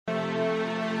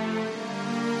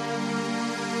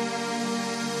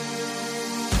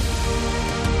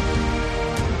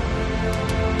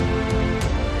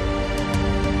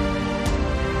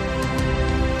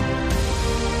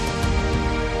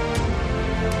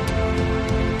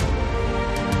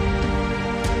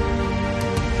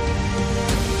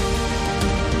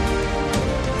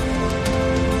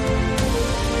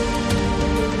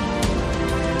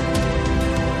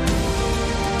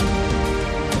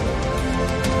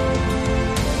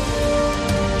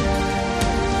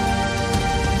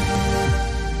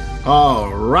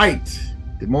All right.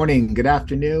 Good morning, good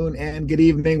afternoon, and good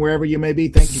evening, wherever you may be.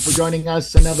 Thank you for joining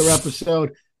us. Another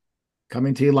episode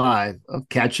coming to you live of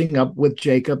Catching Up with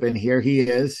Jacob. And here he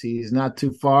is. He's not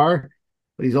too far,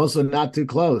 but he's also not too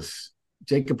close.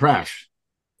 Jacob Prasch.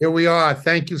 Here we are.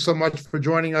 Thank you so much for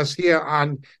joining us here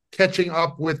on Catching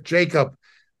Up with Jacob.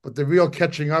 But the real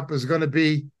catching up is going to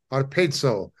be our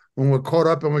pezzo when we're caught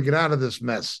up and we get out of this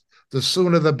mess. The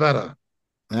sooner the better.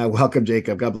 Welcome,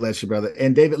 Jacob. God bless you, brother.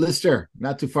 And David Lister,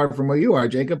 not too far from where you are,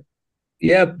 Jacob.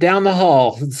 Yep, down the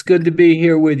hall. It's good to be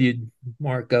here with you,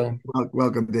 Marco.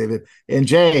 Welcome, David. And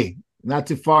Jay, not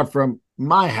too far from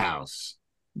my house.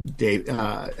 Dave,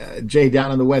 Jay,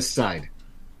 down on the west side.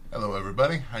 Hello,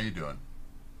 everybody. How you doing?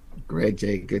 Great,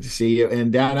 Jay. Good to see you.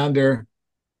 And down under,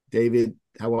 David.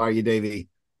 How are you, Davey?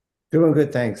 Doing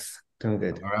good, thanks. Doing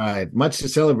good. All right. Much to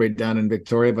celebrate down in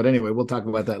Victoria, but anyway, we'll talk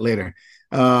about that later.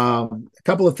 A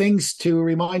couple of things to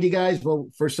remind you guys. Well,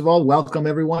 first of all, welcome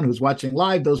everyone who's watching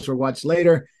live, those who are watch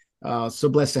later. So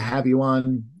blessed to have you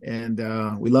on, and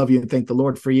we love you and thank the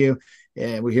Lord for you.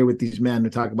 And we're here with these men to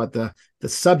talk about the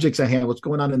subjects at hand, what's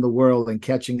going on in the world, and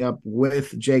catching up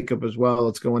with Jacob as well.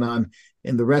 What's going on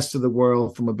in the rest of the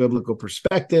world from a biblical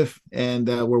perspective. And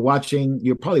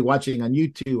you're probably watching on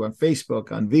YouTube, on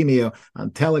Facebook, on Vimeo,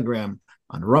 on Telegram,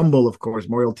 on Rumble, of course,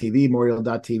 Morial TV,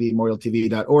 Morial.tv,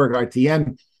 MorialTV.org,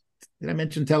 RTN. Did I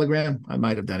mention Telegram? I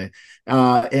might have done it.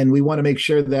 And we want to make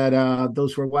sure that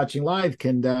those who are watching live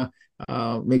can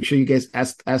make sure you guys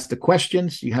ask the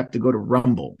questions. You have to go to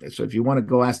Rumble. So if you want to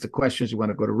go ask the questions, you want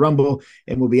to go to Rumble,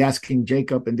 and we'll be asking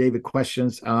Jacob and David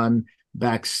questions on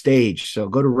backstage. So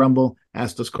go to Rumble,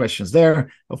 ask those questions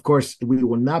there. Of course, we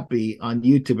will not be on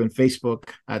YouTube and Facebook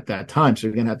at that time, so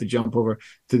you're going to have to jump over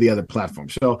to the other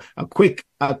platforms. So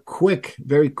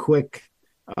very quick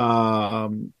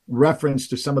reference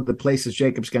to some of the places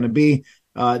Jacob's going to be.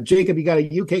 Jacob, you got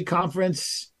a UK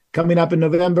conference coming up in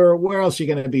November. Where else are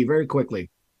you going to be? Very quickly.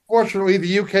 Fortunately,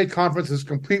 the UK conference is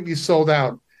completely sold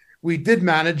out. We did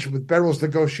manage with Beryl's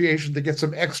negotiation to get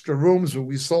some extra rooms when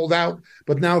we sold out,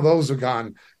 but now those are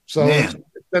gone. So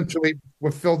essentially,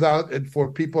 we're filled out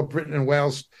for people of Britain and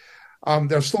Wales.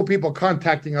 There's still people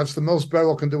contacting us. The most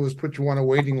Beryl can do is put you on a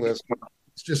waiting list.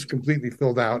 It's just completely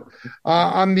filled out.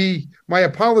 My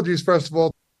apologies, first of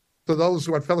all, to those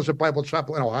who are at Fellowship Bible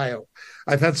Chapel in Ohio.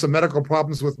 I've had some medical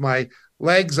problems with my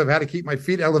legs. I've had to keep my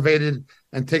feet elevated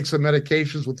and take some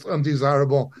medications with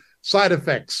undesirable side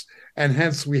effects. And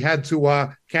hence we had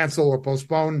to cancel or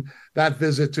postpone that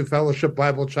visit to Fellowship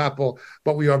Bible Chapel,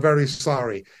 but we are very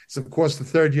sorry. It's, of course, the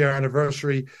 3rd year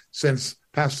anniversary since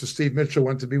Pastor Steve Mitchell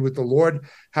went to be with the Lord.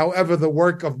 However, the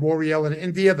work of Moriel in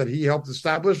India that he helped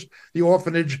establish, the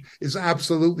orphanage, is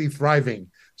absolutely thriving.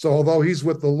 So although he's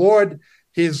with the Lord,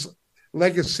 his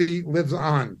legacy lives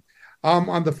on.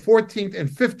 On the 14th and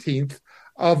 15th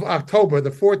of October,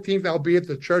 the 14th, I'll be at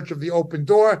the Church of the Open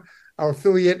Door, our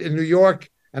affiliate in New York,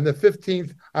 and the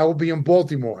 15th, I will be in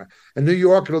Baltimore. In New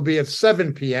York, it'll be at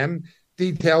 7 p.m.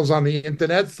 Details on the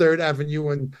internet, 3rd Avenue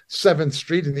and 7th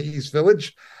Street in the East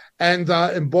Village. And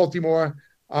in Baltimore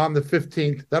on the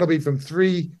 15th, that'll be from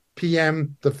 3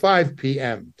 p.m. to 5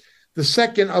 p.m. The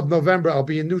 2nd of November, I'll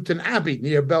be in Newton Abbey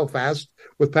near Belfast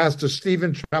with Pastor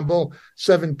Stephen Tremble,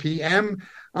 7 p.m.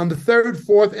 On the 3rd,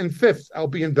 4th, and 5th, I'll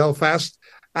be in Belfast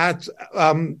at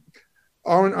on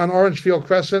Orangefield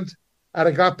Crescent, at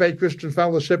Agape Christian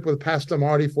Fellowship with Pastor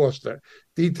Marty Foster.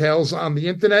 Details on the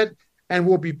internet, and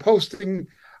we'll be posting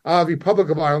Republic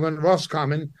of Ireland,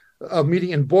 Roscommon, a meeting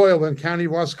in Boylan, County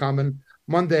Roscommon,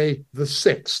 Monday the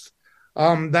 6th.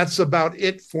 That's about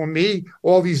it for me.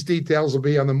 All these details will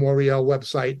be on the Moriel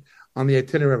website on the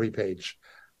itinerary page.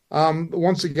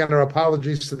 Once again, our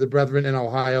apologies to the brethren in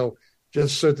Ohio.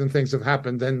 Just certain things have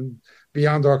happened and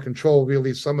beyond our control,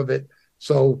 really, some of it.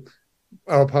 So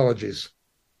our apologies.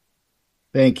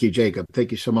 Thank you, Jacob.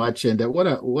 Thank you so much. And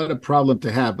what a problem to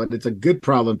have, but it's a good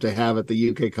problem to have at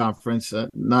the UK conference.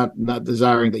 Not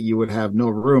desiring that you would have no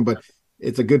room, but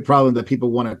it's a good problem that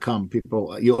people want to come.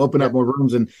 You open up more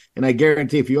rooms, and I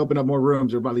guarantee if you open up more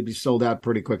rooms, they'll probably be sold out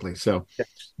pretty quickly. So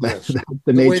that's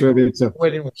the nature of it. So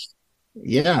waiting list.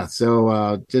 Yeah,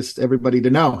 so just everybody to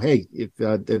know, hey, if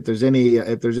there's any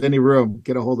room,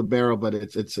 get a hold of Beryl, but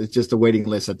it's just a waiting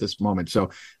list at this moment. So,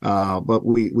 but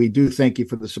we do thank you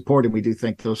for the support, and we do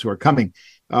thank those who are coming.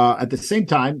 At the same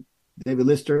time, David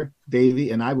Lister,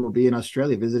 Davey, and I will be in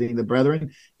Australia visiting the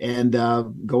brethren and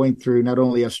going through not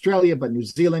only Australia but New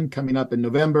Zealand coming up in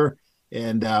November.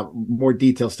 And more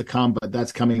details to come, but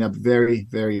that's coming up very,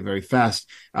 very, very fast.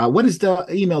 What is the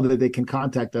email that they can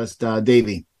contact us,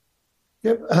 Davey?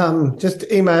 Yep.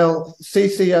 Just email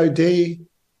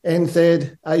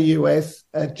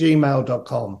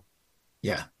ccodnzaus@gmail.com.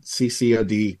 Yeah,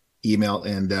 CCOD email,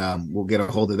 and we'll get a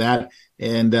hold of that,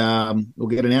 and we'll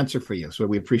get an answer for you. So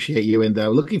we appreciate you, and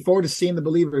looking forward to seeing the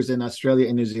believers in Australia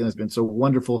and New Zealand. It's been so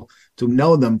wonderful to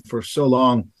know them for so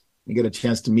long. You get a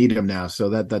chance to meet them now, so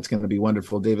that's going to be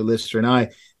wonderful. David Lister and I,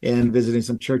 and visiting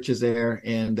some churches there,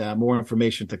 and more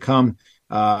information to come.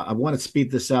 I want to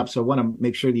speed this up, so I want to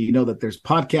make sure that you know that there's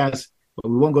podcasts, but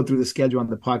we won't go through the schedule on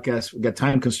the podcast. We've got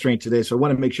time constraint today, so I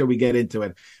want to make sure we get into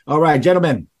it. All right,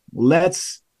 gentlemen,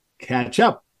 let's catch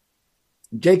up.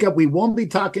 Jacob, we won't be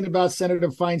talking about Senator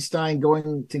Feinstein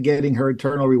going to getting her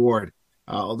eternal reward.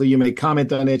 Although you may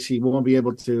comment on it, she won't be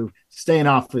able to stay in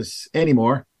office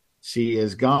anymore. She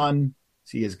is gone.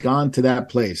 She has gone to that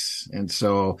place. And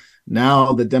so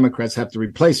now the Democrats have to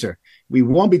replace her. We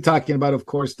won't be talking about, of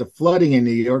course, the flooding in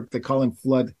New York. They call him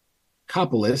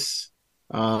Floodcopolis.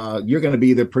 You're going to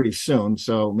be there pretty soon.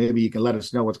 So maybe you can let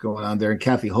us know what's going on there. And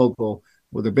Kathy Hochul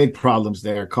with her big problems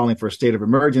there, calling for a state of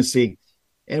emergency.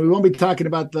 And we won't be talking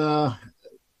about I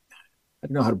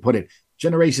don't know how to put it,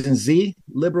 Generation Z,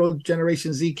 liberal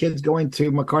Generation Z kids going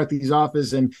to McCarthy's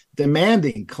office and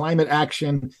demanding climate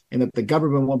action, and that the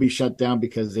government won't be shut down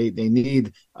because they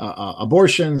need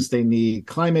abortions, they need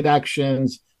climate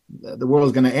actions. The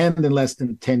world's going to end in less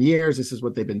than 10 years. This is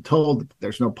what they've been told.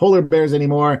 There's no polar bears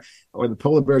anymore, or the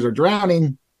polar bears are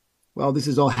drowning. Well, this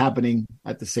is all happening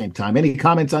at the same time. Any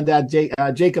comments on that,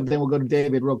 Jacob? Then we'll go to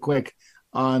David real quick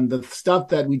on the stuff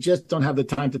that we just don't have the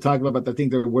time to talk about, but I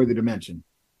think they're worthy to mention.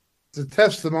 It's a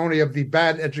testimony of the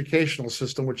bad educational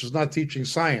system, which is not teaching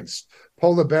science.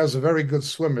 Polar bears are very good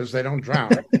swimmers. They don't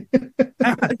drown.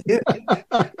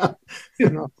 You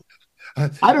know.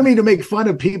 I don't mean to make fun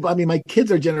of people. I mean, my kids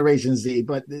are Generation Z,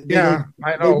 but I know.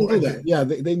 They know that. Yeah,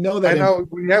 they know that. I know.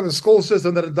 We have a school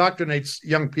system that indoctrinates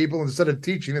young people instead of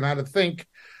teaching them how to think,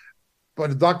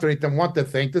 but indoctrinate them what to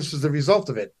think. This is the result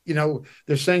of it. You know,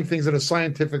 they're saying things that are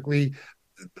scientifically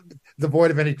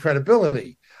devoid of any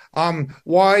credibility.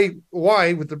 Why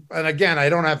and again, I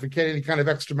don't advocate any kind of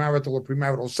extramarital or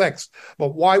premarital sex,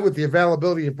 but why with the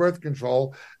availability of birth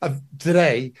control of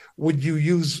today would you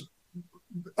use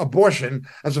abortion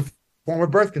as a form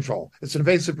of birth control? It's an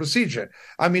invasive procedure.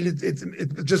 I mean, it's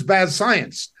just bad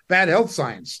science, bad health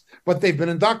science, but they've been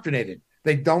indoctrinated.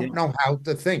 They don't know how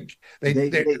to think. They're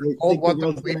told what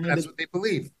to believe, and that's what they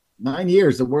believe. 9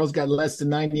 years. The world's got less than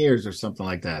 9 years or something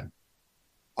like that.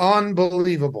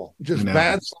 Unbelievable. Just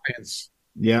bad science.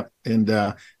 Yeah. And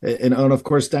of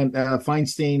course, then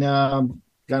Feinstein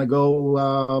going to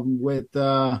go with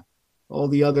all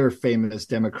the other famous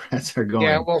Democrats are going.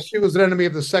 Yeah, well, she was an enemy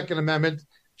of the Second Amendment.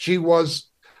 She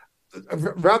was a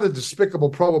rather despicable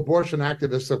pro-abortion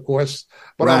activist, of course,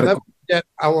 but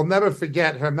I will never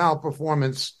forget her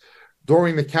malperformance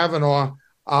during the Kavanaugh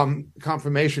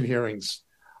confirmation hearings.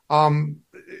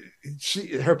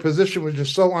 Her position was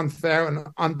just so unfair and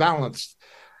unbalanced.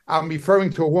 I'm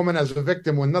referring to a woman as a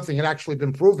victim when nothing had actually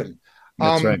been proven.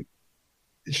 That's right.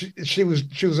 She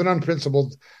was an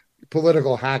unprincipled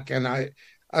political hack, and I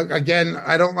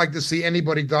don't like to see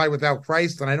anybody die without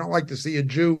Christ, and I don't like to see a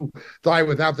Jew die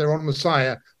without their own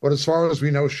Messiah. But as far as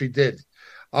we know, she did.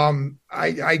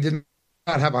 I did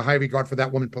not have a high regard for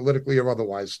that woman politically or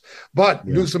otherwise. But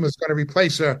Newsom is going to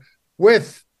replace her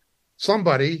with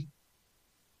somebody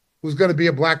who's going to be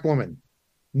a black woman.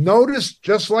 Notice,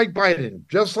 just like Biden,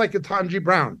 just like Ketanji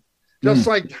Brown, just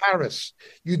like Harris,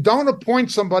 you don't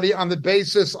appoint somebody on the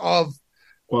basis of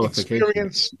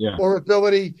experience or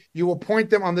ability. You appoint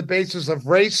them on the basis of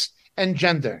race and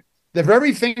gender. The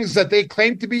very things that they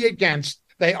claim to be against,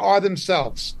 they are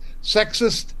themselves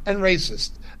sexist and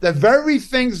racist. The very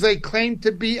things they claim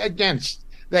to be against,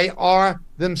 they are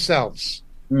themselves.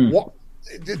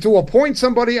 To appoint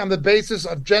somebody on the basis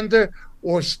of gender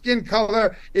or skin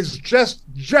color is just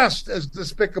as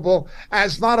despicable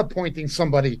as not appointing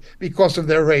somebody because of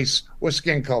their race or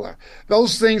skin color.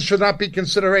 Those things should not be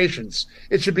considerations.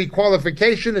 It should be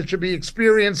qualification. It should be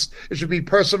experience. It should be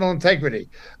personal integrity.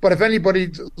 But if anybody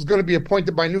is going to be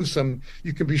appointed by Newsom,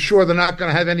 you can be sure they're not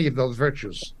going to have any of those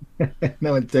virtues.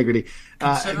 No integrity.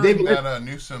 Considering that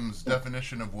Newsom's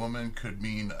definition of woman could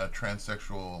mean a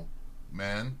transsexual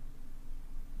man,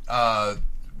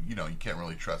 you can't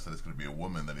really trust that it's going to be a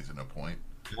woman that he's going to appoint.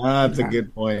 That's a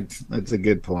good point. That's a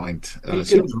good point.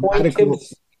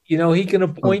 He can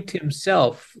appoint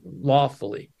himself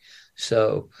lawfully.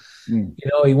 So,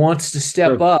 he wants to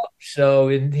step up. So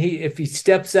if he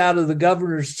steps out of the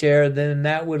governor's chair, then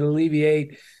that would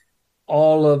alleviate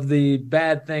all of the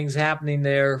bad things happening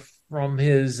there from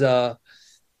his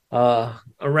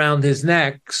around his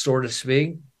neck, so to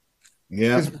speak.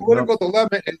 Yeah. His political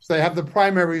dilemma is they have the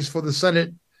primaries for the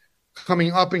Senate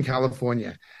coming up in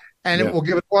California. and it will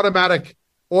give an automatic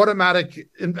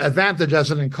advantage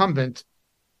as an incumbent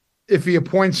if he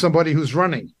appoints somebody who's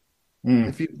running.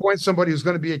 If he appoints somebody who's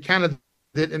going to be a candidate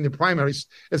in the primaries,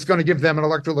 it's going to give them an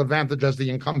electoral advantage as the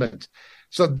incumbent.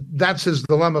 So that's his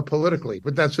dilemma politically,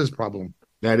 but that's his problem.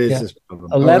 That is his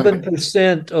problem.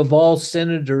 11% of all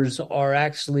senators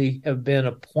have been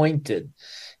appointed,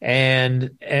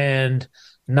 and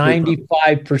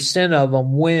 95% of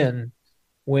them win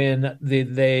when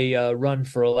they run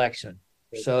for election.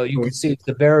 So you can see it's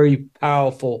a very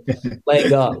powerful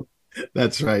leg up.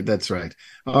 That's right.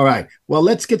 All right. Well,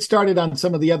 let's get started on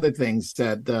some of the other things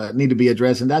that need to be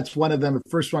addressed. And that's one of them. The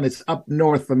first one is up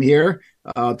north from here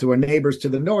to our neighbors to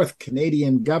the north,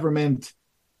 Canadian government.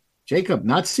 Jacob,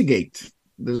 Nazigate.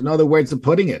 There's no other words of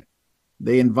putting it.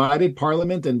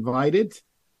 Parliament invited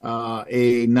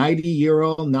a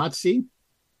 90-year-old Nazi,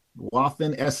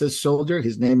 Waffen SS soldier.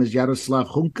 His name is Jaroslav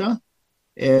Hunka.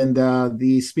 And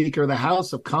the Speaker of the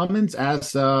House of Commons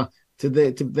asked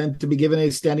to be given a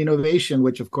standing ovation,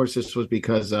 which, of course, this was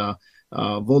because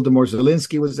Volodymyr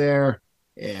Zelensky was there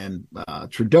and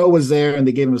Trudeau was there, and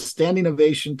they gave him a standing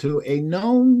ovation to a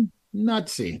known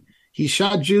Nazi. He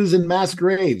shot Jews in mass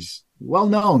graves, well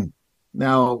known.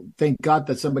 Now, thank God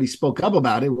that somebody spoke up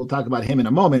about it. We'll talk about him in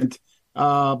a moment.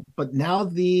 But now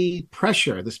the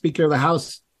pressure, the Speaker of the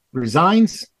House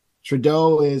resigns.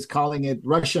 Trudeau is calling it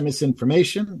Russia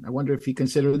misinformation. I wonder if he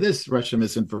considered this Russia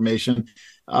misinformation.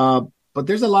 But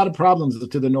there's a lot of problems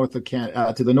to the north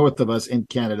of us in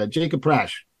Canada. Jacob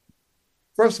Prasch.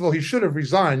 First of all, he should have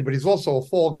resigned, but he's also a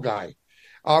fall guy.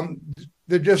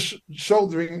 They're just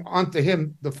shouldering onto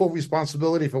him the full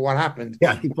responsibility for what happened.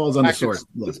 Yeah, he falls on the sword.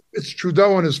 It's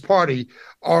Trudeau and his party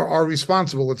are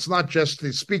responsible. It's not just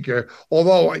the speaker,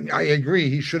 although I agree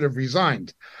he should have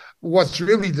resigned. What's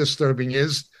really disturbing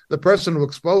is the person who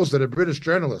exposed it, a British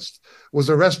journalist, was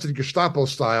arrested Gestapo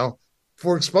style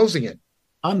for exposing it.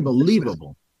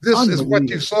 Unbelievable. This is what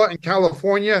you saw in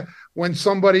California when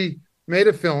somebody made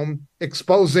a film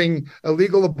exposing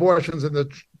illegal abortions and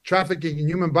the trafficking in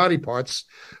human body parts.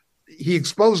 He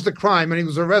exposed the crime and he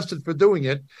was arrested for doing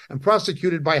it and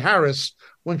prosecuted by Harris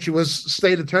when she was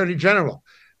state attorney general.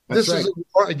 This is a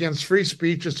war against free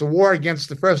speech. It's a war against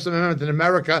the First Amendment in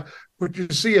America, but you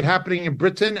see it happening in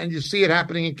Britain and you see it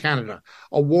happening in Canada.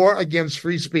 A war against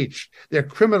free speech. They're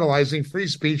criminalizing free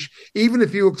speech. Even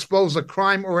if you expose a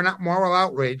crime or a moral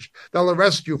outrage, they'll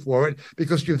arrest you for it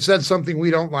because you've said something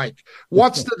we don't like.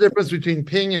 What's the difference between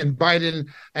Ping and Biden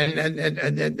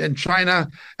and China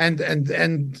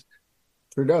and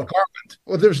Trudeau?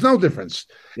 Well, there's no difference.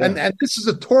 Yeah. And this is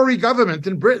a Tory government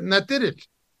in Britain that did it.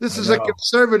 This is a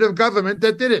conservative government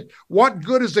that did it. What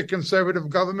good is a conservative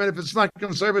government if it's not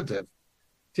conservative?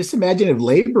 Just imagine if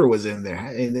Labor was in there.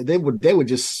 And they would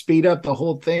just speed up the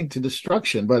whole thing to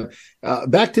destruction. But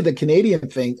back to the Canadian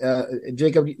thing,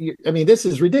 Jacob, this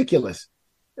is ridiculous.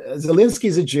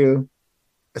 Zelensky's a Jew.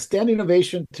 A standing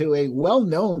ovation to a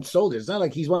well-known soldier. It's not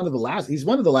like he's one of the last. He's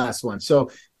one of the last ones.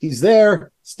 So he's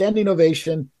there, standing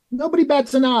ovation. Nobody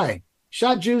bats an eye.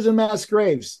 Shot Jews in mass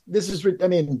graves. This is,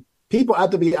 people have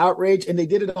to be outraged, and they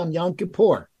did it on Yom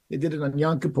Kippur.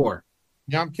 Yom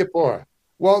Kippur.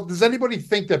 Well, does anybody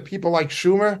think that people like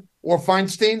Schumer or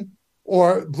Feinstein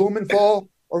or Blumenthal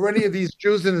or any of these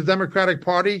Jews in the Democratic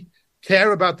Party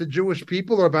care about the Jewish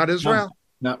people or about Israel?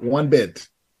 Not one bit.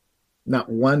 Not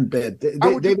one bit.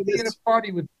 How would you be in a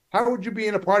party with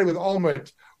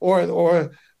Olmert or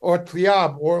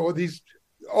Tliab or these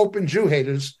open Jew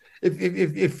haters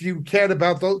if you cared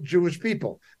about those Jewish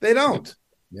people? They don't.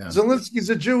 Yeah. Zelensky's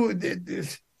a Jew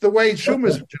the way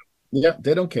Schumer's a Jew. Yeah,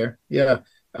 they don't care. Yeah.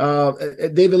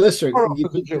 David Lister.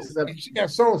 Soros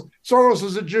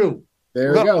is a Jew.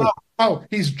 There we go. Oh,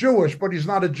 he's Jewish, but he's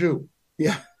not a Jew.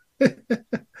 Yeah.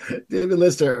 David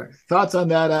Lister, thoughts on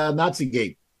that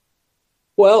Nazigate?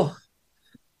 Well,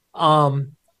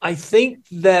 I think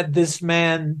that this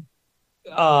man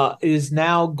is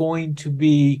now going to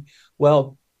be,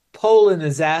 Poland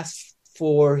has asked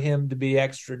for him to be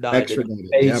extradited.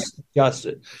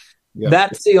 Justice. Yep.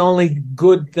 That's the only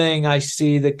good thing I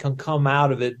see that can come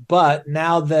out of it. But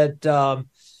now that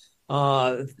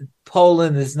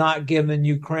Poland is not giving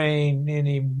Ukraine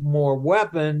any more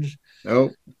weapons,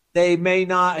 he may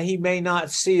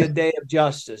not see a day of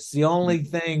justice. The only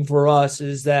thing for us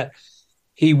is that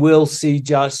he will see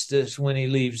justice when he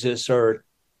leaves this earth.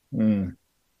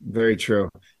 Very true.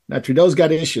 Now, Trudeau's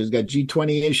got issues, got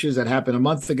G20 issues that happened a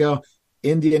month ago,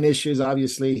 Indian issues,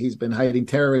 obviously. He's been hiding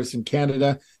terrorists in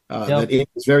Canada that he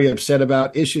was very upset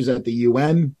about, issues at the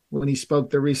UN when he spoke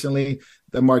there recently,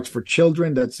 the March for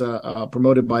Children that's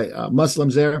promoted by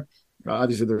Muslims there.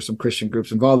 obviously there are some Christian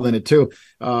groups involved in it too.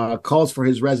 Calls for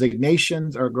his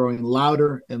resignations are growing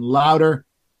louder and louder.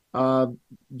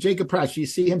 Jacob Pratt, you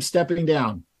see him stepping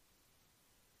down?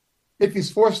 If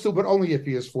he's forced to, but only if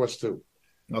he is forced to.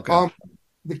 Okay.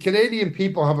 The Canadian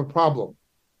people have a problem.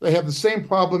 They have the same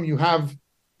problem you have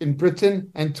in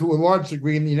Britain and to a large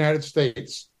degree in the United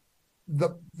States.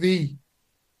 The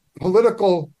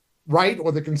political right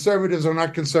or the conservatives are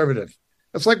not conservative.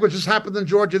 It's like what just happened in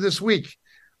Georgia this week.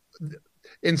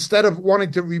 Instead of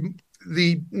wanting to,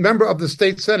 the member of the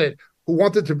state Senate who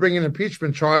wanted to bring an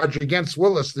impeachment charge against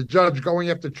Willis, the judge going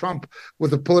after Trump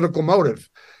with a political motive,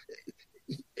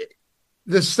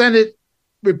 the Senate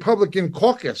Republican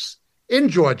caucus in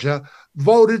Georgia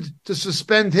voted to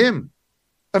suspend him,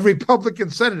 a Republican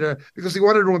senator, because he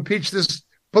wanted to impeach this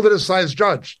politicized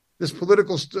judge, this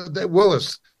political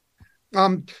Willis.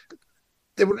 That's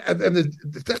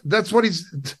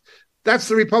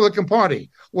the Republican Party.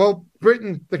 Well,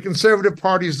 Britain, the Conservative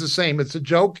Party is the same. It's a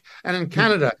joke. And in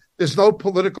Canada, there's no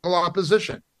political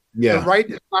opposition. Yeah. The right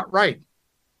is not right.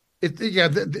 They're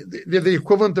the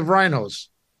equivalent of rhinos.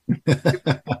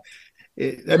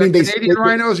 Canadian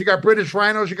rhinos, you got British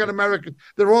rhinos, you got American.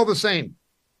 They're all the same.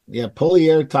 Yeah,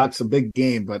 Pollier talks a big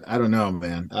game, but I don't know,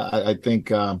 man. I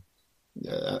think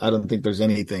I don't think there's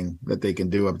anything that they can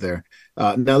do up there.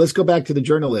 Now let's go back to the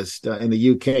journalist in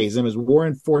the UK. His name is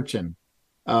Warren Fortune.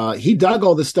 He dug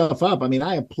all this stuff up. I mean,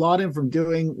 I applaud him from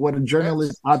doing what a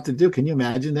journalist ought to do. Can you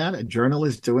imagine that? A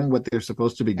journalist doing what they're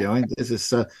supposed to be doing? This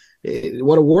is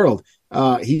what a world.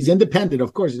 He's independent,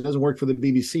 of course. He doesn't work for the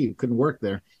BBC. He couldn't work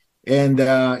there.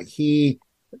 And he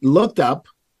looked up,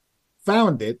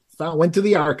 went to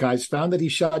the archives, found that he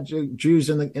shot Jews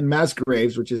in mass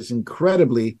graves, which is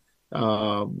incredibly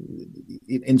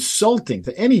insulting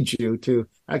to any Jew to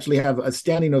actually have a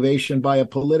standing ovation by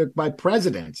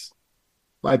presidents,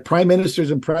 by prime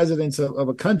ministers and presidents of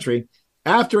a country.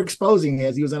 After exposing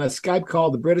it, he was on a Skype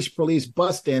call. The British police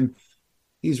bust in.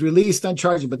 He's released on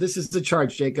charges, but this is the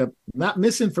charge, Jacob, not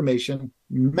misinformation,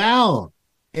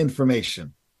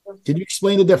 malinformation. Can you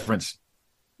explain the difference?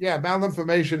 Yeah,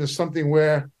 malinformation is something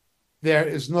where there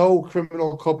is no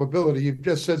criminal culpability. You've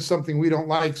just said something we don't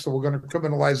like, so we're going to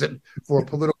criminalize it for a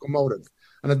political motive.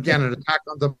 And again, an attack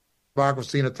on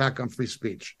democracy, an attack on free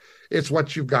speech. It's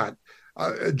what you've got.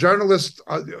 A journalist,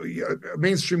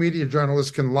 mainstream media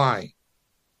journalists can lie,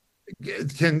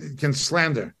 can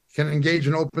slander, can engage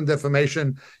in open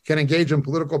defamation, can engage in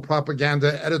political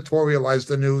propaganda, editorialize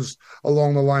the news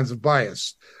along the lines of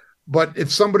bias. But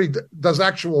if somebody does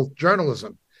actual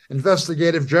journalism,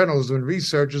 investigative journalism, and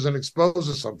researches and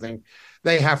exposes something,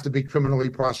 they have to be criminally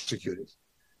prosecuted.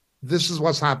 This is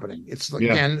what's happening. It's,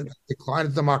 again, decline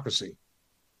of democracy.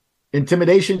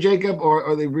 Intimidation, Jacob, or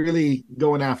are they really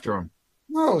going after him?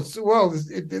 No,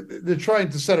 they're trying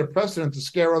to set a precedent to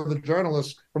scare other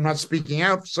journalists from not speaking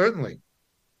out, certainly.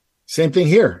 Same thing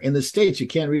here in the States. You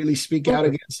can't really speak out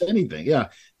against anything. Yeah.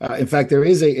 In fact, there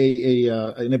is an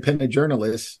independent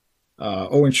journalist,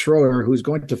 Owen Schroyer, who's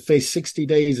going to face 60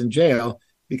 days in jail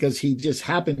because he just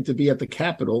happened to be at the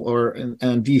Capitol or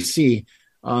in D.C.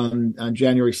 on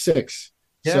January 6th.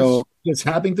 Yes. So just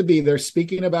happened to be there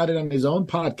speaking about it on his own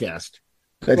podcast.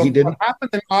 He didn't. What happened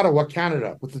in Ottawa,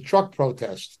 Canada, with the truck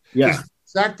protest is the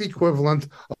exact equivalent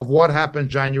of what happened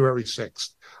January 6th,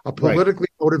 a politically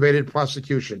motivated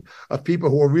prosecution of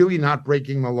people who are really not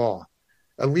breaking the law,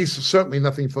 at least certainly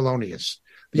nothing felonious.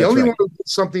 The only one who did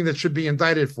something that should be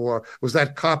indicted for was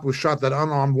that cop who shot that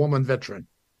unarmed woman veteran.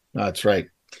 That's right.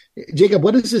 Jacob,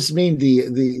 what does this mean,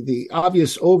 the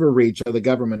obvious overreach of the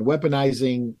government,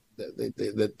 weaponizing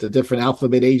the different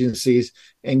alphabet agencies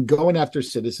and going after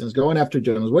citizens, going after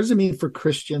journalists? What does it mean for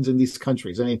Christians in these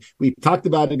countries? I mean, we talked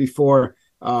about it before,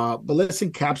 but let's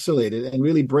encapsulate it and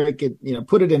really break it,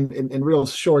 put it in real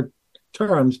short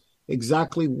terms,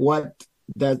 exactly what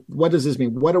does this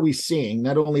mean? What are we seeing?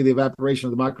 Not only the evaporation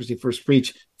of democracy for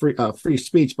free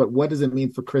speech, but what does it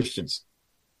mean for Christians?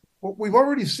 Well, we've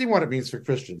already seen what it means for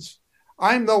Christians.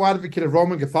 I'm no advocate of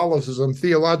Roman Catholicism,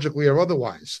 theologically or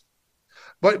otherwise.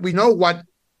 But we know what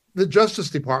the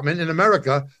Justice Department in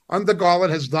America under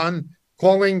Garland has done,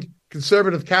 calling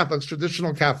conservative Catholics,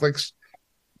 traditional Catholics,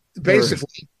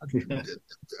 basically a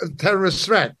terrorist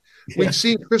threat. We've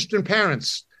seen Christian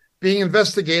parents being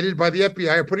investigated by the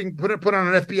FBI or put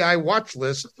on an FBI watch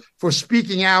list for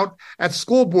speaking out at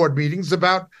school board meetings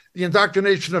about the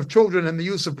indoctrination of children and the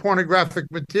use of pornographic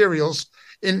materials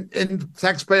in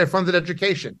taxpayer-funded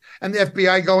education, and the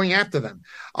FBI going after them.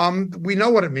 We know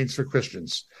what it means for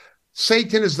Christians.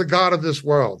 Satan is the god of this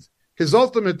world. His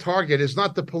ultimate target is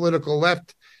not the political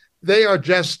left. They are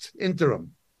just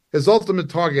interim. His ultimate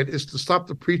target is to stop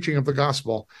the preaching of the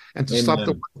gospel and to stop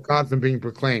the word of God from being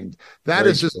proclaimed. That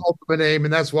is his ultimate aim,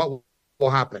 and that's what will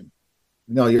happen.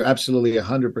 No, you're absolutely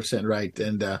 100% right.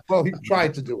 And well, he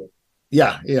tried to do it.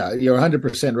 Yeah, you're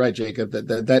 100% right, Jacob.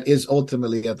 That is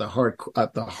ultimately at the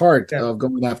heart of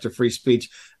going after free speech.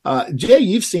 Jay,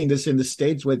 you've seen this in the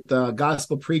States with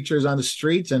gospel preachers on the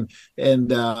streets and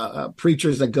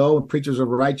preachers that go and preachers of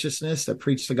righteousness that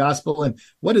preach the gospel. And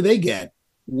what do they get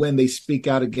when they speak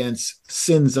out against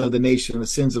sins of the nation, the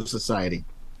sins of society?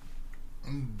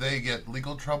 They get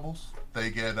legal troubles. They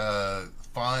get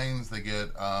fines. They get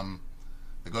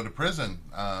they go to prison.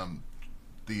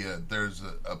 There's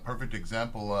a perfect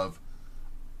example of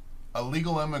a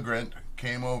legal immigrant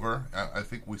came over. I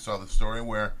think we saw the story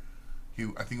where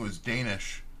I think it was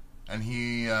Danish, and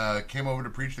he came over to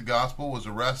preach the gospel, was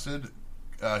arrested.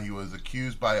 He was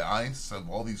accused by ICE of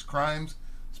all these crimes,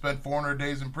 spent 400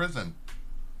 days in prison.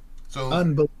 So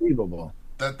unbelievable.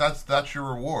 That's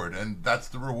your reward, and that's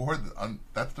the reward.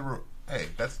 That's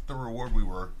the reward we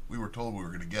were told we were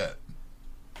going to get.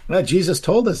 No, Jesus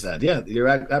told us that. Yeah, you're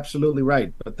absolutely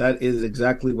right. But that is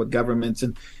exactly what governments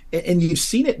and you've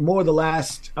seen it more the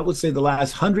last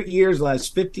 100 years, the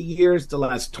last 50 years, the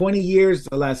last 20 years,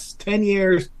 the last 10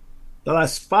 years, the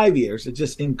last 5 years. It's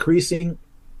just increasing,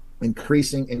 and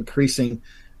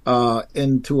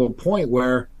to a point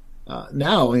where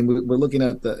now, and we're looking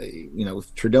at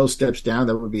if Trudeau steps down,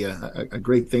 that would be a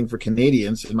great thing for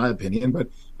Canadians, in my opinion. But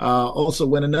also,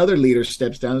 when another leader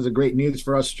steps down, is a great news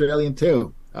for Australian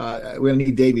too. We're gonna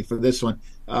need Davey for this one.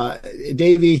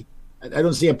 Davey, I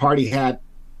don't see a party hat.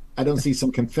 I don't see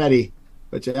some confetti,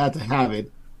 but you have to have it.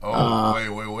 Oh,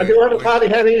 wait! I do have a party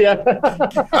hat here.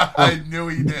 I knew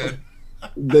he did.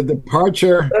 The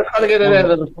departure. I'm get it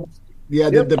out of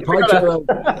the departure of.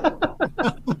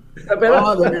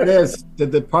 Oh, there it is. The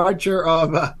departure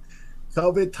of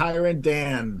COVID tyrant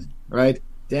Dan, right?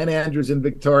 Dan Andrews in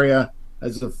Victoria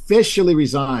has officially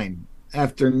resigned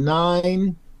after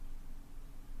 9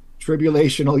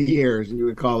 tribulational years, you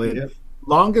would call it. Yep.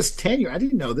 Longest tenure. I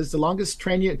didn't know this. The longest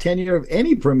tenure of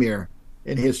any premier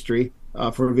in history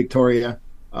for Victoria.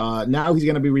 Now he's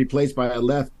going to be replaced by a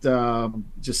left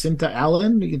Jacinta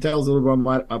Allen. You can tell us a little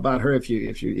bit about her if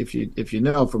you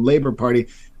know, from Labour Party.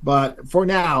 But for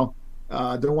now,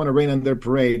 don't want to rain on their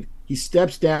parade. He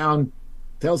steps down,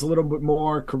 tells a little bit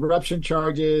more, corruption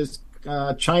charges,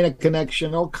 China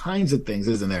connection, all kinds of things,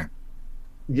 isn't there?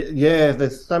 Yeah,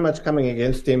 there's so much coming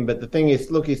against him. But the thing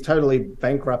is, look, he's totally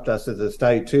bankrupted us as a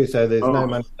state too, so there's no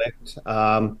money left.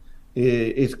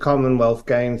 His Commonwealth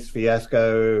Games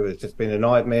fiasco has just been a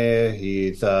nightmare.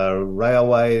 His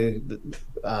railway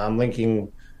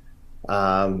linking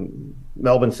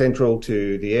Melbourne Central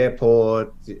to the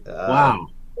airport. Wow.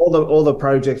 All the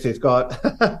projects he's got,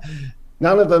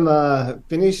 none of them are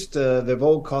finished. They've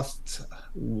all cost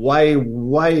way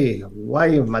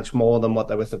much more than what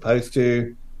they were supposed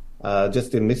to.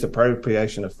 Just the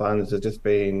misappropriation of funds has just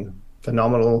been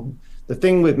phenomenal. The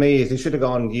thing with me is he should have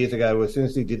gone years ago. As soon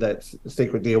as he did that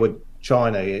secret deal with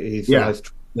China, he's the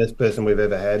most tremendous person we've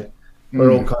ever had.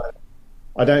 We're all kind of,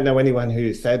 I don't know anyone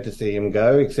who's sad to see him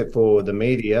go except for the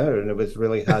media, and it was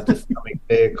really hard to stomach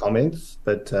their comments.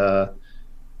 But at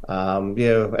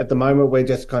the moment we're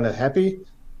just kind of happy.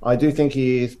 I do think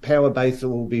his power base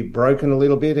will be broken a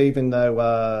little bit, even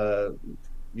though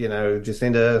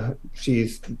Jacinda,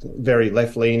 she's very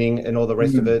left leaning and all the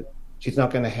rest of it. She's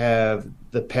not going to have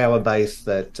the power base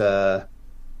that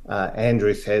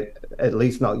Andrews had, at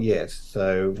least not yet.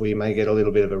 So we may get a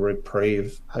little bit of a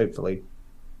reprieve, hopefully.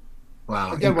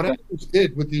 Wow. Again, what Andrews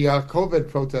did with the COVID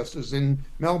protesters in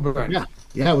Melbourne.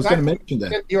 Yeah, I was going to mention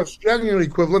that. The Australian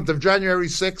equivalent of January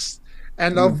 6th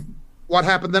and of what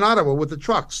happened in Ottawa with the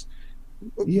trucks.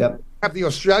 Yep. You have the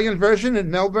Australian version in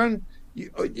Melbourne.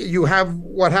 You have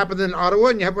what happened in Ottawa,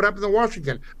 and you have what happened in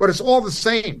Washington. But it's all the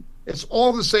same. It's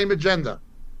all the same agenda.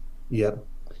 Yep.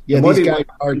 Yeah, these guys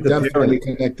are definitely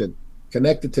connected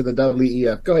to the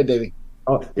WEF. Go ahead, Davey.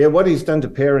 Oh, yeah, what he's done to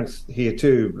parents here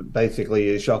too, basically,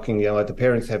 is shocking. The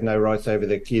parents have no rights over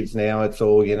their kids now. It's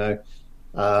all,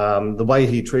 the way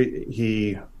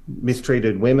he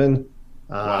mistreated women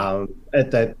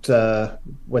at that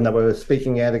when they were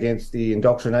speaking out against the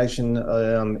indoctrination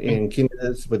in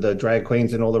kinders with the drag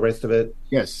queens and all the rest of it.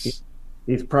 Yes.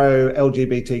 He's pro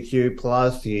LGBTQ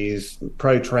plus. He's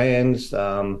pro trans.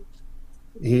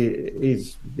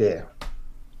 He's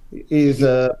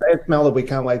a bad smell that we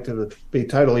can't wait to be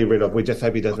totally rid of. We just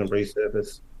hope he doesn't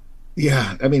resurface.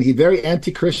 Yeah, I mean, he's very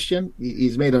anti-Christian.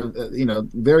 He's made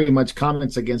very much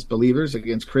comments against believers,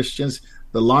 against Christians.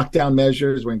 The lockdown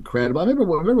measures were incredible. I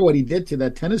remember what he did to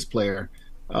that tennis player,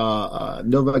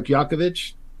 Novak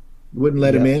Djokovic. wouldn't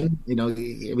let him in. You know,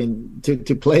 I mean,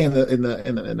 to play in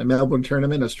the Melbourne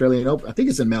tournament, Australian Open. I think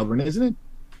it's in Melbourne, isn't it?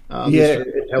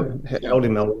 Held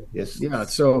in Melbourne. Yes. Yeah.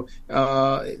 So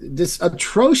this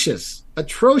atrocious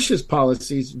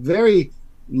policies, very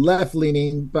left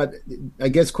leaning, but I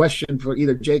guess question for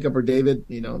either Jacob or David.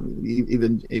 You know,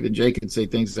 even Jake could say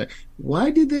things like, why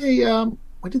did they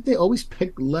always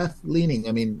pick left leaning?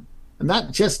 I mean,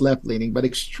 not just left leaning, but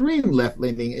extreme left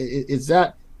leaning. Is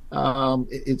that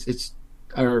it's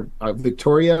our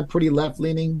Victoria pretty left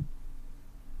leaning?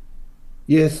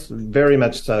 Yes, very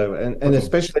much so, and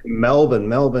especially Melbourne.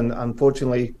 Melbourne,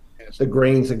 unfortunately, the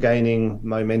Greens are gaining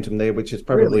momentum there, which is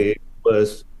probably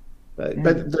worse.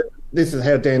 But this is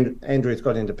how Dan Andrews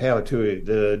got into power too.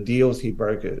 The deals he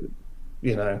brokered,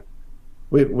 you know,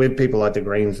 with people like the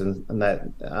Greens and that.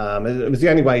 It was the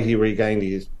only way he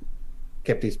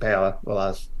kept his power the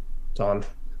last time.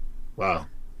 Wow.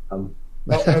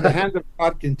 Well, the hand of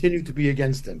God continued to be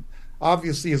against him.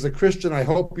 Obviously, as a Christian, I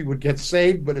hope he would get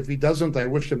saved, but if he doesn't, I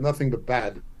wish him nothing but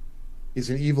bad. He's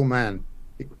an evil man.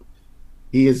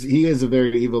 He is a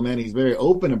very evil man. He's very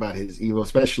open about his evil,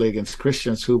 especially against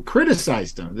Christians who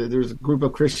criticized him. There's a group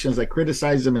of Christians that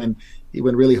criticized him, and he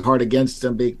went really hard against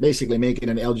them, basically making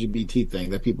an LGBT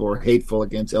thing, that people were hateful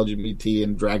against LGBT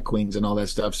and drag queens and all that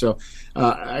stuff. So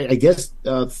I guess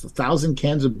 1,000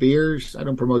 cans of beers, I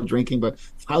don't promote drinking, but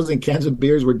 1,000 cans of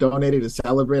beers were donated to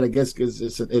celebrate, I guess, because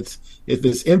it's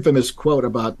this infamous quote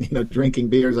about, you know, drinking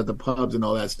beers at the pubs and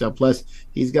all that stuff. Plus,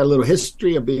 he's got a little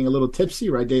history of being a little tipsy,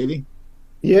 right, Davey?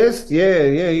 Yes,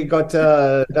 yeah. He got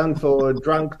done for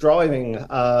drunk driving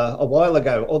a while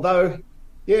ago. Although,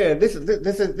 yeah,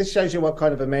 this shows you what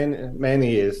kind of a man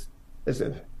he is.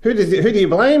 Who do you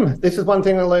blame? This is one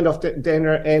thing I learned off Dan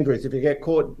Andrews. If you get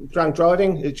caught drunk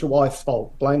driving, it's your wife's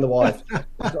fault. Blame the wife.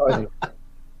 Driving.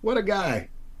 What a guy!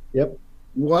 Yep.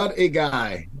 What a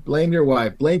guy! Blame your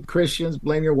wife. Blame Christians.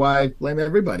 Blame your wife. Blame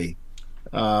everybody.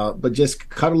 But just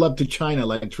cuddle up to China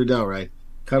like Trudeau, right?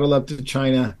 Cuddle up to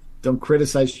China. Don't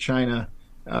criticize China.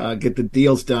 Get the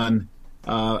deals done.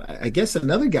 I guess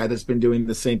another guy that's been doing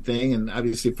the same thing, and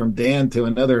obviously from Dan to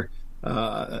another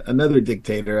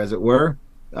dictator, as it were,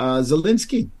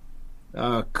 Zelensky,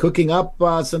 cooking up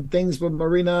some things with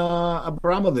Marina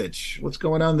Abramovich. What's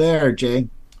going on there, Jay?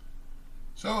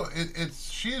 So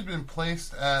she has been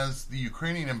placed as the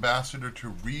Ukrainian ambassador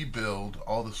to rebuild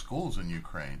all the schools in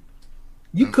Ukraine.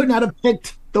 You could not have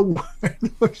picked the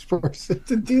worst person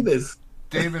to do this.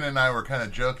 David and I were kind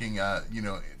of joking. You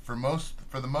know, for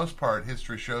the most part,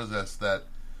 history shows us that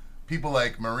people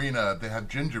like Marina, they have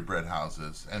gingerbread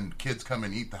houses, and kids come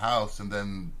and eat the house, and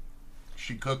then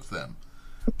she cooks them.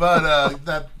 But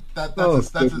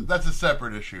that's a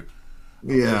separate issue.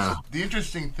 Yeah. The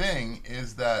interesting thing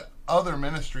is that other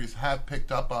ministries have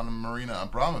picked up on Marina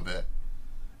Abramovich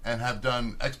and have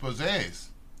done exposés,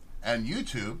 and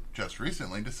YouTube just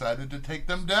recently decided to take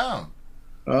them down.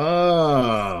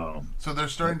 Oh. So they're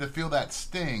starting to feel that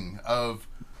sting of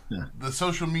the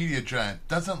social media giant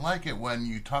doesn't like it when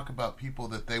you talk about people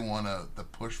that they want to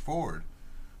push forward.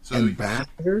 So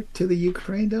ambassador to the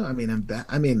Ukraine, though. I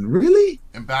mean, really?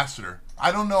 Ambassador.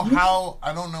 I don't know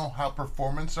how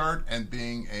performance art and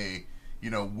being a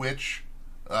witch,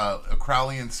 a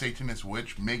Crowleyan Satanist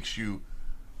witch makes you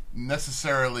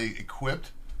necessarily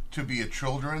equipped to be a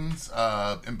children's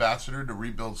ambassador to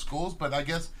rebuild schools, but I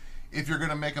guess if you're going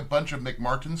to make a bunch of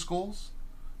McMartin schools,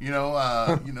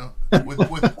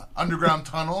 with underground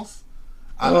tunnels,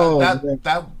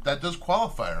 that does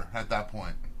qualify her at that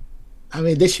point. I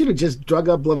mean, they should have just drug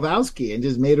up Blavatsky and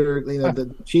just made her,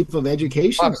 the chief of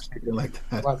education or something like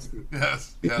that.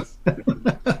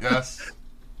 Yes.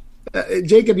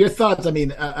 Jacob, your thoughts? I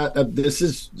mean, this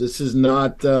is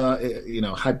not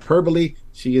hyperbole.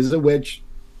 She is a witch,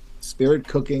 spirit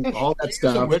cooking, all that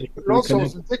stuff. But also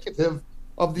is indicative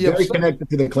of the very connected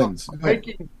to the Clintons,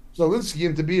 making Zelensky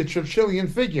into be a Churchillian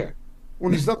figure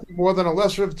when he's nothing more than a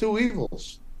lesser of two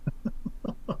evils.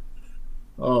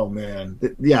 Oh man,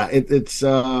 yeah, it's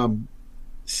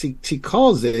she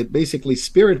calls it basically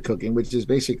spirit cooking, which is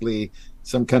basically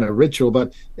some kind of ritual.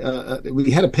 But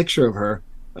we had a picture of her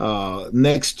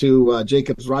next to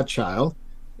Jacob's Rothschild,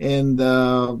 and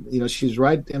she's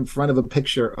right in front of a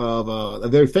picture of a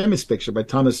very famous picture by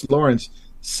Thomas Lawrence,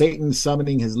 Satan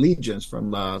summoning his legions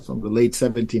from the late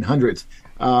 1700s,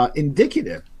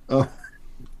 indicative of.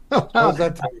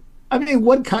 I mean,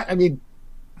 what kind? I mean,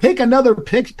 pick another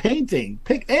painting.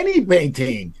 Pick any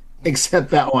painting except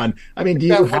that one. I mean, do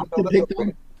you have to pick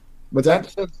them? What's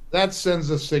that? That sends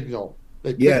a signal.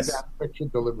 They picked that picture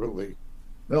deliberately.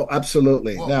 No,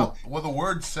 absolutely. Well, the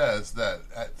word says that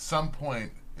at some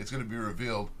point it's going to be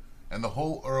revealed, and the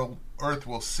whole earth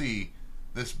will see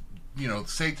this,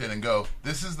 Satan, and go,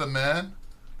 this is the man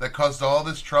that caused all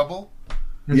this trouble.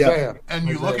 Yeah. And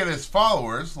you look at his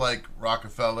followers, like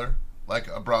Rockefeller, like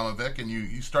Abramovich, and you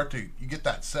get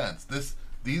that sense.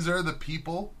 These are the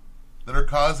people that are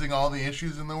causing all the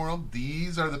issues in the world.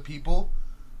 These are the people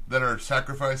that are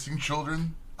sacrificing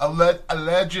children,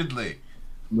 allegedly.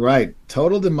 Right.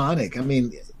 Total demonic. I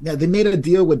mean, they made a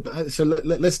deal with, so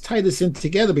let's tie this in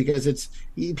together, because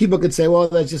people could say, well,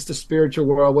 that's just the spiritual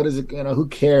world. What is it? Who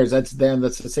cares? That's them.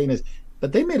 That's the Satanists.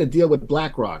 But they made a deal with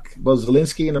BlackRock, both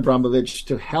Zelensky and Abramovich,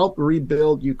 to help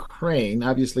rebuild Ukraine.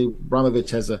 Obviously, Abramovich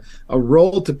has a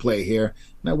role to play here.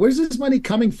 Now, where's this money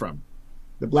coming from?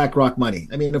 The BlackRock money.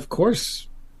 I mean, of course,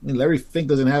 Larry Fink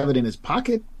doesn't have it in his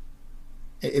pocket.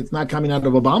 It's not coming out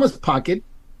of Obama's pocket.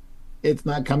 It's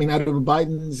not coming out of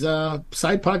Biden's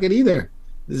side pocket either.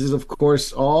 This is, of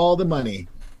course, all the money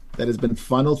that has been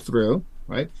funneled through,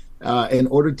 right, in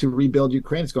order to rebuild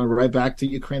Ukraine. It's going right back to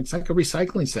Ukraine. It's like a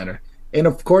recycling center. And,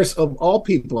 of course, of all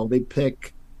people, they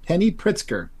pick Penny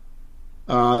Pritzker,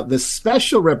 the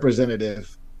special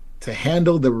representative to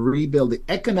handle the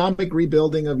economic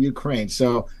rebuilding of Ukraine.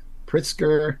 So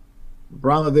Pritzker,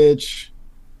 Abramovich,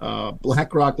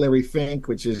 BlackRock, Larry Fink,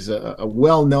 which is a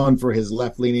well-known for his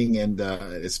left-leaning and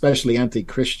especially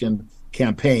anti-Christian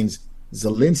campaigns,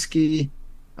 Zelensky,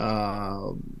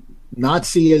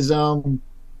 Nazism.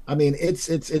 I mean,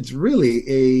 it's really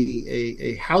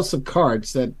a house of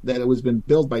cards that was been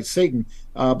built by Satan.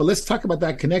 But let's talk about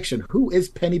that connection. Who is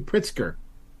Penny Pritzker?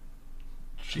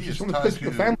 She's from the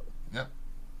Pritzker family. Yep.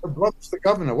 Her brother's the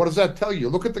governor. What does that tell you?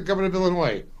 Look at the governor of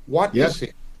Illinois. What is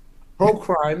he?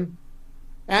 Pro-crime,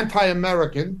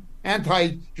 anti-American,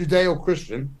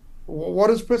 anti-Judeo-Christian. What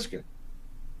is Pritzker?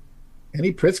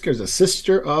 Penny Pritzker is a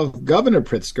sister of Governor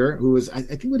Pritzker, who is, I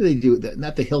think, what do they do?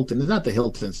 Not the Hilton. It's not the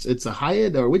Hiltons. It's a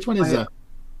Hyatt, or which one is the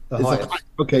Hyatt?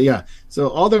 Okay, yeah. So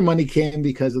all their money came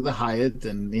because of the Hyatt,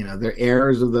 and they're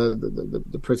heirs of the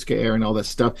Pritzker heir and all that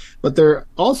stuff. But they're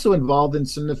also involved in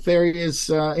some nefarious,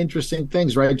 interesting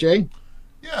things, right, Jay?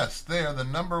 Yes, they are the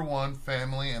number one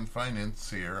family and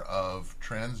financier of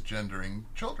transgendering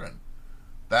children.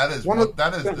 That is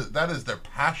that is their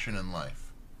passion in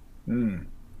life.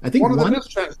 I think one of them is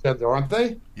transgender, aren't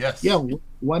they? Yes. Yeah,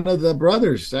 one of the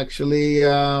brothers, actually,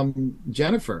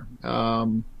 Jennifer.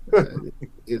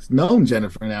 It's known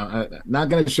Jennifer now. I'm not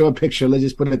going to show a picture. Let's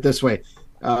just put it this way.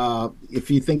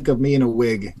 If you think of me in a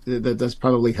wig, that's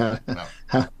probably how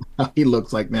he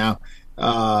looks like now.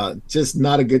 Just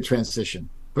not a good transition.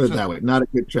 Put it that way. Not a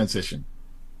good transition.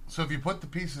 So if you put the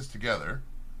pieces together,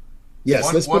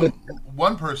 yes,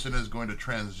 one person is going to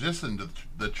transition to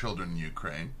the children in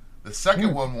Ukraine. The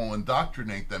second one will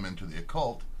indoctrinate them into the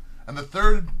occult, and the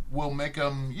third will make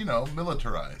them,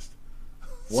 militarized.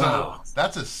 Wow, so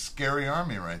that's a scary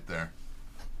army right there.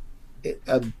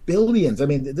 Billions. I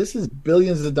mean, this is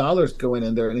billions of dollars going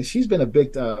in there, and she's been a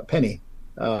big Penny,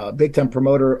 big time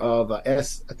promoter of I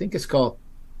think it's called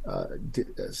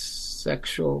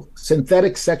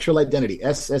synthetic sexual identity,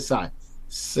 SSI.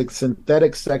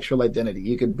 Synthetic sexual identity.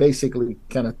 You can basically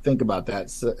kind of think about that.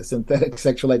 Synthetic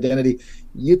sexual identity.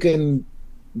 You can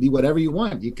be whatever you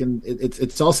want. You can.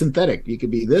 It's all synthetic. You can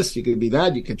be this. You can be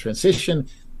that. You can transition.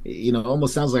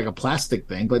 Almost sounds like a plastic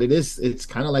thing, but it is. It's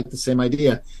kind of like the same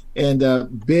idea.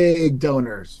 And big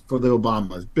donors for the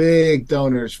Obamas. Big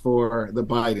donors for the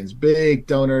Bidens. Big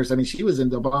donors. I mean, she was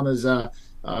in Obama's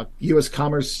U.S.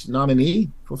 Commerce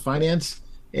nominee for finance.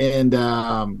 And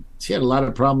she had a lot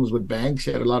of problems with banks.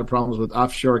 She had a lot of problems with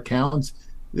offshore accounts.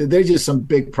 There's just some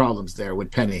big problems there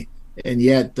with Penny. And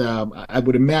yet I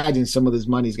would imagine some of this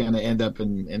money is going to end up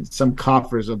in some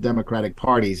coffers of Democratic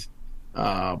parties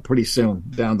pretty soon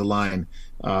down the line,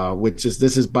 this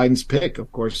is Biden's pick,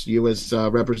 of course, U.S.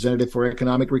 Representative for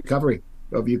Economic Recovery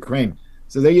of Ukraine.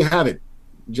 So there you have it.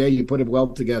 Jay, you put it well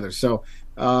together. So,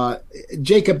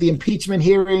 Jacob, the impeachment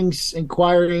hearings,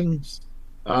 inquirings,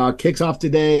 kicks off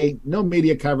today. No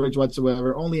media coverage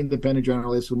whatsoever. Only independent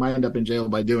journalists who might end up in jail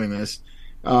by doing this.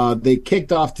 They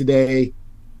kicked off today.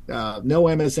 No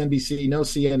MSNBC, no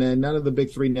CNN, none of the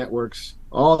big three networks.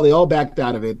 They all backed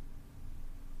out of it.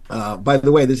 By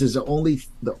the way, this is only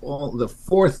the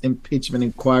fourth impeachment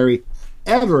inquiry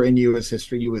ever in U.S.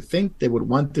 history. You would think they would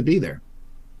want to be there.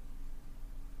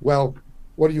 Well,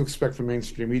 what do you expect from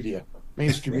mainstream media?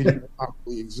 Mainstream media does not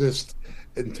really exist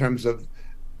in terms of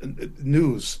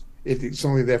news. It's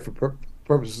only there for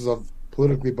purposes of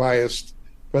politically biased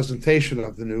presentation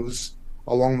of the news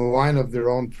along the line of their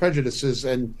own prejudices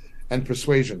and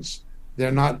persuasions.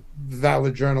 They're not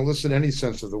valid journalists in any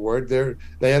sense of the word. They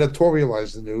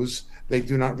editorialize the news. They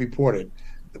do not report it.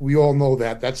 We all know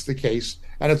that that's the case,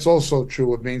 and it's also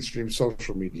true of mainstream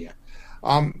social media.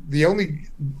 The only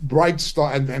bright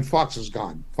star, and Fox is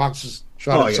gone. Fox has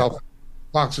shot itself. Yeah.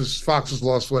 Fox has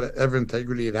lost whatever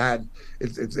integrity it had.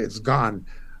 It's gone.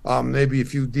 Maybe a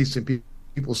few decent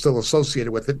people still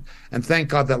associated with it, and thank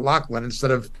God that Lachlan,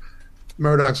 instead of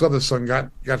Murdoch's other son,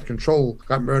 got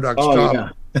Murdoch's job. Yeah.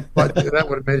 But that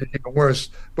would have made it even worse.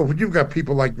 But when you've got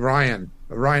people like Rhino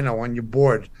on your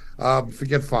board,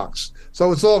 forget Fox.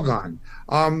 So it's all gone.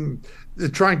 They're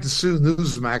trying to sue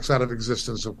Newsmax out of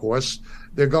existence, of course.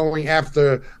 They're going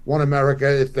after One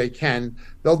America if they can.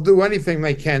 They'll do anything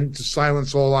they can to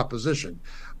silence all opposition.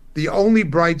 The only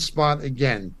bright spot,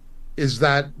 again, is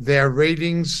that their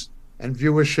ratings and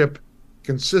viewership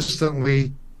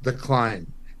consistently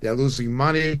decline. They're losing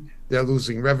money. They're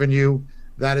losing revenue.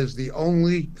 That is the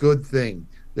only good thing.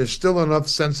 There's still enough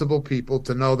sensible people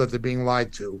to know that they're being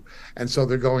lied to, and so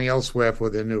they're going elsewhere for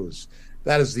their news.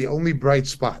 That is the only bright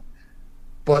spot.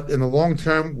 But in the long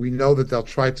term, we know that they'll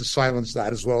try to silence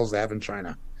that as well as they have in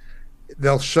China.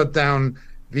 They'll shut down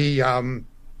the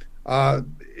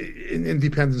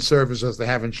independent servers as they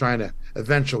have in China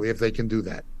eventually, if they can do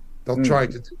that. They'll try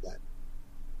to do that.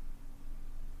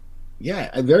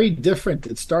 Yeah, a very different,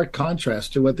 in stark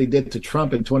contrast to what they did to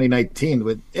Trump in 2019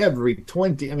 with every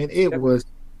 20. I mean, it was,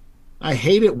 I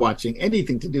hated watching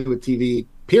anything to do with TV,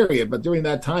 period. But during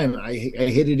that time, I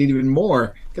hated it even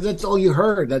more because that's all you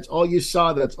heard. That's all you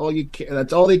saw. That's all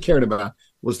they cared about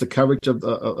was the coverage of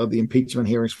the impeachment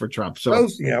hearings for Trump. So,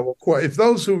 if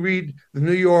those who read the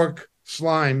New York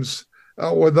Slimes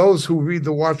or those who read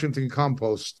the Washington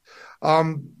Compost,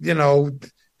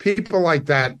 people like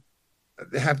that,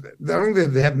 they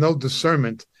have no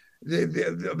discernment.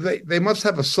 They must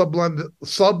have a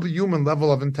subhuman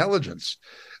level of intelligence.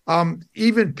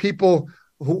 Even people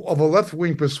who of a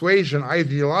left-wing persuasion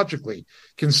ideologically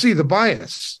can see the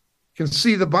bias.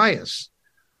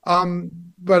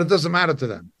 But it doesn't matter to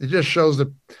them. It just shows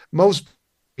that most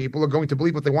people are going to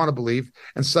believe what they want to believe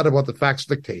instead of what the facts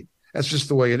dictate. That's just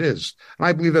the way it is. And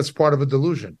I believe that's part of a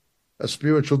delusion, a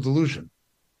spiritual delusion.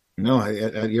 No,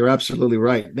 you're absolutely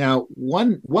right. Now,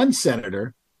 one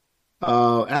senator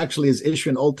actually has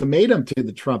issued an ultimatum to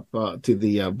the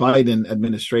Biden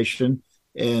administration,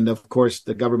 and of course,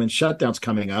 the government shutdown's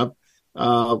coming up.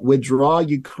 Withdraw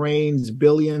Ukraine's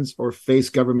billions or face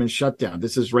government shutdown.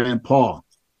 This is Rand Paul.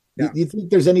 Yeah. Do you think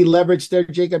there's any leverage there,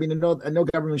 Jake? I mean, I know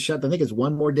government shut. I think it's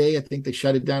one more day. I think they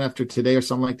shut it down after today or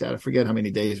something like that. I forget how many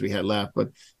days we had left, but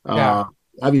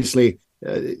obviously,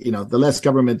 the less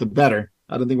government, the better.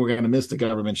 I don't think we're going to miss the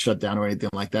government shutdown or anything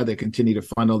like that. They continue to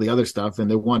fund all the other stuff,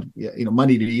 and they want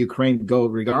money to Ukraine to go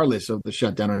regardless of the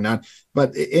shutdown or not.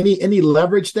 But any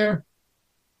leverage there?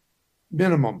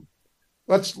 Minimum.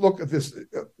 Let's look at this.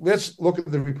 Let's look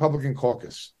at the Republican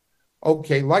caucus.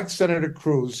 Okay, like Senator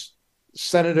Cruz,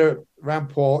 Senator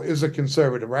Rand Paul is a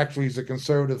conservative. Or actually, he's a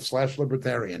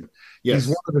conservative/libertarian. Yes.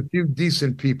 He's one of the few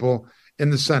decent people in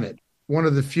the Senate. One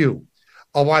of the few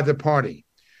of either party.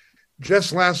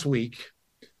 Just last week,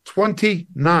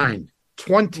 29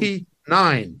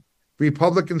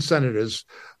 Republican senators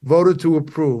voted to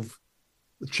approve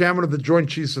the chairman of the Joint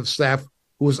Chiefs of Staff,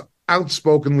 who was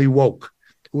outspokenly woke,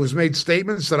 who has made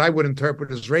statements that I would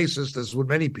interpret as racist, as would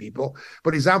many people,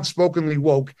 but he's outspokenly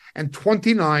woke, and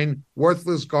 29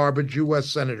 worthless garbage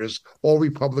U.S. senators, all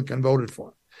Republican, voted for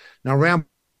him. Now, Rand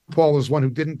Paul is one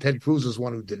who didn't. Ted Cruz is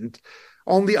one who didn't.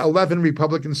 Only 11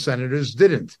 Republican senators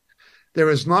didn't. There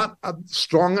is not a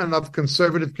strong enough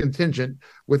conservative contingent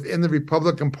within the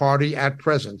Republican Party at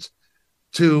present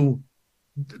to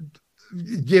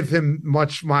give him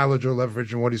much mileage or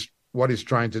leverage in what he's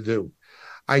trying to do.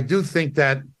 I do think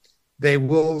that they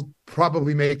will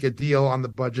probably make a deal on the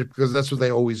budget because that's what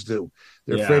they always do.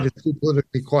 They're afraid it's too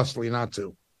politically costly not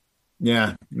to.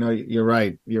 Yeah, no, you're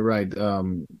right.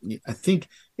 I think,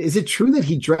 is it true that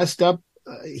he dressed up?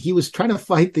 He was trying to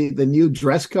fight the new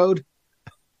dress code.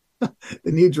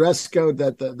 The new dress code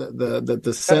that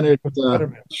the Senate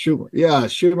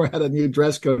Schumer had a new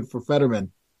dress code for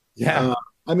Fetterman. Yeah,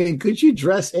 I mean, could you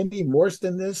dress any worse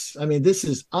than this? I mean, this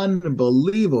is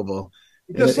unbelievable.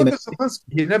 Just look at Zelensky.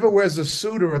 He never wears a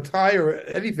suit or a tie or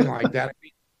anything like that. I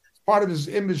mean, it's part of his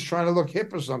image trying to look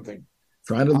hip or something.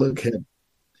 Trying to look hip.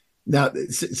 Now,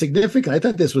 significant. I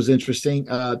thought this was interesting.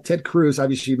 Ted Cruz.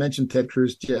 Obviously, you mentioned Ted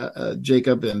Cruz,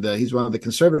 Jacob, and he's one of the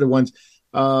conservative ones.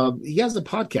 He has a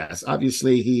podcast.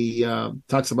 Obviously, he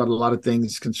talks about a lot of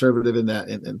things conservative in that,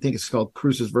 and I think it's called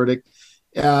Cruz's Verdict.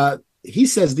 He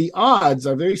says the odds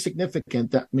are very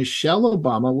significant that Michelle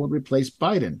Obama will replace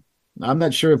Biden. I'm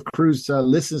not sure if Cruz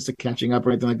listens to Catching Up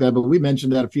or anything like that, but we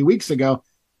mentioned that a few weeks ago.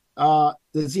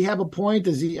 Does he have a point?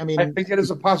 Does he? I mean, I think it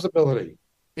is a possibility.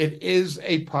 It is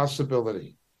a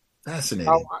possibility.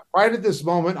 Fascinating. Right at this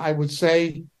moment, I would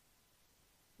say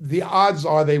the odds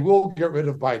are they will get rid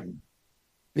of Biden.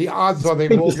 The odds are they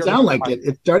will get sound like Biden.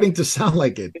 It's starting to sound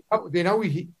like it.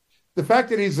 The fact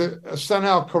that he's a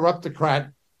senile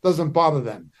corruptocrat doesn't bother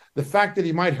them. The fact that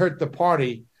he might hurt the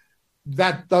party,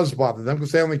 that does bother them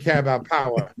because they only care about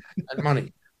power and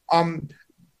money.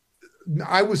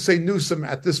 I would say Newsom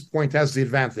at this point has the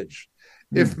advantage.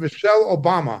 If Michelle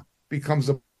Obama becomes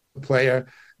a player,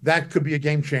 that could be a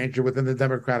game changer within the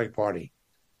Democratic Party.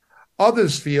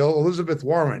 Others feel Elizabeth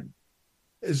Warren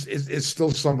is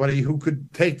still somebody who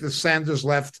could take the Sanders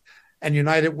left and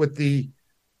unite it with the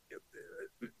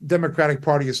Democratic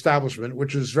Party establishment,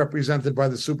 which is represented by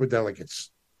the superdelegates.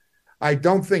 I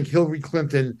don't think Hillary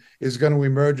Clinton is going to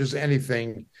emerge as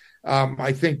anything.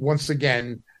 I think, once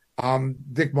again,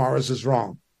 Dick Morris is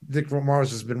wrong. Dick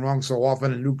Morris has been wrong so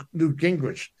often, and Newt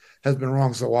Gingrich has been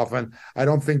wrong so often. I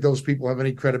don't think those people have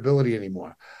any credibility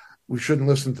anymore. We shouldn't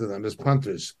listen to them as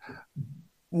punters.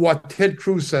 What Ted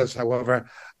Cruz says, however,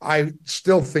 I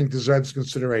still think deserves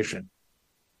consideration.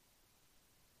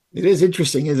 It is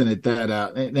interesting, isn't it,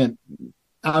 that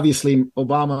obviously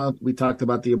Obama, we talked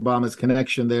about the Obama's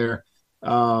connection there.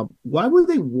 Why would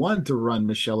they want to run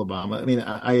Michelle Obama? I mean,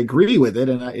 I agree with it,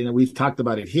 and we've talked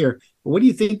about it here. But what do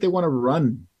you think they want to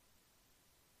run?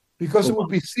 Because Obama? It would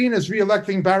be seen as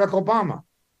reelecting Barack Obama.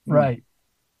 Right.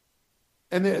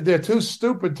 And they're too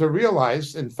stupid to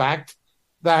realize, in fact,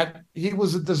 that he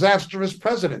was a disastrous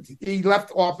president. He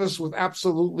left office with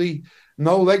absolutely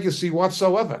no legacy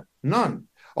whatsoever. None.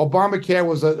 Obamacare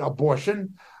was an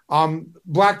abortion.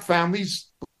 Black families,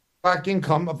 black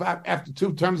income after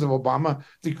 2 terms of Obama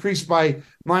decreased by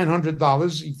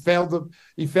 $900.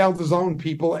 He failed his own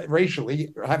people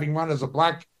racially, having run as a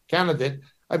black candidate.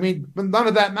 I mean, but none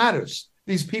of that matters.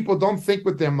 These people don't think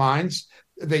with their minds.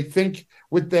 They think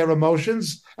with their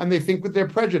emotions, and they think with their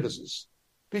prejudices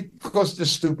because they're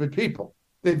stupid people.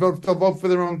 They'll vote for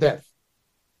their own death.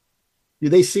 Do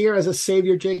they see her as a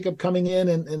savior, Jacob, coming in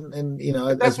and you know?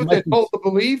 If that's what they're told to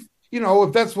believe.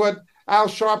 If that's what Al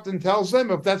Sharpton tells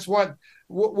them, if that's what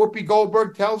Whoopi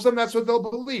Goldberg tells them, that's what they'll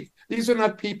believe. These are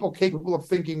not people capable of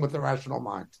thinking with a rational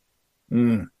mind.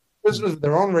 Prisoners of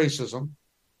their own racism.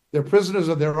 They're prisoners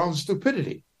of their own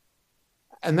stupidity.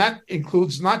 And that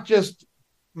includes not just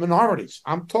minorities.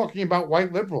 I'm talking about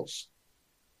white liberals.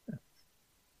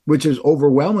 Which is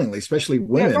overwhelmingly, especially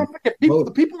women. Yeah, don't forget,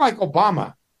 people like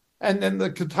Obama and then the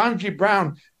Ketanji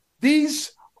Brown,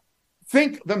 these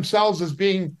think themselves as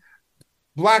being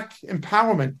black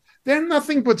empowerment. They're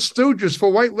nothing but stooges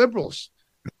for white liberals.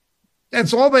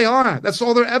 That's all they are. That's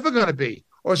all they're ever going to be,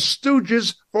 or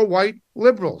stooges for white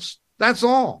liberals. That's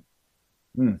all.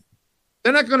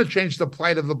 They're not going to change the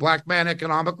plight of the black man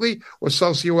economically or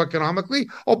socioeconomically.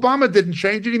 Obama didn't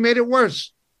change it. He made it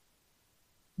worse.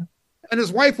 And his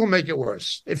wife will make it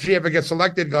worse if she ever gets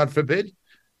elected, God forbid.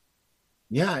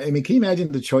 Yeah, I mean, can you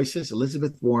imagine the choices?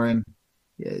 Elizabeth Warren,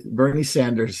 Bernie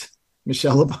Sanders,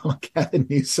 Michelle Obama, Gavin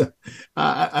Newsom.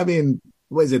 I mean,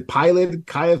 was it Pilate,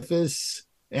 Caiaphas?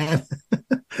 And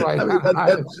right.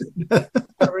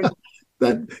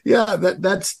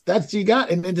 That's you got,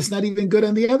 and it's not even good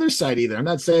on the other side either. I'm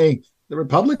not saying the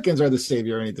Republicans are the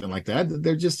savior or anything like that.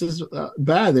 They're just as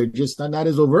bad. They're just not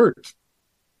as overt.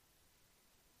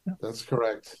 That's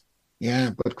correct.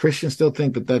 Yeah, but Christians still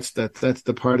think that that's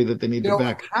the party that they need to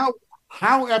back.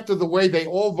 How after the way they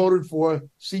all voted for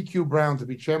C.Q. Brown to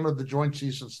be chairman of the Joint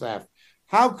Chiefs of Staff,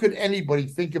 how could anybody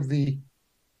think of the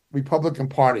Republican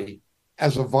Party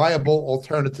as a viable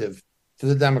alternative to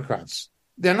the Democrats?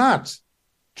 They're not.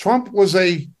 Trump was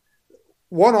a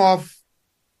one-off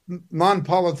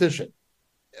non-politician.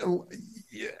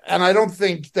 And I don't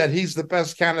think that he's the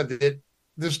best candidate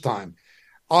this time.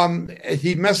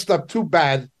 He messed up too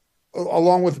bad,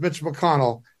 along with Mitch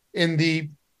McConnell, in the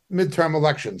midterm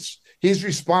elections. He's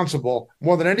responsible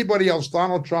more than anybody else.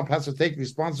 Donald Trump has to take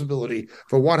responsibility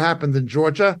for what happened in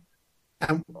Georgia,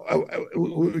 and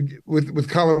with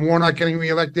Colin Warnock getting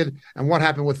reelected, and what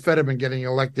happened with Fetterman getting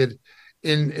elected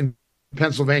in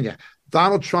Pennsylvania.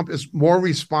 Donald Trump is more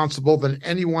responsible than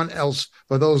anyone else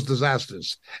for those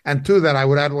disasters. And to that, I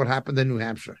would add what happened in New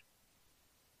Hampshire.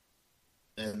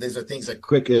 And these are things that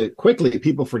quickly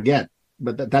people forget,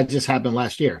 but that just happened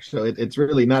last year. So it's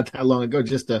really not that long ago,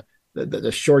 just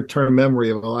the short-term memory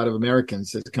of a lot of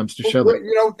Americans as it comes to show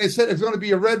that. They said it's going to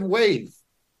be a red wave.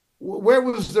 Where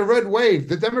was the red wave?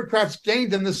 The Democrats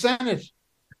gained in the Senate.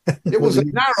 It was a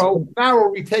narrow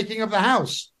retaking of the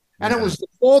House. And it was the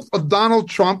fault of Donald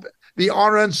Trump, the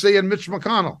RNC, and Mitch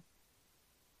McConnell.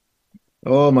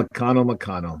 Oh,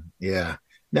 McConnell. Yeah.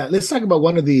 Now let's talk about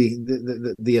one of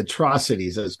the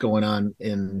atrocities that's going on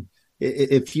in.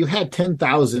 If you had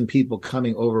 10,000 people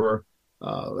coming over,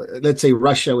 let's say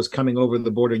Russia was coming over the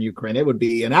border in Ukraine, it would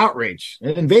be an outrage,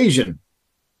 an invasion.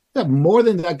 You have more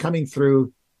than that coming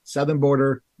through southern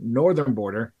border, northern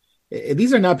border.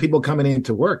 These are not people coming in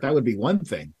to work. That would be one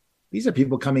thing. These are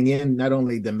people coming in not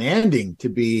only demanding to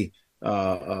be,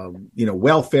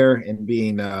 welfare and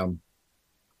being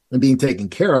taken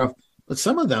care of, but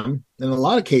some of them, in a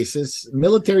lot of cases,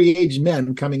 military-aged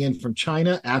men coming in from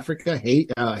China, Africa,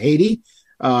 Haiti.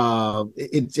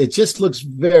 It just looks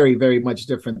very, very much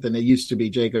different than it used to be,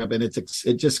 Jacob, and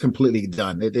it just completely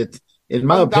done. It in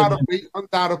my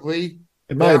undoubtedly,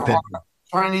 in my opinion,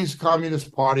 Chinese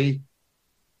Communist Party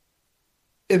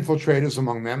infiltrators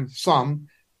among them. Some,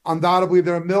 undoubtedly,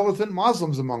 there are militant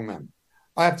Muslims among them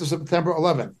after September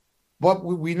 11th. But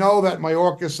we know that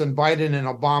Mayorkas and Biden and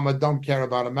Obama don't care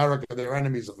about America. They're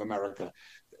enemies of America,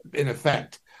 in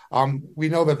effect. We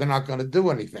know that they're not going to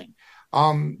do anything.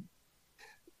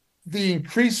 The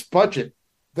increased budget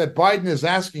that Biden is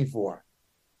asking for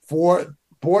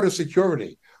border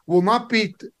security will not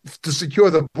be to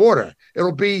secure the border.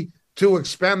 It'll be to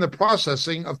expand the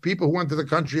processing of people who enter the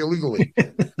country illegally.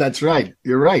 That's right.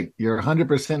 You're right. You're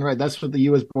 100% right. That's what the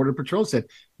U.S. Border Patrol said.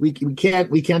 We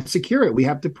can't secure it. We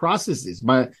have to process this.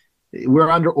 But we're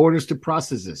under orders to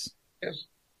process this. Yes.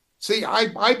 See,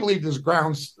 I believe there's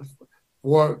grounds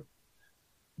for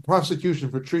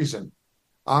prosecution for treason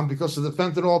because of the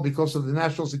fentanyl, because of the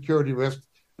national security risk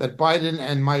that Biden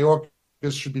and Mayorkas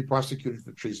should be prosecuted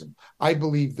for treason. I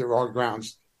believe there are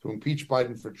grounds to impeach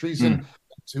Biden for treason,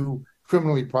 to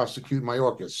criminally prosecute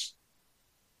Mayorkas.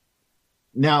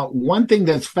 Now, one thing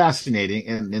that's fascinating,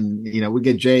 and we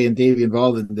get Jay and Davey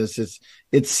involved in this, is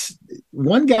it's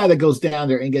one guy that goes down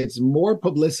there and gets more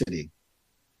publicity,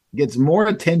 gets more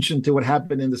attention to what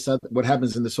happens in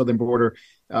the southern border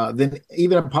than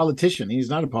even a politician. He's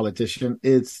not a politician.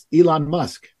 It's Elon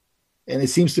Musk. And it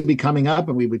seems to be coming up,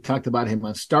 and we talked about him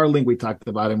on Starlink. We talked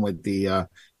about him with the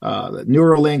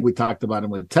Neuralink. We talked about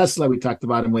him with Tesla. We talked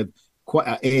about him with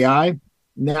AI.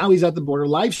 Now he's at the border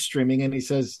live streaming, and he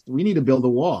says, we need to build a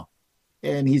wall.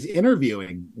 And he's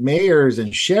interviewing mayors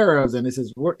and sheriffs, and it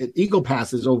says, Eagle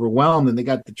Pass is overwhelmed, and they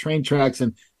got the train tracks.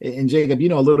 And Jacob, you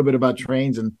know a little bit about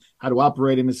trains and how to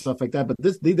operate them and stuff like that. But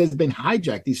this has been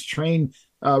hijacked. These train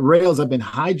rails have been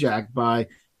hijacked by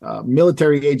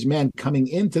military-aged men coming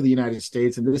into the United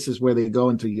States, and this is where they go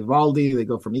into Uvalde. They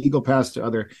go from Eagle Pass to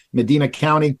other Medina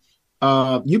County.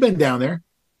 You've been down there,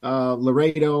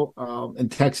 Laredo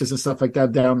and Texas and stuff like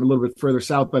that, down a little bit further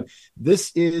south. But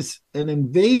this is an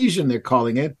invasion, they're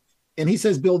calling it. And he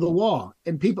says, build a wall.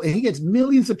 And he gets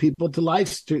millions of people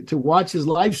to watch his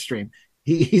live stream.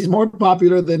 He's more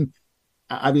popular than,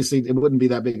 obviously, it wouldn't be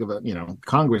that big of a,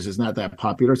 Congress is not that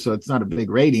popular, so it's not a big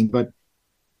rating. But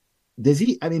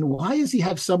why does he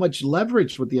have so much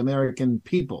leverage with the American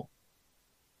people?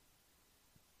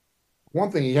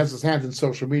 One thing, he has his hand in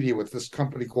social media with this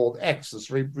company called X,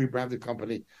 this rebranded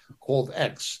company called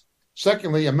X.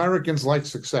 Secondly, Americans like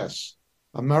success.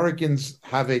 Americans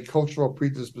have a cultural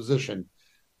predisposition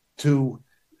to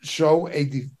show a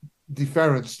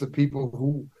deference to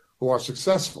people who are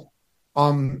successful.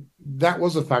 That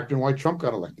was a factor in why Trump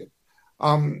got elected.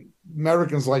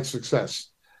 Americans like success.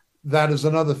 That is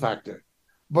another factor.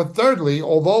 But thirdly,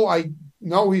 although I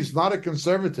know he's not a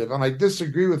conservative, and I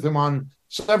disagree with him on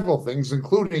several things,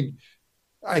 including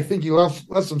I think he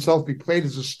lets himself be played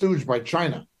as a stooge by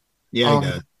China. Yeah, he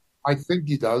does. I think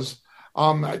he does.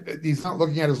 He's not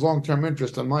looking at his long-term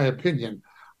interest, in my opinion.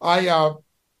 I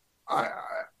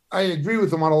agree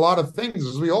with him on a lot of things,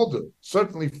 as we all do.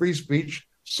 Certainly free speech,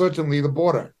 certainly the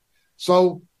border.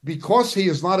 So because he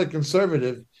is not a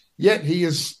conservative, yet he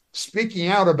is speaking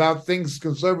out about things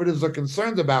conservatives are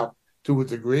concerned about to a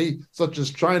degree, such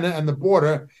as China and the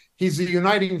border, he's a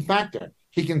uniting factor.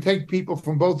 He can take people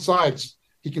from both sides.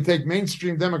 He can take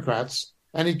mainstream Democrats,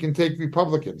 and he can take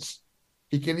Republicans.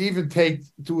 He can even take,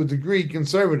 to a degree,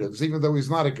 conservatives, even though he's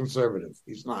not a conservative.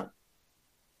 He's not.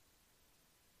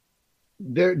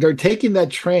 They're taking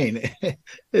that train, and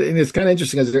it's kind of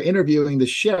interesting because they're interviewing the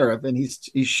sheriff, and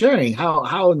he's sharing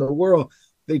how in the world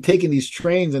they're taking these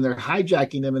trains and they're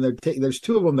hijacking them, and there's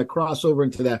two of them that cross over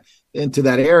into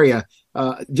that area.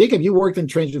 Jacob, you worked in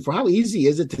trains before. How easy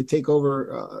is it to take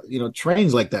over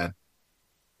trains like that?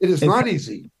 It is not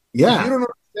easy. Yeah, if you don't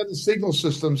understand the signal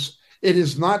systems, it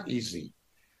is not easy.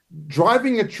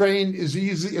 Driving a train is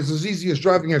as easy as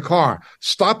driving a car.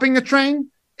 Stopping a train,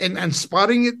 and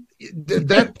spotting it,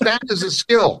 that is a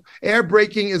skill. Air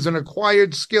braking is an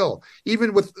acquired skill.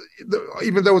 Even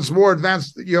though it's more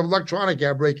advanced, you have electronic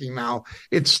air braking now.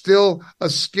 It's still a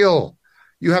skill.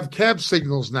 You have cab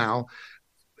signals now,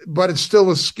 but it's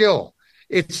still a skill.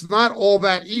 It's not all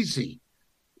that easy.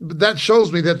 But that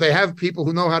shows me that they have people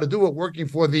who know how to do it working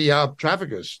for the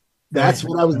traffickers. That's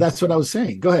what I was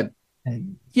saying. Go ahead.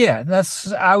 Yeah,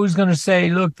 I was going to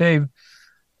say, look,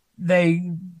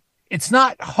 it's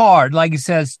not hard, like it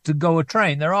says, to go a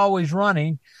train. They're always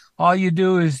running. All you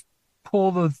do is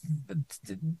release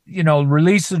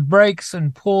the brakes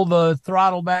and pull the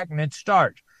throttle back and it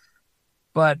starts.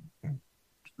 But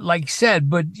like you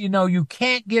said, you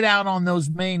can't get out on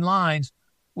those main lines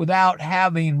without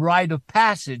having rite of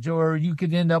passage, or you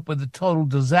could end up with a total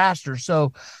disaster.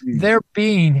 So they're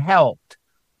being helped.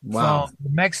 Wow. From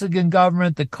the Mexican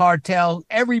government, the cartel,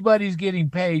 everybody's getting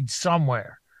paid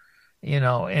somewhere.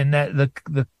 And that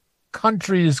the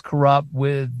country is corrupt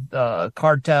with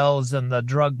cartels and the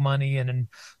drug money and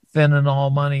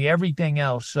fentanyl money, everything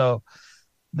else. So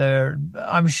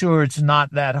I'm sure it's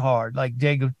not that hard. Like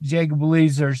Jacob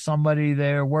believes there's somebody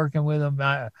there working with him.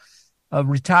 A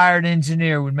retired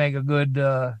engineer would make a good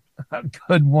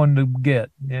one to get.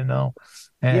 And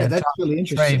that's really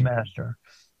interesting. Train master.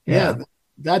 Yeah.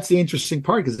 That's the interesting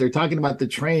part, because they're talking about the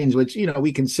trains, which,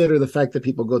 we consider the fact that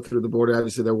people go through the border.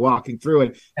 Obviously, they're walking through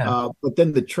it. Yeah. But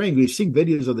then the train, we've seen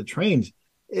videos of the trains.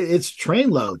 It's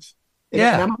train loads.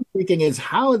 And I'm thinking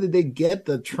how did they get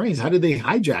the trains? How did they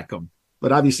hijack them?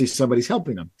 But obviously somebody's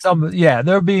helping them.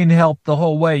 They're being helped the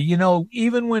whole way.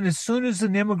 Even as soon as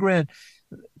an immigrant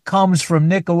comes from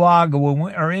Nicaragua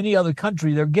or any other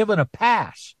country, they're given a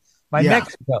pass by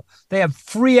Mexico. They have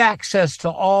free access to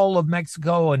all of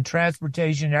Mexico and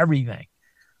transportation, everything.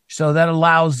 So that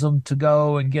allows them to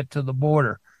go and get to the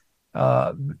border.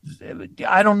 I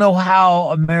don't know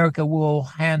how America will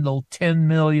handle 10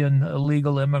 million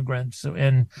illegal immigrants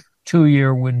in 2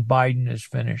 years when Biden is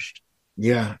finished.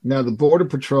 Yeah. Now, the Border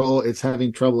Patrol is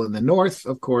having trouble in the north,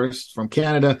 of course, from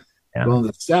Canada, going to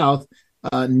the south.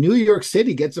 New York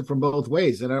City gets it from both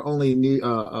ways, and not only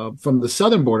from the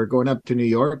southern border going up to New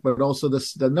York, but also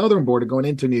the northern border going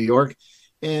into New York.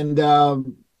 And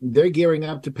they're gearing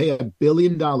up to pay $1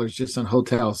 billion just on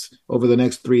hotels over the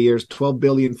next 3 years, $12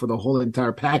 billion for the whole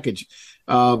entire package.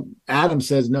 Adam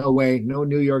says, no way, no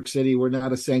New York City. We're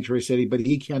not a sanctuary city, but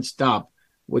he can't stop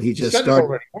what he just started.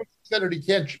 Once he said it, he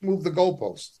can't move the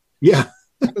goalpost. Yeah.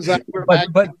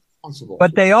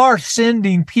 But they are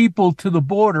sending people to the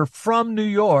border from New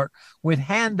York with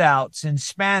handouts in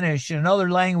Spanish and other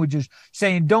languages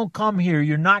saying, don't come here.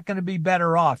 You're not going to be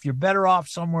better off. You're better off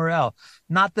somewhere else.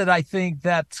 Not that I think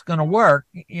that's going to work.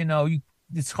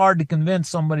 It's hard to convince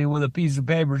somebody with a piece of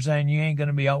paper saying you ain't going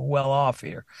to be well off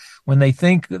here. When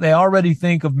they already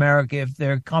think of America, if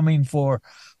they're coming for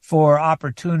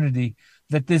opportunity,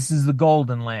 that this is the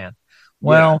golden land.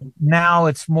 Well, now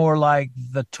it's more like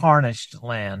the tarnished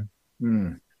land.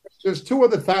 There's two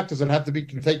other factors that have to be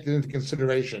taken into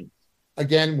consideration.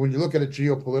 Again, when you look at it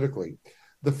geopolitically,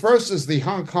 the first is the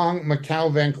Hong Kong,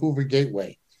 Macau, Vancouver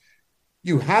gateway.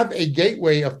 You have a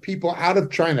gateway of people out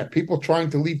of China, people trying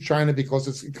to leave China because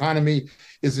its economy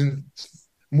is in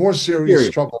more serious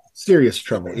trouble. Serious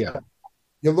trouble, yeah.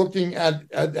 You're looking at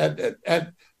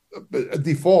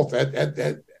default,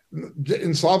 at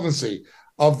insolvency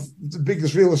of the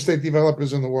biggest real estate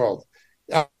developers in the world.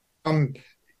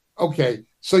 Okay,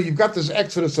 so you've got this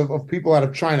exodus of people out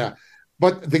of China,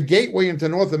 but the gateway into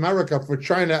North America for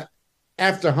China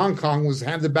after Hong Kong was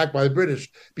handed back by the British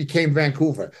became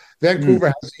Vancouver. Vancouver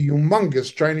has a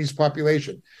humongous Chinese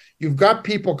population. You've got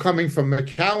people coming from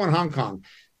Macau and Hong Kong.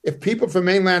 If people from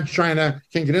mainland China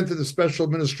can get into the special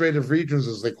administrative regions,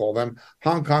 as they call them,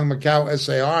 Hong Kong, Macau,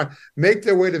 SAR, make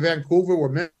their way to Vancouver, where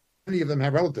many of them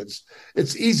have relatives,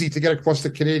 it's easy to get across the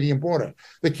Canadian border.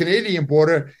 The Canadian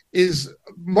border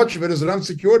much of it is an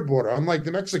unsecured border. Unlike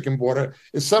the Mexican border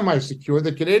is semi-secure.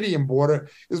 The Canadian border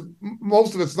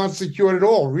most of it's not secured at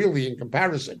all, really, in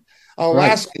comparison.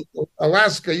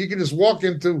 Alaska, you can just walk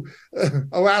into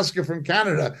Alaska from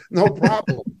Canada, no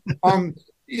problem.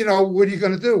 What are you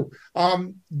going to do?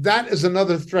 That is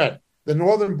another threat. The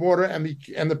northern border and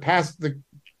the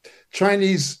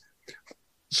Chinese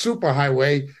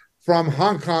superhighway from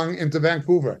Hong Kong into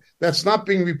Vancouver. That's not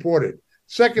being reported.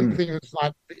 Second thing that's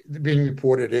not being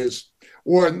reported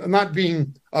or not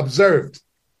being observed,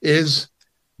 is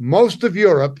most of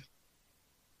Europe,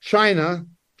 China,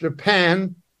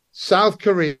 Japan, South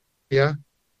Korea,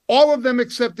 all of them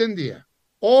except India,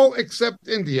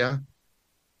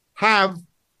 have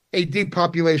a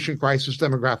depopulation crisis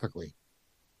demographically.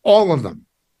 All of them.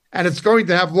 And it's going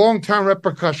to have long-term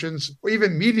repercussions, or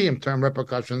even medium-term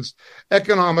repercussions,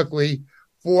 economically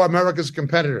for America's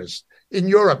competitors. In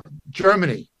Europe,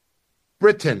 Germany,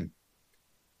 Britain,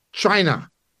 China,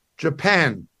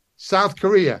 Japan, South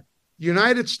Korea,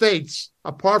 United States,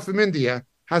 apart from India,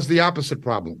 has the opposite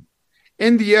problem.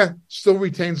 India still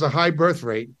retains a high birth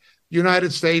rate.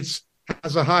 United States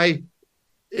has a high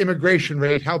immigration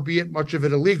rate, howbeit much of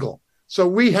it illegal. So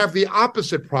we have the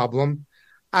opposite problem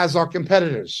as our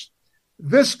competitors.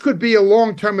 This could be a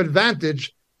long-term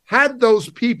advantage had those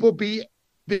people been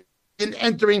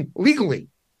entering legally.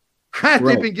 Had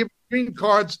they been given green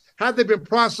cards, had they been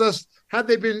processed, had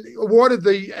they been awarded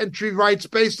the entry rights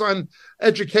based on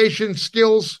education,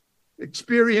 skills,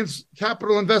 experience,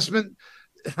 capital investment,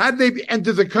 had they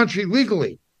entered the country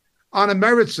legally on a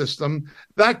merit system,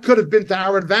 that could have been to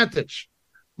our advantage.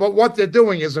 But what they're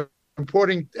doing is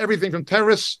importing everything from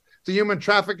terrorists to human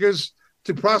traffickers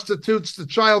to prostitutes to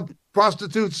child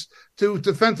prostitutes to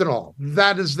fentanyl.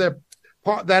 That is the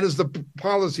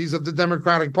policies of the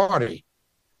Democratic Party.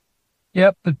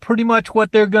 Yep, but pretty much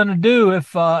what they're going to do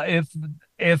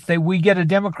if we get a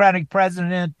Democratic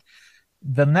president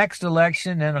the next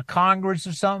election and a Congress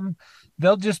or something,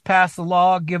 they'll just pass the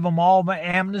law, give them all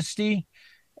amnesty,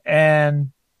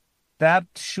 and that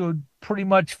should pretty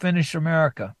much finish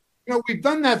America. You know, we've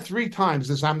done that 3 times,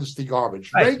 this amnesty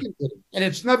garbage. Right. Reagan did it, and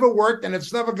it's never worked, and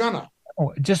it's never gonna.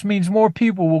 Oh, it just means more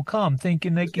people will come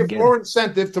thinking they can Give get more it.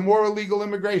 incentive to more illegal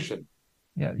immigration.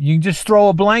 Yeah, you can just throw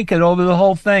a blanket over the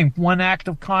whole thing. One act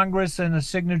of Congress and a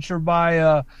signature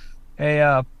by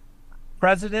a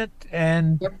president,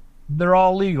 and they're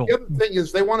all legal. The other thing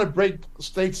is they want to break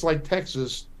states like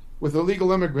Texas with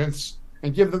illegal immigrants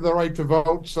and give them the right to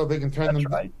vote so they can turn them.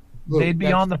 Right. They'd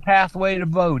be on the pathway to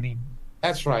voting.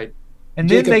 That's right. And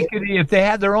then they could, if they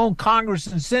had their own Congress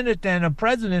and Senate and a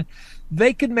president,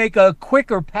 they could make a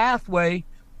quicker pathway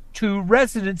to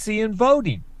residency and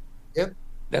voting. Yep,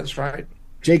 that's right.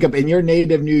 Jacob, in your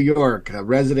native New York,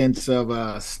 residents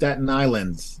of Staten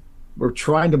Island were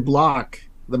trying to block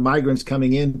the migrants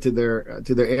coming into their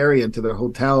area, into their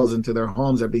hotels, into their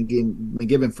homes that are being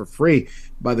given for free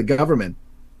by the government.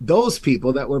 Those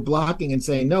people that were blocking and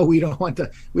saying, no, we don't want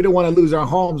to lose our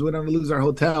homes, we don't want to lose our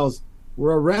hotels,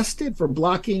 were arrested for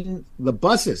blocking the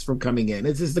buses from coming in.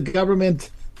 This is the government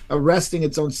arresting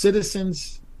its own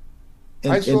citizens.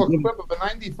 I saw a clip of a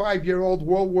 95-year-old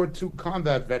World War II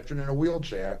combat veteran in a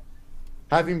wheelchair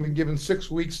having been given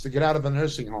 6 weeks to get out of a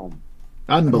nursing home.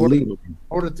 Unbelievable. In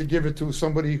order to give it to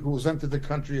somebody who's entered the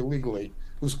country illegally,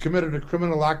 who's committed a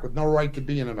criminal act with no right to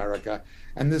be in America.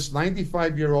 And this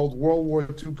 95-year-old World War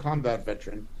II combat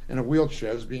veteran in a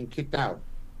wheelchair is being kicked out.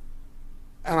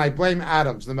 And I blame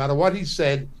Adams. No matter what he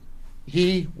said,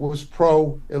 he was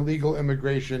pro-illegal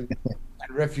immigration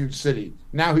and Refuge City.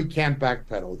 Now he can't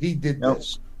backpedal. He did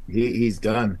this. He's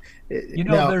done. You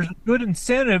know, there's a good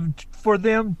incentive for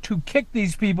them to kick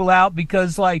these people out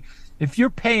because, like, if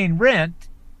you're paying rent,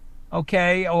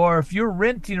 okay, or if you're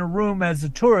renting a room as a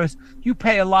tourist, you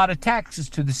pay a lot of taxes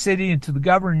to the city and to the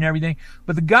government and everything.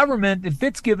 But the government, if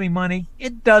it's giving money,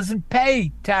 it doesn't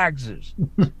pay taxes.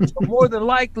 So more than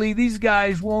likely, these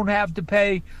guys won't have to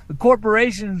pay. The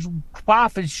corporations'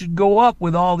 profits should go up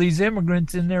with all these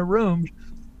immigrants in their rooms,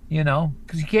 you know,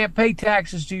 because you can't pay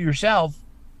taxes to yourself.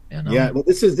 You know? Yeah, well,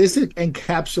 this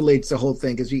encapsulates the whole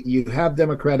thing because you have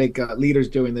Democratic leaders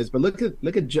doing this, but look at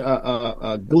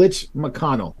Glitch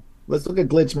McConnell. Let's look at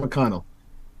Glitch McConnell.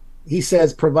 He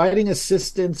says providing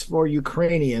assistance for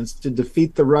Ukrainians to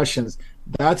defeat the Russians,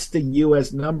 that's the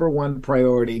U.S. #1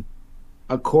 priority,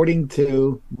 according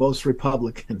to most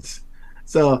Republicans.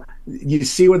 So you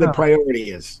see where the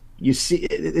priority is. You see,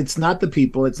 it's not the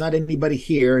people. It's not anybody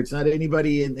here. It's not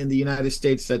anybody in the United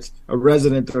States that's a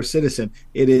resident or citizen.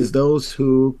 It is those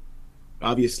who,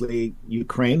 obviously,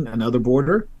 Ukraine, another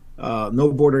border,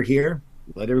 no border here,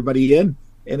 let everybody in.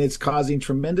 And it's causing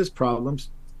tremendous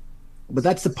problems. But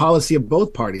that's the policy of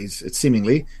both parties,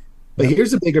 seemingly. But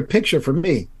here's the bigger picture for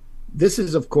me. This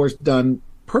is, of course, done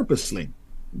purposely.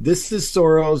 This is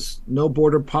Soros' no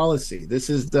border policy. This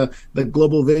is the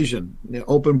global vision, the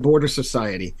open border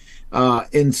society.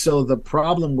 And so the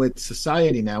problem with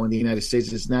society now in the United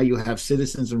States is now you have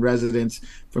citizens and residents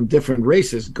from different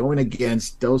races going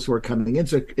against those who are coming in.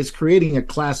 So it's creating a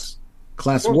class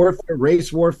warfare,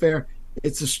 race warfare.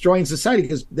 It's destroying society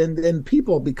because then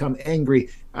people become angry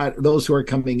at those who are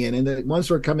coming in. And the ones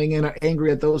who are coming in are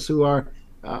angry at those who are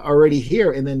already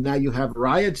here, and then now you have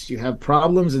riots, you have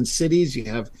problems in cities,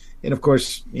 and of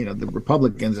course, you know, the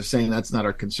Republicans are saying that's not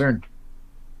our concern.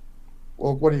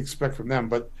 Well, what do you expect from them?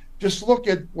 But just look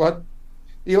at what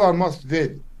Elon Musk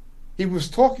did. He was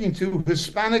talking to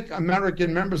Hispanic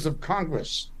American members of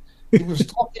Congress. He was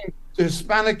talking to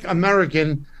Hispanic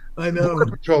American Border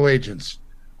Patrol agents.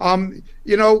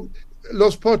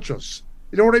 Los Pochos.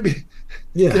 You know what I mean?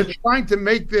 Yeah. They're trying to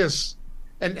make this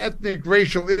an ethnic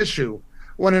racial issue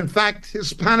when in fact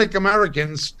Hispanic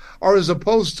Americans are as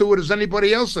opposed to it as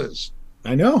anybody else is.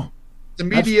 I know. The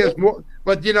media is more,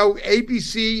 but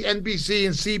ABC, NBC,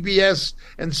 and CBS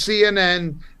and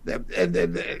CNN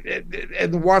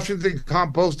and the Washington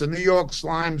Compost and New York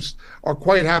Slimes are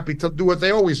quite happy to do what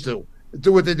they always do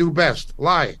what they do best,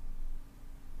 lie.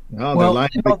 No, they're lying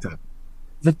big time.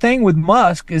 The thing with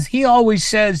Musk is he always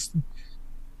says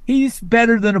he's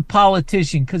better than a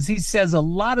politician because he says a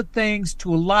lot of things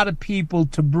to a lot of people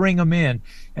to bring them in.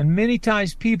 And many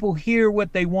times people hear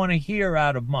what they want to hear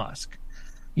out of Musk.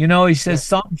 He says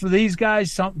something for these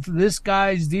guys, something for this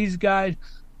guys, these guys.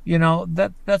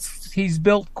 That's he's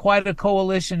built quite a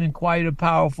coalition and quite a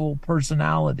powerful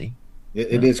personality.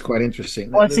 It is quite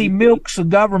interesting. Plus, he milks the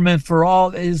government for all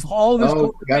his got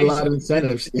a lot of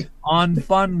incentives on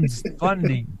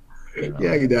funding.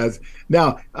 Yeah, he does.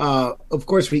 Now, of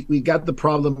course, we got the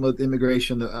problem with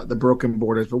immigration, the broken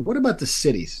borders. But what about the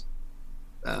cities?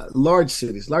 Large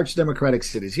cities, large democratic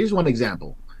cities. Here's one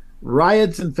example: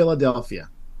 riots in Philadelphia.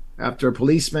 After a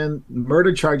policeman,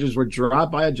 murder charges were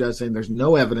dropped by a judge saying there's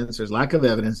no evidence, there's lack of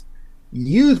evidence.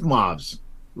 Youth mobs,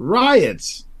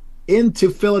 riots into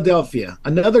Philadelphia.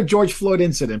 Another George Floyd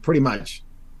incident, pretty much.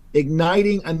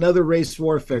 Igniting another race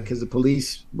warfare because the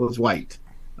police was white,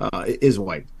 is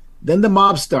white. Then the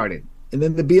mob started. And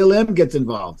then the BLM gets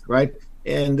involved, right?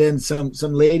 And then some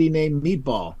lady named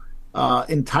Meatball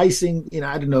enticing,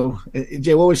 I don't know.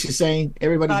 Jay, what was she saying?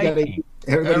 Everybody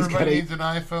needs an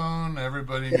iPhone.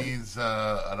 Everybody needs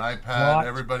an iPad. What?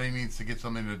 Everybody needs to get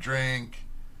something to drink.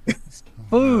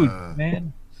 Food,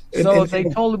 man. So they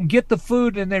told him get the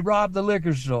food, and they robbed the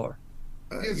liquor store.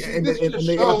 And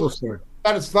the Apple store.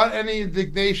 That it's not any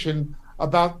indignation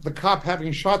about the cop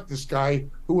having shot this guy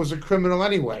who was a criminal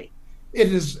anyway.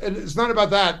 It's not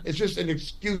about that. It's just an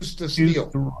excuse to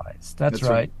steal. That's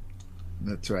right.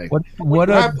 That's right. What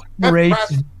a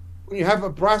race! When you have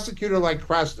a prosecutor like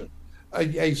Krasner,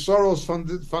 a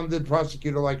Soros-funded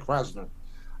prosecutor like Krasner,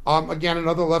 again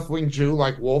another left-wing Jew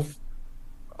like Wolf.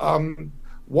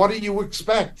 What do you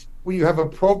expect when you have a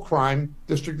pro-crime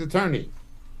district attorney?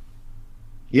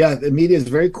 Yeah, the media is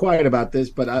very quiet about this,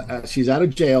 but she's out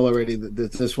of jail already.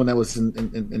 This one that was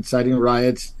inciting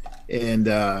riots, and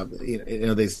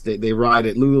they riot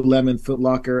at Lululemon, Foot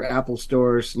Locker, Apple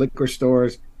stores, liquor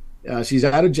stores. She's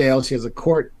out of jail. She has a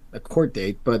court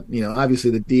date, but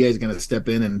obviously the DA is going to step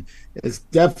in, and it's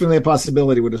definitely a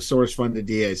possibility with a Soros-funded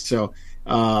DA. So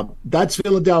that's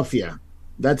Philadelphia.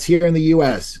 That's here in the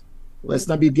U.S. Let's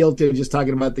not be guilty of just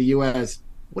talking about the U.S.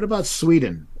 What about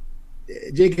Sweden?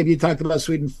 Jacob, you talked about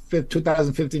Sweden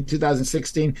 2015,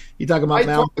 2016. You talk about I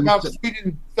talked about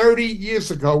Sweden 30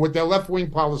 years ago with their left-wing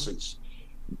policies.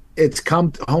 It's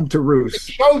come home to roost.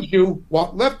 It shows you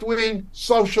what left-wing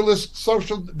socialist,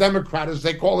 social democrat, as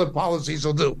they call it, policies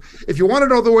will do. If you want to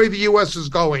know the way the U.S. is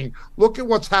going, look at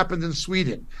what's happened in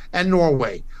Sweden and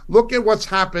Norway. Look at what's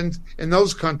happened in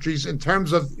those countries in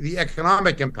terms of the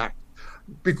economic impact.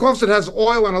 Because it has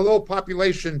oil and a low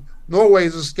population, Norway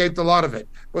has escaped a lot of it,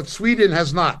 but Sweden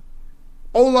has not.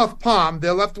 Olof Palme,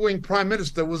 their left-wing prime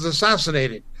minister, was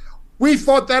assassinated. We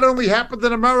thought that only happened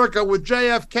in America with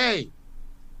JFK.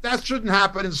 That shouldn't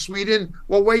happen in Sweden.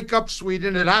 Well, wake up,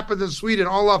 Sweden. It happened in Sweden.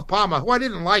 Olof Palme, who I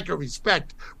didn't like or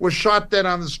respect, was shot dead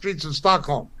on the streets of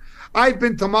Stockholm. I've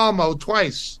been to Malmo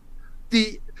twice.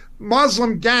 The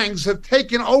Muslim gangs have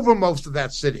taken over most of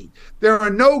that city. There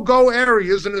are no-go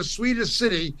areas in a Swedish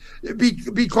city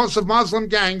because of Muslim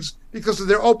gangs, because of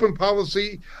their open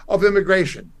policy of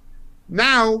immigration.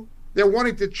 Now they're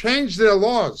wanting to change their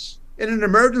laws in an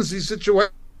emergency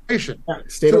situation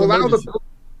to allow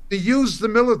to use the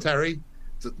military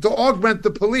to augment the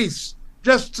police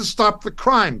just to stop the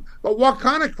crime. But what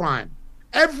kind of crime?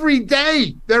 Every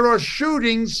day there are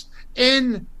shootings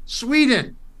in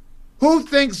Sweden. Who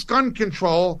thinks gun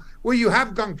control, well, you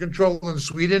have gun control in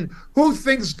Sweden, who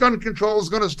thinks gun control is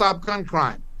going to stop gun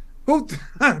crime?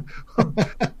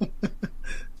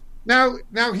 Now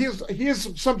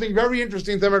here's something very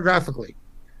interesting demographically.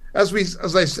 As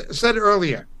I said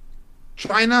earlier,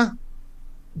 China,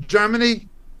 Germany,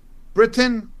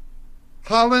 Britain,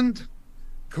 Holland,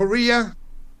 Korea,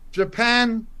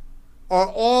 Japan are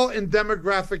all in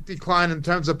demographic decline in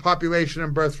terms of population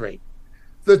and birth rate.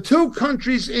 The two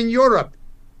countries in Europe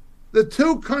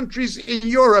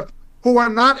who are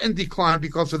not in decline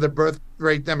because of the birth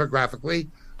rate demographically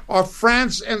are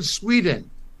France and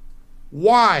Sweden.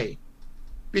 Why?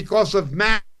 because of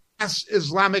mass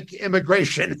Islamic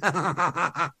immigration.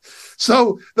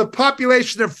 So the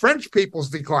population of French people is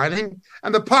declining,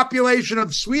 and the population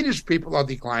of Swedish people are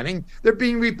declining. They're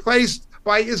being replaced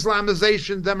by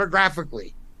Islamization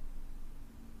demographically.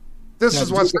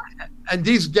 And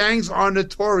these gangs are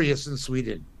notorious in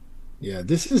Sweden. Yeah,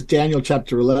 this is Daniel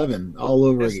chapter 11 all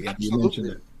over again. Absolutely. You mentioned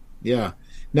it. Yeah.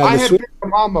 Now I have been to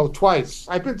Malmo twice.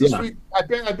 I've been to Sweden.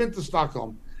 I've been to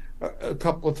Stockholm a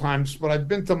couple of times, but I've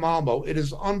been to Malmo. It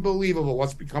is unbelievable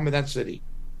what's become of that city.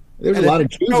 There's a lot of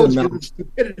Jews in Malmo. The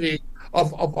stupidity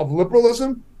of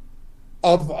liberalism,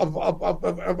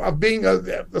 of being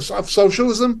of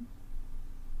socialism.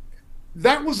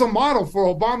 That was a model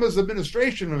for Obama's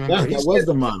administration, remember? Yeah, that was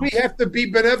the model. We have to be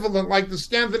benevolent like the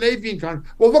Scandinavian countries.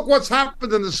 Well, look what's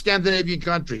happened in the Scandinavian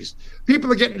countries.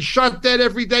 People are getting shot dead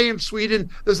every day in Sweden,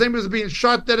 the same as being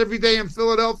shot dead every day in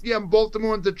Philadelphia and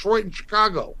Baltimore and Detroit and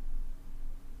Chicago.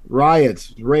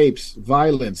 Riots, rapes,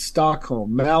 violence,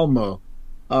 Stockholm, Malmo.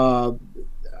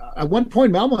 At one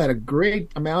point, Malmo had a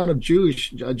great amount of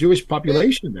Jewish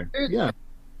population there. Yeah.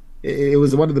 It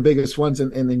was one of the biggest ones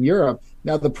in Europe.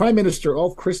 Now, the Prime Minister,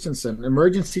 Ulf Kristersson,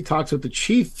 emergency talks with the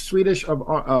chief Swedish of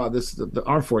the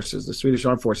armed forces, the Swedish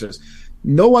armed forces.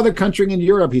 No other country in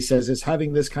Europe, he says, is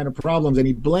having this kind of problems, and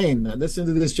he blamed. Now, listen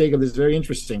to this, Jacob. This is very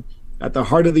interesting. At the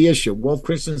heart of the issue, Ulf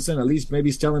Kristersson, at least maybe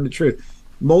he's telling the truth.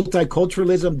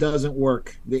 Multiculturalism doesn't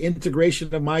work. The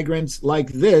integration of migrants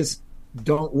like this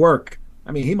don't work.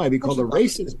 I mean, he might be called a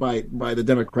racist by the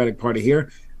Democratic Party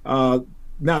here. Now,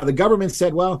 the government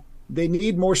said, well, they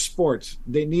need more sports.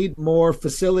 They need more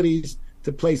facilities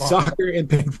to play soccer and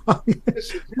ping pong.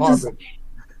 This is garbage.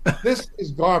 This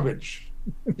is garbage.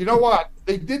 You know what?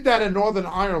 They did that in Northern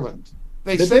Ireland.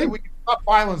 They say we can stop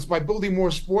violence by building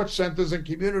more sports centers and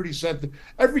community centers.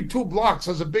 Every 2 blocks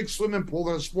has a big swimming pool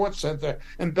and a sports center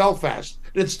in Belfast.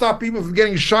 Did it stop people from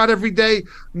getting shot every day?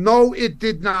 No, it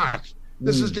did not.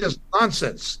 This is just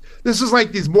nonsense. This is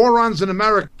like these morons in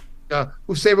America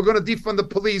who say we're going to defund the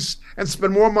police and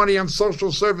spend more money on social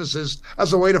services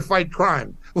as a way to fight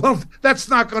crime. Well, that's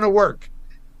not going to work.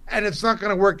 And it's not going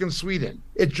to work in Sweden.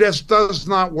 It just does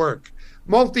not work.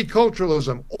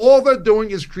 Multiculturalism, all they're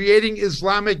doing is creating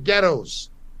Islamic ghettos.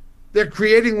 They're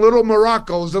creating little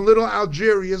Moroccos and little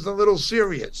Algerias and little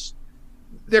Syrias.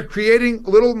 They're creating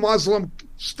little Muslim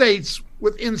states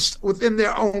within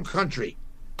their own country.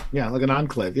 Yeah, like an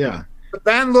enclave, yeah. The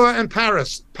Banlieue and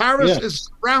Paris. Paris is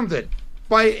surrounded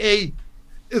by a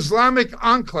Islamic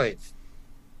enclave,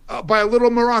 by a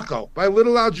little Morocco, by a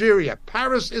little Algeria.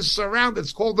 Paris is surrounded.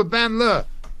 It's called the Banlieue.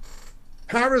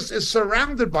 Paris is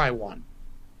surrounded by one.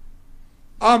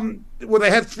 Well, they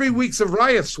had 3 weeks of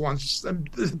riots once, and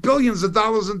billions of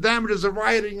dollars in damages of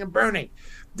rioting and burning.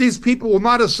 These people will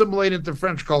not assimilate into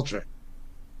French culture.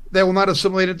 They will not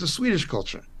assimilate into Swedish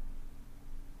culture.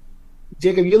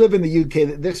 Jacob, you live in the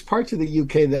UK. There's parts of the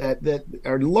UK that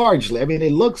are largely, I mean,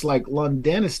 it looks like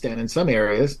Londonistan in some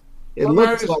areas. It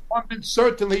looks like London,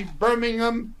 certainly.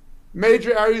 Birmingham,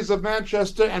 major areas of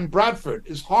Manchester, and Bradford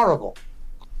is horrible.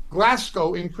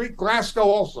 Glasgow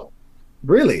also.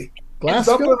 Really?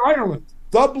 Glasgow?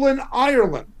 Dublin,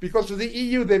 Ireland. Because of the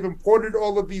EU, they've imported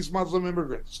all of these Muslim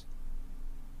immigrants.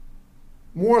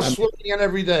 More swimming in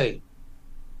every day.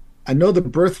 I know the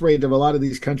birth rate of a lot of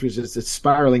these countries is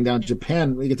spiraling down.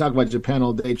 Japan, we can talk about Japan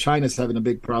all day. China's having a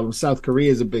big problem. South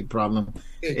Korea is a big problem.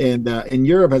 And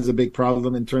Europe has a big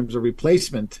problem in terms of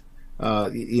replacement.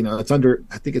 It's under,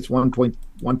 I think it's 1.4,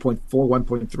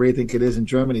 1.3, I think it is in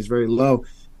Germany. It's very low.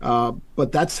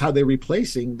 But that's how they're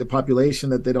replacing the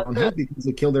population that they don't have because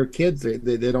they kill their kids.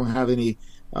 They don't have any,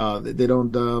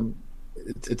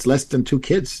 it's less than 2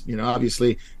 kids,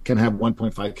 obviously can have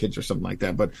 1.5 kids or something like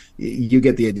that. But you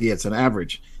get the idea. It's an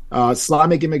average.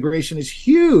 Islamic immigration is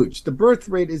huge. The birth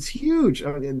rate is huge.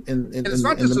 It's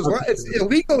not just it's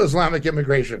illegal Islamic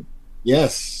immigration.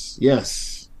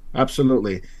 Yes,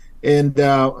 absolutely. And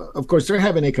of course, they're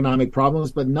having economic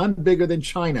problems, but none bigger than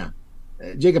China.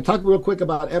 Jacob, talk real quick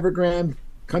about Evergrande,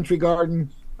 Country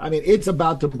Garden. I mean, it's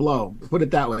about to blow. Put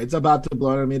it that way. It's about to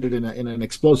blow. I mean it in an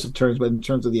explosive terms, but in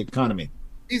terms of the economy.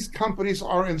 These companies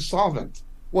are insolvent.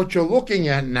 What you're looking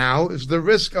at now is the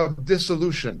risk of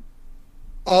dissolution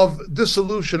of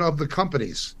the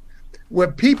companies,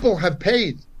 where people have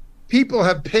paid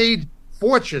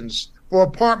fortunes for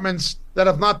apartments that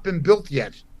have not been built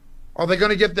yet. Are they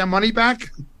going to get their money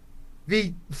back?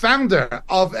 The founder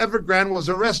of Evergrande was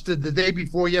arrested the day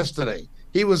before yesterday.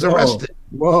 He was arrested.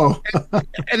 Whoa.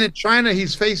 and in China,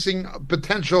 he's facing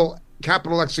potential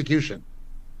capital execution.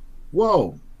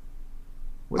 Whoa.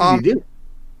 What did he do?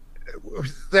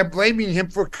 they're blaming him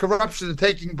for corruption and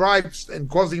taking bribes and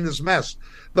causing this mess.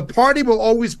 The party will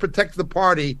always protect the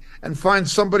party and find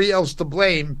somebody else to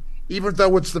blame, even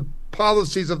though it's the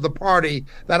policies of the party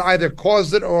that either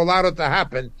caused it or allowed it to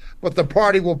happen. But the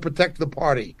party will protect the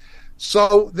party.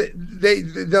 So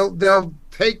they'll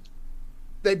take.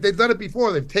 They've done it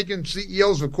before. They've taken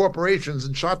CEOs of corporations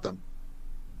and shot them.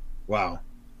 Wow.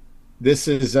 This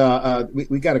is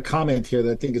we got a comment here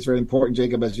that I think is very important,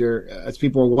 Jacob, as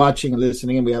people are watching and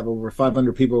listening, and we have over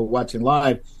 500 people watching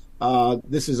live.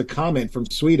 This is a comment from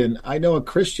Sweden. I know a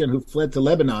Christian who fled to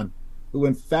Lebanon who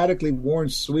emphatically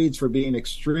warned Swedes for being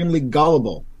extremely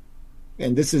gullible.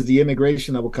 And this is the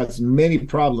immigration that will cause many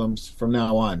problems from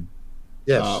now on.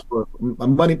 Yes.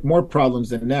 More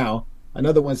problems than now.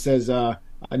 Another one says, I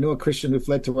know a Christian who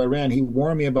fled to Iran. He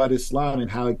warned me about Islam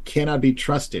and how it cannot be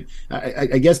trusted.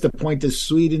 I guess the point is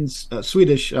Swedish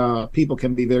people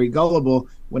can be very gullible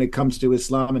when it comes to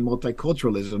Islam and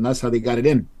multiculturalism. That's how they got it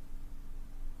in.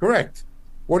 Correct.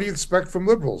 What do you expect from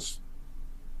liberals?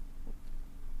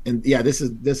 And yeah, this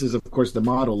is of course the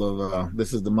model of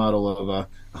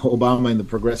Obama and the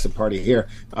Progressive Party here.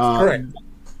 Correct.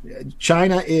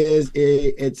 China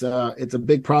it's a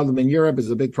big problem in Europe. It's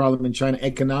a big problem in China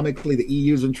economically. The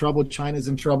EU's in trouble. China's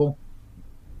in trouble.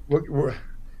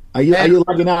 Are you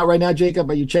logging out right now, Jacob?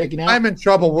 Are you checking out? I'm in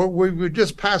trouble. We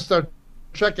just passed our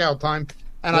checkout time,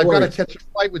 and I've got to catch a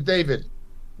flight with David.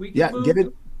 Get in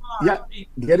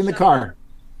the car.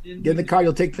 Get in the car.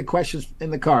 You'll take the questions in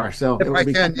the car. So if I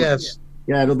can, yes.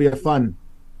 Yeah, it'll be a fun.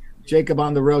 Jacob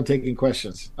on the road taking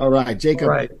questions. All right, Jacob.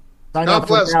 All right. God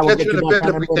bless. Catch you in a bit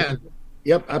if we can.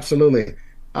 Yep, absolutely.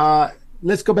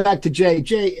 Let's go back to Jay.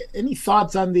 Jay, any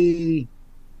thoughts on the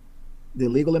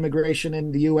illegal immigration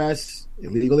in the U.S.,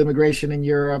 illegal immigration in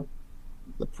Europe,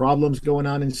 the problems going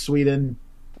on in Sweden?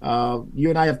 You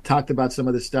and I have talked about some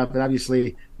of this stuff, and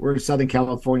obviously we're in Southern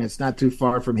California. It's not too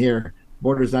far from here.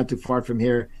 Border's not too far from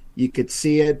here. You could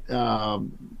see it,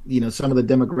 some of the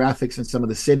demographics in some of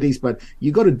the cities. But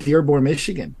you go to Dearborn,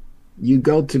 Michigan. You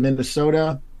go to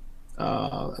Minnesota,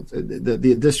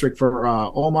 the district for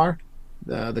Omar,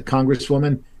 the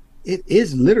congresswoman. It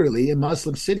is literally a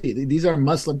Muslim city. These are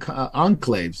Muslim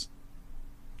enclaves.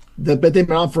 But they've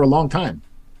been on for a long time.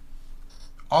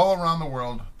 All around the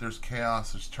world, there's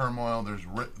chaos, there's turmoil,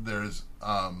 there's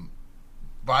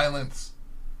violence,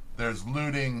 there's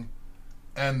looting,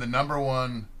 and the number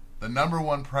one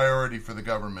priority for the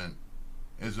government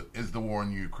is the war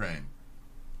in Ukraine.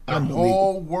 The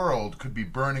whole world could be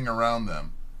burning around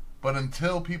them, but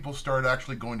until people start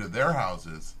actually going to their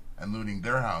houses and looting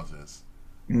their houses,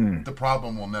 the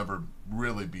problem will never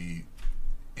really be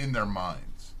in their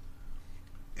minds.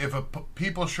 If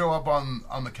people show up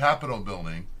on the Capitol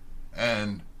building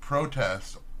and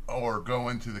protest or go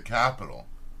into the Capitol,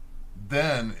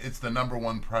 then it's the number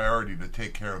one priority to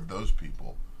take care of those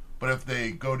people. But if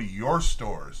they go to your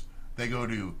stores, they go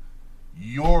to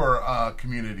your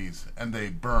communities, and they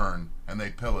burn and they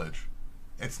pillage,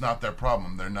 it's not their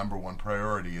problem. Their number one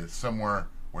priority is somewhere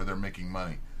where they're making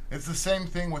money. It's the same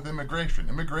thing with immigration.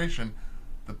 Immigration,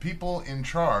 the people in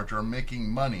charge are making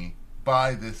money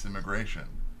by this immigration.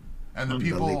 And the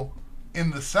people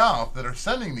in the South that are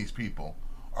sending these people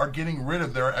are getting rid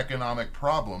of their economic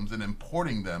problems and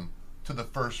importing them to the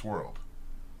first world.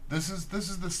 This is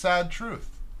the sad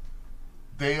truth.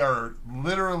 They are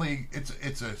literally,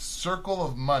 it's a circle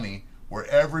of money where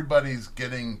everybody's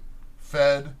getting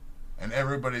fed and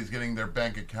everybody's getting their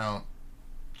bank account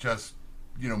just,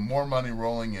 more money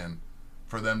rolling in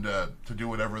for them to do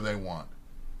whatever they want.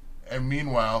 And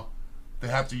meanwhile, they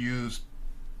have to use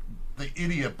the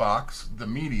idiot box, the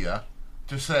media,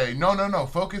 to say, no,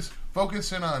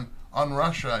 focus in on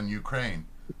Russia and Ukraine.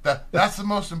 That's the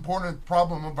most important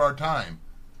problem of our time.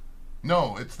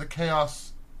 No, it's the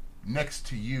chaos next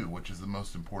to you, which is the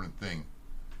most important thing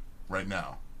right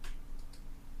now.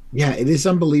 Yeah, it is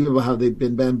unbelievable how they've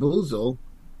been bamboozled.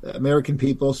 American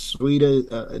people,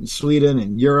 Sweden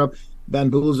and Europe,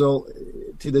 bamboozled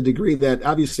to the degree that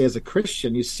obviously as a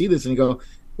Christian, you see this and you go,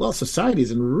 well, society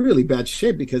is in really bad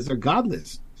shape because they're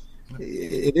godless.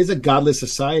 It is a godless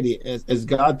society, as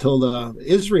God told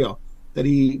Israel that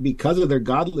because of their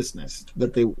godlessness,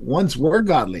 that they once were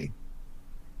godly.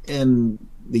 And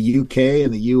the UK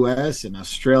and the US and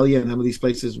Australia and some of these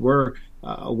places were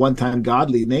one-time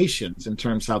godly nations in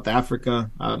terms of South Africa,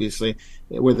 obviously,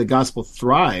 where the gospel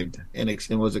thrived and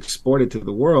was exported to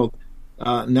the world.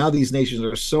 Now these nations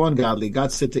are so ungodly.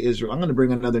 God said to Israel, I'm going to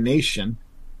bring another nation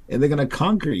and they're going to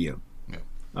conquer you. Yeah.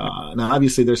 Now,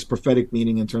 obviously, there's prophetic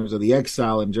meaning in terms of the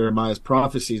exile and Jeremiah's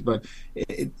prophecies, but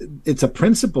it's a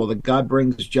principle that God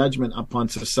brings judgment upon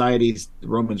societies.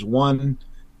 Romans 1,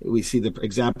 We see the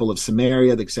example of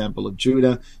Samaria, the example of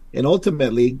Judah, and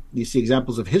ultimately you see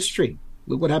examples of history.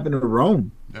 Look what happened to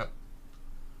Rome. Yep.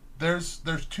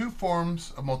 There's two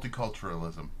forms of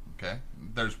multiculturalism. Okay,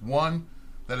 there's one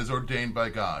that is ordained by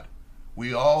God.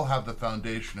 We all have the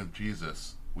foundation of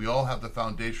Jesus. We all have the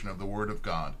foundation of the Word of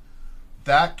God.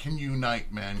 That can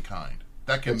unite mankind.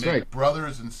 That can make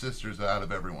brothers and sisters out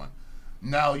of everyone.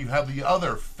 Now you have the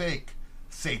other fake,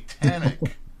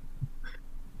 satanic,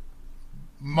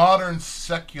 modern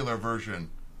secular version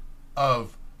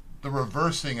of the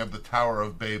reversing of the Tower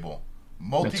of Babel.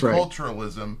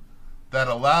 Multiculturalism that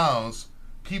allows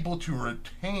people to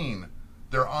retain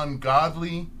their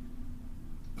ungodly,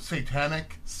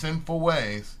 satanic, sinful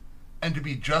ways and to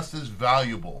be just as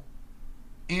valuable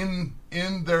in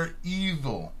their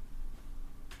evil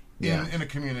in a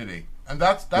community. And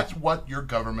that's what your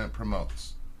government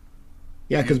promotes.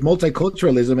 Yeah, because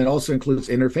multiculturalism, it also includes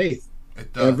interfaith.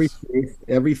 It does.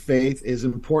 Every faith is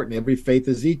important. Every faith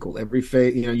is equal. Every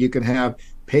faith, you can have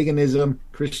paganism,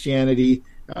 Christianity,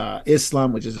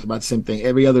 Islam, which is about the same thing,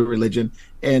 every other religion,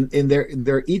 and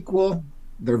they're equal,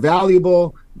 they're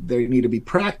valuable, they need to be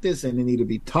practiced, and they need to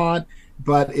be taught.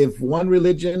 But if one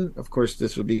religion, of course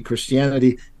this would be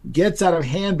Christianity, gets out of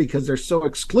hand because they're so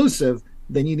exclusive,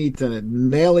 then you need to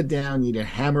nail it down, you need to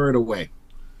hammer it away.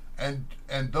 And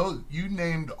those you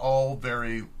named all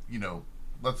very,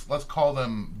 let's call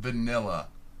them vanilla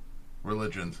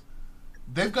religions.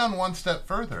 They've gone one step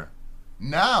further.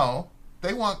 Now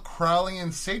they want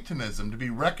Crowleyan Satanism to be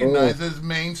recognized as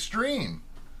mainstream.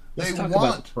 Let's talk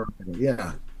about that for a minute.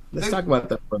 Yeah. Let's talk about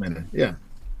that for a minute. Yeah.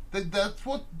 That's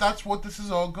what this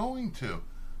is all going to.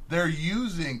 They're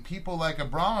using people like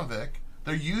Abramovich.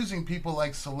 They're using people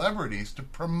like celebrities to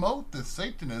promote this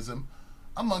Satanism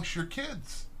amongst your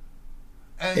kids.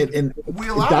 And we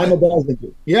allow dime a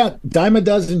dozen. Yeah, dime a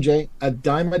dozen, Jay. A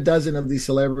dime a dozen of these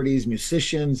celebrities,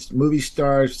 musicians, movie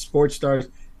stars, sports stars.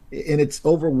 And it's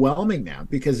overwhelming now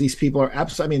because these people are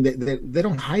absolutely, they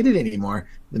don't hide it anymore.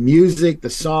 The music, the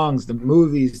songs, the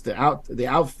movies, the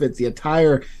outfits, the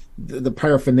attire, the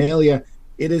paraphernalia,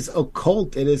 it is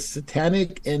occult, it is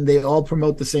satanic, and they all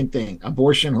promote the same thing: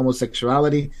 abortion,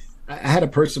 homosexuality. I had a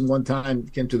person one time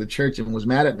came to the church and was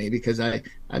mad at me because I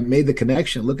made the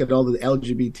connection. Look at all the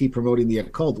LGBT promoting the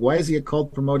occult. Why is the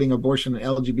occult promoting abortion and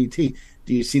LGBT?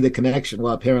 Do you see the connection?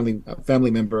 Well, apparently a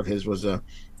family member of his was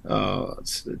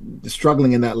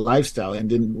struggling in that lifestyle and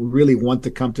didn't really want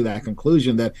to come to that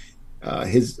conclusion that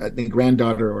his, I think,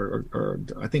 granddaughter or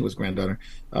I think it was granddaughter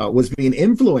was being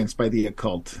influenced by the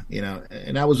occult,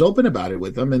 and I was open about it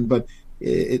with them, but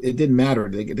it didn't matter.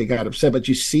 They got upset. But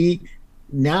you see,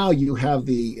 now you have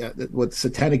the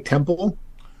Satanic Temple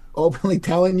openly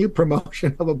telling you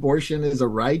promotion of abortion is a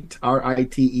right,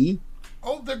 RITE.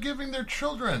 Oh, they're giving their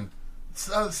children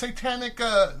satanic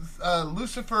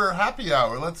Lucifer happy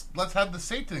hour. Let's have the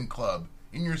Satan Club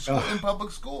in your school, in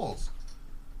public schools.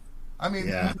 I mean,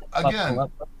 again,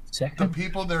 the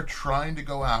people they're trying to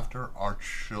go after are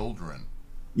children.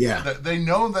 Yeah, they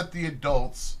know that the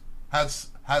adults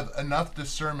have enough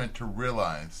discernment to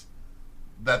realize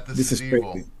that this is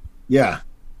evil. Crazy. Yeah,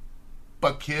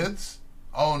 but kids,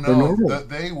 oh no,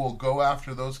 they will go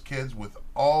after those kids with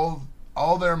all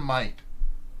their might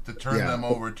to turn them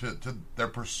over to their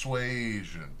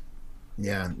persuasion.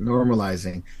 Yeah,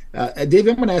 normalizing. Dave,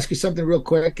 I'm going to ask you something real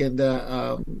quick, and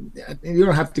you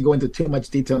don't have to go into too much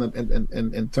detail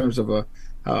in terms of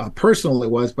how personal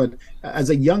it was, but as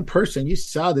a young person, you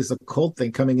saw this occult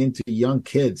thing coming into young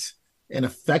kids and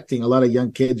affecting a lot of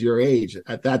young kids your age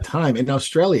at that time in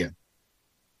Australia.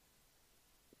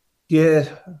 Yeah.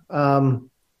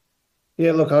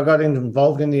 Look, I got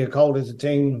involved in the occult as a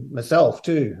teen myself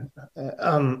too.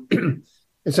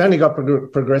 It's only got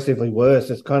progressively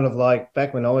worse. It's kind of like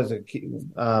back when I was a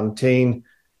teen,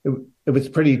 it was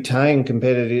pretty tame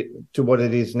compared to what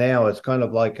it is now. It's kind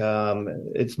of like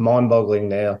it's mind-boggling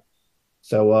now.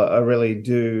 So I really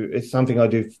do. It's something I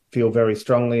do feel very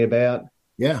strongly about.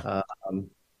 Yeah.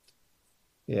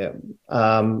 The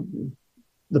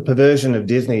perversion of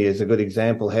Disney is a good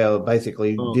example. How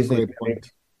basically Disney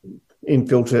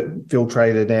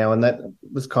infiltrated now, and that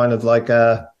was kind of like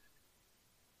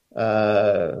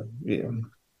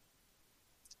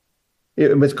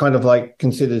it was kind of like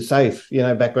considered safe,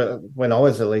 back when I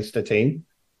was at least a teen.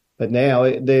 But now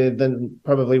they're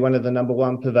probably one of the number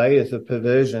one purveyors of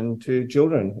perversion to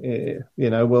children,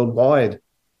 worldwide.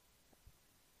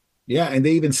 Yeah, and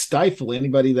they even stifle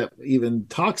anybody that even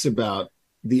talks about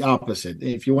the opposite.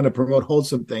 If you want to promote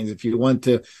wholesome things, if you want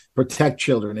to protect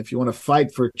children, if you want to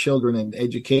fight for children and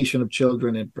education of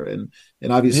children, and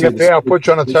obviously, I'll put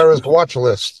you on a terrorist watch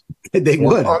list. They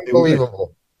would.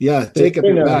 Unbelievable. Yeah, Jacob,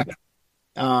 you're back.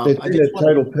 There's been a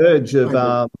total purge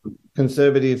of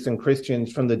conservatives and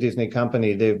Christians from the Disney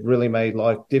company. They've really made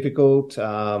life difficult.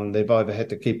 They've either had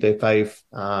to keep their faith,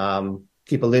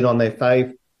 keep a lid on their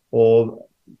faith, or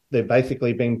they're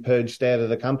basically being purged out of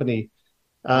the company.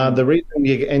 The reason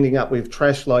you're ending up with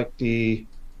trash like the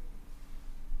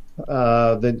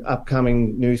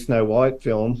upcoming new Snow White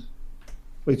film,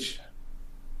 which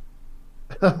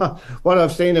what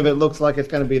I've seen of it looks like it's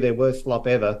going to be their worst flop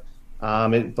ever.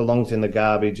 It belongs in the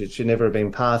garbage. It should never have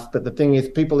been passed. But the thing is,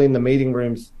 people in the meeting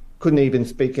rooms couldn't even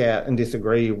speak out and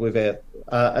disagree with it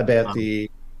about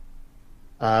the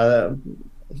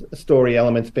story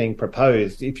elements being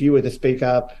proposed. If you were to speak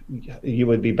up, you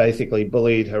would be basically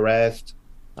bullied, harassed.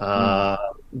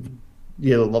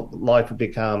 Your life would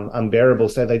become unbearable.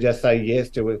 So they just say yes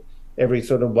to every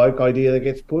sort of woke idea that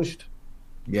gets pushed.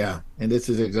 Yeah, and this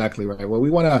is exactly right. Well,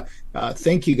 we want to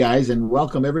thank you guys and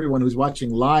welcome everyone who's watching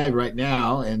live right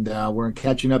now. And we're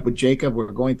catching up with Jacob.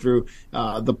 We're going through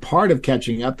the part of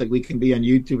catching up that we can be on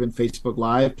YouTube and Facebook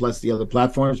Live, plus the other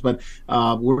platforms. But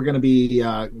we're going to be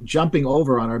jumping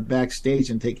over on our backstage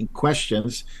and taking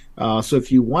questions. So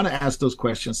if you want to ask those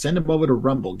questions, send them over to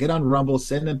Rumble. Get on Rumble,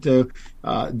 send them to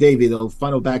Davey. They'll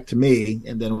funnel back to me,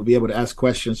 and then we'll be able to ask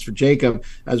questions for Jacob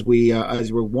as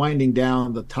we're winding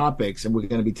down the topics, and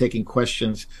we're going to be taking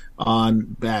questions on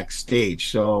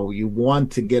backstage. So you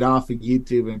want to get off of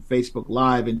YouTube and Facebook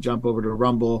Live and jump over to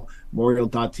Rumble,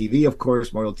 Memorial.tv, of course,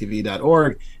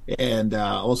 memorialtv.org, and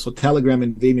also Telegram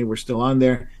and Vimeo. We're still on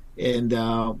there. And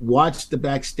watch the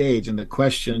backstage and the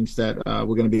questions that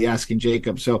we're going to be asking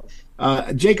Jacob. So,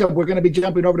 Jacob, we're going to be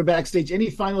jumping over to backstage. Any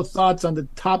final thoughts on the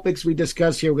topics we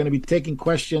discuss here? We're going to be taking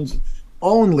questions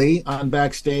only on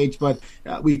backstage, but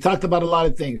we talked about a lot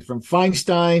of things, from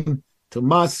Feinstein to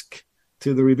Musk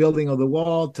to the rebuilding of the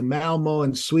wall to Malmo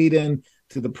in Sweden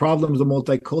to the problems of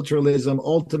multiculturalism.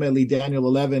 Ultimately, Daniel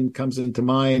 11 comes into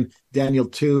mind, Daniel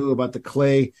 2 about the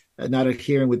clay not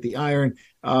adhering with the iron.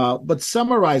 But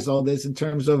summarize all this in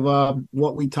terms of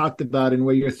what we talked about and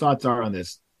where your thoughts are on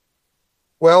this.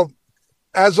 Well,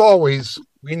 as always,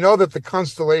 we know that the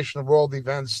constellation of world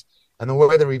events and the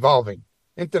way they're evolving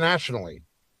internationally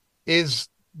is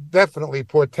definitely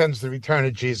portends the return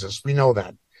of Jesus. We know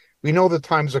that. We know the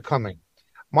times are coming.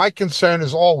 My concern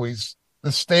is always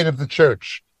the state of the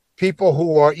church. People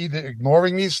who are either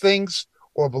ignoring these things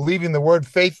or believing the word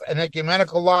faith and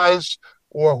ecumenical lies,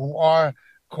 or who are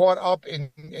caught up in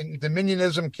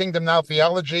dominionism, kingdom now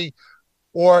theology,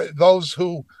 or those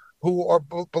who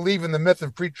believe in the myth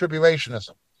of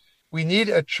pre-tribulationism. We need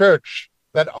a church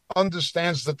that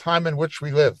understands the time in which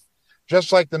we live.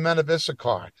 Just like the men of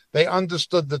Issachar, they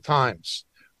understood the times.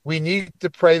 We need to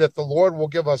pray that the Lord will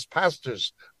give us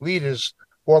pastors, leaders,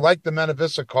 who are like the men of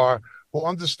Issachar, who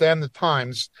understand the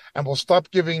times and will stop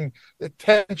giving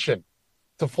attention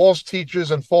to false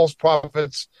teachers and false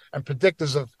prophets and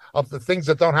predictors of the things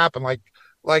that don't happen.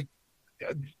 Like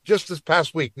just this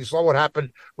past week, we saw what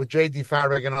happened with J.D.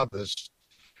 Farag and others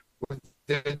with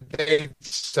their date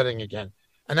setting again.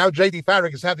 And now J.D.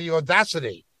 Farag has had the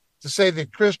audacity to say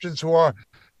that Christians who are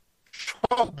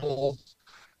troubled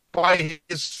by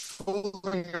his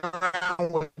fooling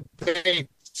around with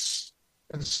dates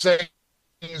and saying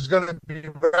he's going to be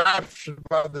raptured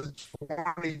by the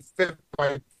 25th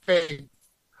by faith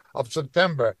of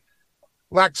September,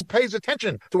 pays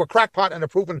attention to a crackpot and a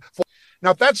proven.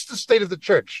 Now, that's the state of the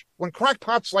church. When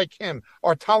crackpots like him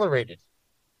are tolerated,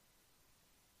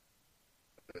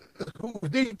 who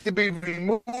need to be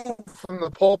removed from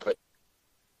the pulpit,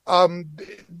 the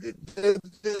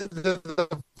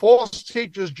false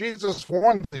teachers Jesus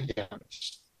warned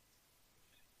against.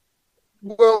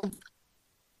 Well,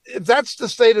 if that's the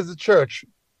state of the church,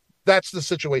 that's the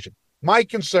situation. My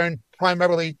concern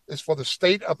primarily is for the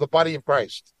state of the body of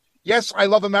Christ. Yes, I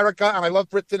love America and I love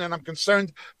Britain, and I'm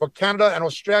concerned for Canada and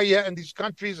Australia and these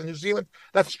countries and New Zealand.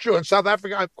 That's true. And South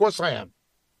Africa, of course I am.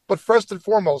 But first and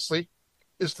foremostly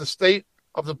is the state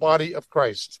of the body of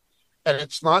Christ. And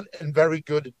it's not in very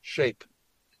good shape.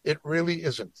 It really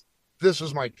isn't. This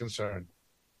is my concern.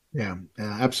 Yeah,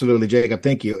 absolutely, Jacob.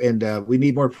 Thank you. And we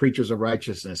need more preachers of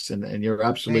righteousness. And you're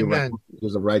absolutely Amen. right.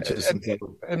 Preachers of righteousness.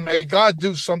 And may God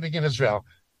do something in Israel.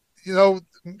 You know,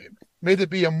 may there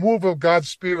be a move of God's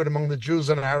Spirit among the Jews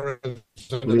and Arabs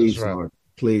in Israel. Lord.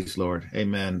 Please, Lord.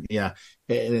 Amen. Yeah.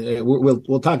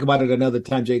 We'll talk about it another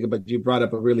time, Jacob, but you brought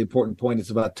up a really important point.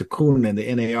 It's about Tikkun and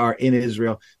the NAR in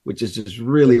Israel, which is just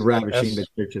really ravishing the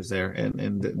churches there.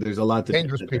 And there's a lot to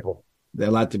dangerous people. There's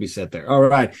a lot to be said there. All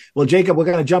right. Well, Jacob, we're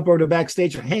going to jump over to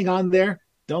backstage. Hang on there.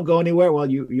 Don't go anywhere. Well,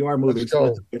 you are moving.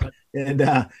 So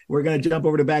And we're going to jump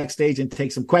over to backstage and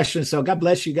take some questions. So God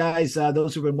bless you guys.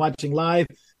 Those who've been watching live,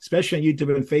 especially on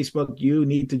YouTube and Facebook, you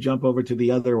need to jump over to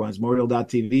the other ones,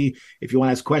 Memorial.tv. If you want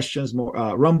to ask questions,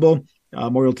 Rumble,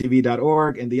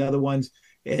 memorialtv.org, and the other ones.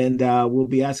 And we'll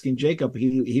be asking Jacob.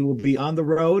 He will be on the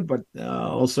road, but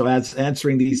also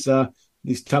answering these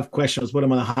tough questions. Put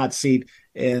him on the hot seat.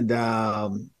 And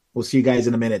we'll see you guys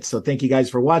in a minute. So thank you guys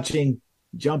for watching.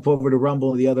 Jump over to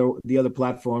Rumble and the other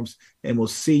platforms, and we'll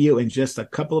see you in just a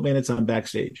couple of minutes on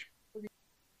Backstage.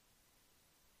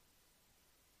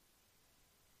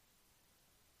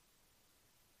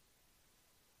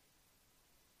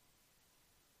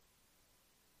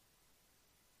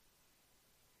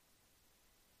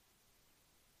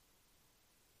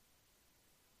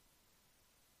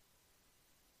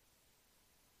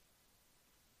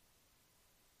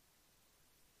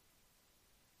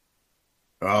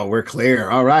 Oh, we're clear.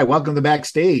 All right. Welcome to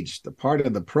Backstage, the part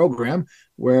of the program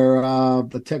where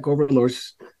the tech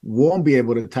overlords won't be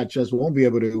able to touch us, won't be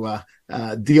able to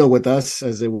deal with us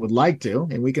as they would like to.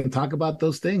 And we can talk about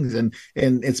those things.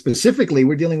 And specifically,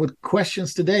 we're dealing with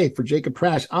questions today for Jacob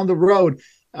Prasch on the road.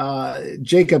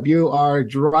 Jacob, you are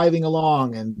driving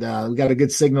along, and we got a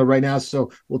good signal right now.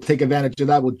 So we'll take advantage of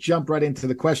that. We'll jump right into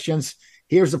the questions.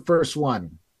 Here's the first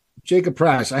one. Jacob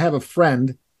Prasch, I have a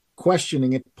friend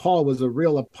questioning if Paul was a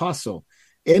real apostle.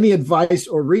 Any advice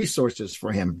or resources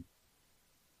for him?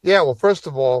 Yeah, well, first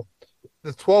of all,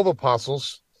 the 12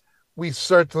 apostles, we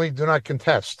certainly do not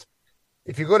contest.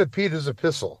 If you go to Peter's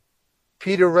epistle,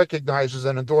 Peter recognizes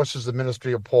and endorses the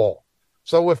ministry of Paul.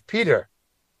 So if Peter,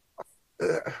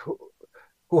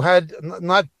 who had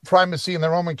not primacy in the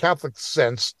Roman Catholic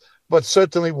sense, but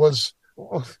certainly was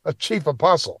a chief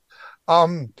apostle,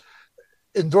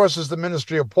 endorses the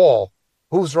ministry of Paul,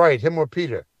 who's right, him or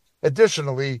Peter?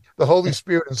 Additionally, the Holy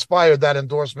Spirit inspired that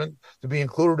endorsement to be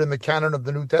included in the canon of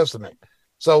the New Testament.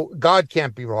 So God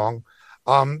can't be wrong.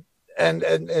 And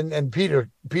Peter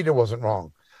wasn't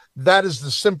wrong. That is the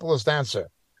simplest answer.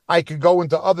 I could go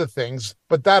into other things,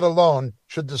 but that alone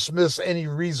should dismiss any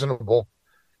reasonable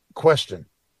question.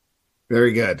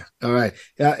 Very good. All right.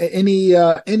 Any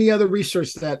other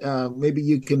research that maybe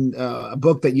you can a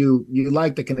book that you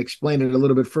like that can explain it a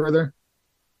little bit further?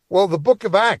 Well, the book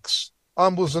of Acts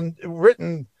was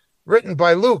written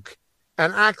by Luke,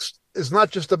 and Acts is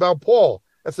not just about Paul.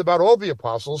 It's about all the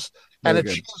apostles, and it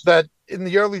shows that in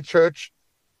the early church,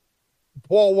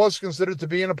 Paul was considered to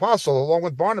be an apostle along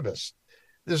with Barnabas.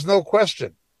 There's no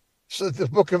question. So the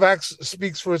book of Acts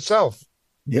speaks for itself.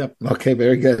 Yep. Okay.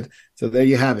 Very good. So there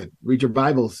you have it. Read your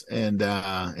Bibles and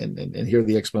hear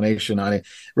the explanation on it.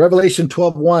 Revelation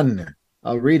 12:1.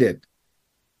 I'll read it.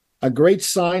 A great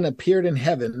sign appeared in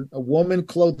heaven, a woman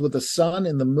clothed with the sun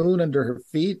and the moon under her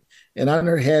feet, and on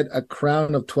her head a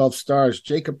crown of 12 stars.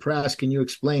 Jacob Prasch, can you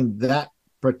explain that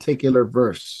particular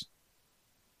verse?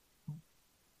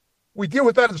 We deal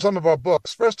with that in some of our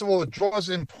books. First of all, it draws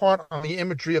in part on the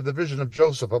imagery of the vision of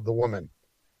Joseph of the woman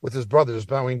with his brothers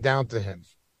bowing down to him.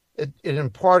 It in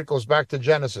part goes back to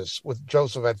Genesis with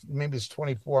Joseph. Maybe it's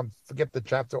 24. I forget the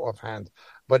chapter offhand,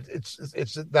 but it's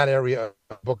that area of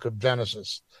the book of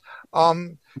Genesis.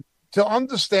 To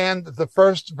understand the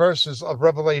first verses of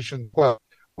Revelation 12,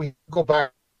 we go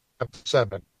back to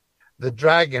 7. The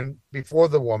dragon before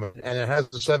the woman, and it has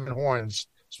the 7 horns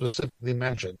specifically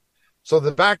mentioned. So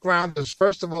the background is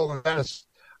first of all in Genesis,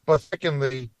 but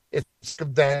secondly, it's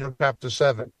Daniel chapter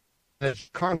 7. And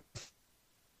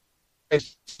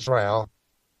it's Israel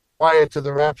prior to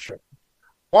the rapture.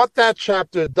 What that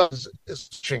chapter does is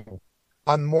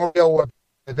on Memorial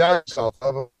itself.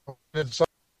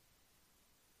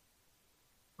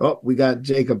 Oh, we got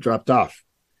Jacob dropped off.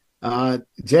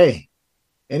 Jay,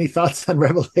 any thoughts on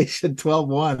Revelation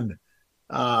 12:1?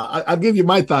 I'll give you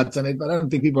my thoughts on it, but I don't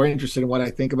think people are interested in what I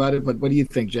think about it. But what do you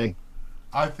think, Jay?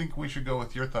 I think we should go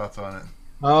with your thoughts on it.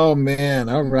 Oh, man.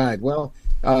 All right. Well,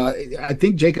 I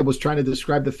think Jacob was trying to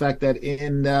describe the fact that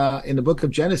in the book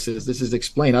of Genesis, this is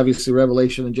explained. Obviously,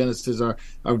 Revelation and Genesis are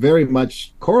very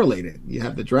much correlated. You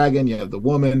have the dragon, you have the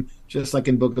woman, just like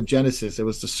in book of Genesis. It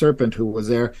was the serpent who was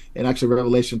there. And actually,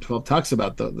 Revelation 12 talks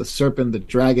about the serpent, the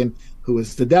dragon, who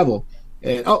is the devil.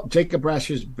 And, Jacob Prasch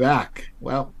is back.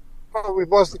 Well, we've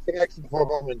lost the connection for a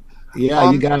moment. Yeah,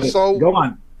 you got it. So go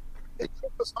on.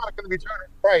 It's not going to be turning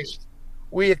Christ.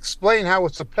 We explain how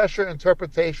it's a Pesher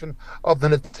interpretation of the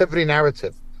nativity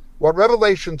narrative. What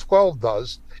Revelation 12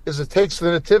 does is it takes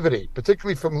the nativity,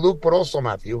 particularly from Luke, but also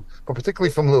Matthew, but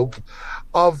particularly from Luke,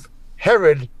 of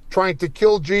Herod trying to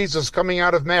kill Jesus coming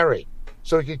out of Mary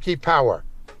so he could keep power.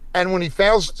 And when he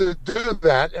fails to do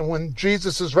that, and when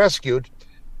Jesus is rescued,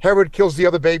 Herod kills the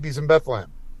other babies in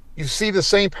Bethlehem. You see the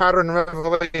same pattern in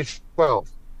Revelation 12.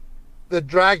 The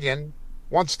dragon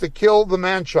wants to kill the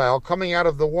man-child coming out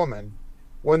of the woman.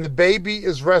 When the baby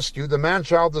is rescued, the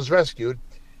man-child is rescued,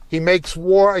 he makes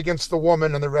war against the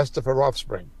woman and the rest of her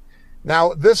offspring.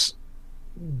 Now, this,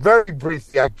 very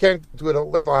briefly, I can't do it.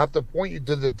 I'll have to point you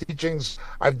to the teachings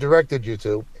I've directed you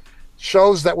to,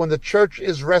 shows that when the church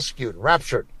is rescued,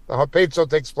 raptured, the harpazo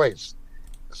takes place,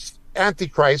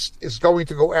 Antichrist is going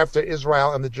to go after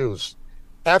Israel and the Jews,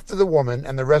 after the woman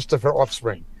and the rest of her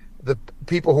offspring, the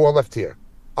people who are left here,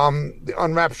 the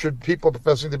unraptured people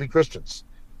professing to be Christians.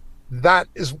 That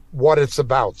is what it's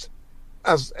about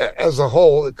as a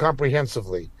whole,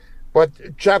 comprehensively. But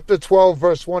chapter 12,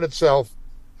 verse 1 itself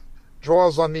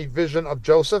draws on the vision of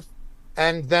Joseph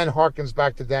and then harkens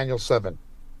back to Daniel 7.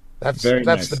 That's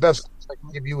nice. The best I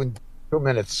can give you in 2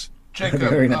 minutes. Jacob,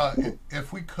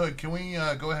 if we could, can we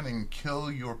go ahead and kill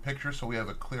your picture so we have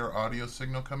a clear audio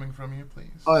signal coming from you, please?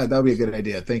 Oh, yeah, that would be a good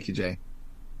idea. Thank you, Jay.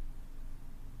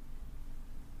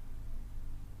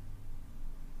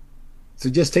 So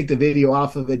just take the video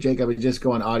off of it, Jacob, and just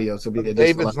go on audio. So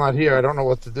David's not here. I don't know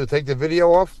what to do. Take the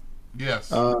video off? Yes.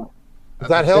 Does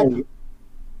that help?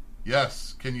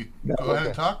 Yes. Can you go ahead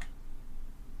and talk?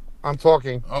 I'm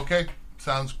talking. Okay.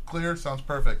 Sounds clear. Sounds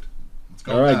perfect. Let's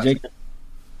go. All right, Jacob.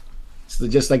 So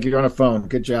just like you're on a phone.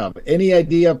 Good job. Any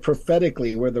idea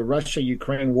prophetically where the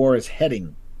Russia-Ukraine war is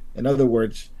heading? In other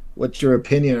words, what's your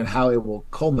opinion on how it will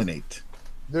culminate?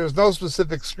 There's no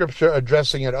specific scripture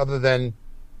addressing it other than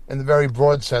in the very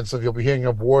broad sense of you'll be hearing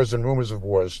of wars and rumors of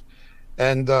wars.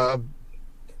 And that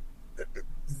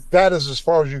is as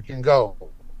far as you can go.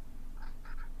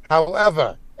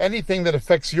 However, anything that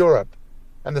affects Europe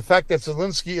and the fact that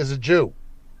Zelensky is a Jew,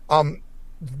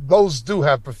 those do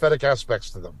have prophetic aspects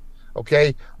to them.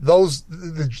 Okay,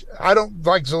 I don't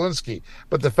like Zelensky,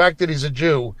 but the fact that he's a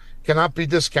Jew cannot be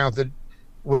discounted.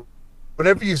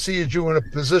 Whenever you see a Jew in a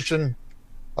position,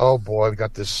 oh boy, I've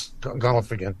got this gone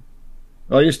off again.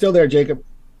 Oh, you're still there, Jacob.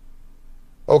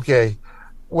 Okay,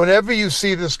 whenever you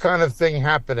see this kind of thing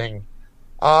happening,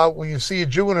 when you see a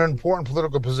Jew in an important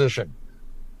political position,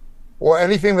 or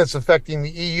anything that's affecting the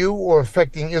EU or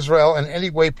affecting Israel in any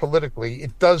way politically,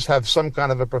 it does have some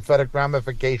kind of a prophetic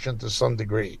ramification to some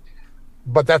degree.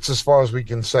 But that's as far as we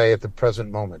can say at the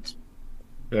present moment.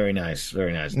 Very nice.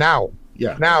 Very nice. Now,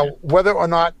 whether or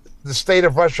not the state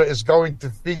of Russia is going to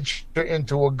feature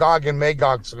into a Gog and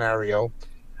Magog scenario,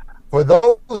 for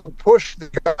those who push the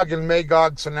Gog and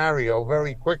Magog scenario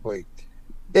very quickly,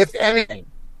 if anything,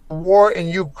 the war in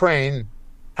Ukraine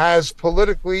has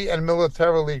politically and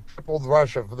militarily crippled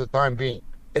Russia for the time being.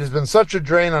 It has been such a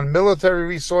drain on military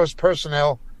resource,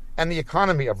 personnel, and the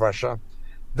economy of Russia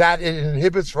that it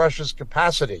inhibits Russia's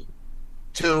capacity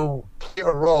to play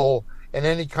a role in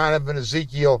any kind of an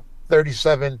Ezekiel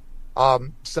 37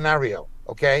 scenario,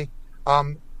 okay?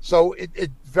 So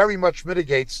it very much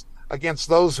mitigates against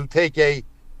those who take a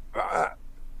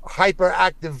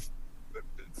hyperactive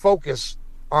focus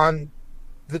on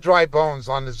the dry bones,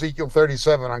 on Ezekiel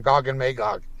 37, on Gog and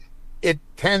Magog. It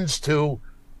tends to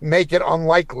make it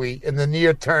unlikely in the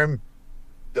near term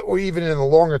or even in the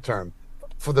longer term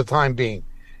for the time being,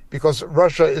 because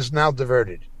Russia is now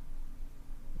diverted.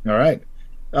 All right.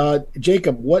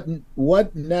 Jacob,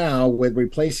 what now with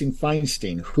replacing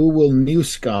Feinstein? Who will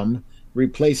Newscomb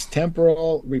replace him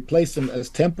as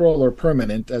temporal or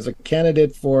permanent as a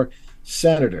candidate for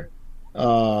senator?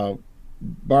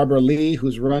 Barbara Lee,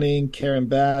 who's running, Karen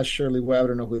Bass, Shirley Weber. I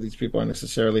don't know who these people are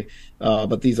necessarily,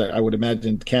 but these are, I would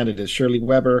imagine, candidates. Shirley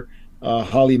Weber,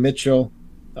 Holly Mitchell.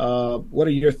 What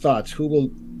are your thoughts? Who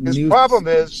will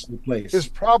replace? His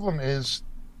problem is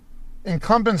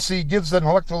incumbency gives an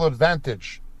electoral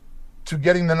advantage to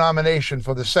getting the nomination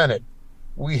for the Senate.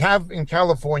 We have in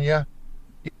California,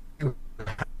 you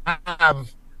have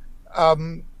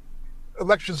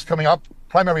elections coming up,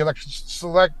 primary elections, to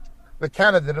select the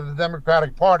candidate of the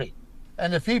Democratic Party.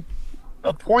 And if he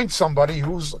appoints somebody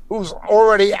who's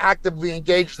already actively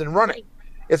engaged in running,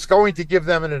 it's going to give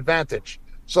them an advantage.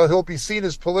 So he'll be seen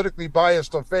as politically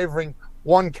biased or favoring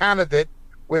one candidate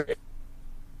with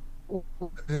the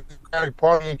Democratic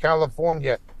Party in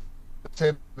California.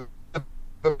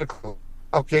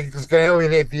 Okay, because he can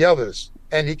alienate the others,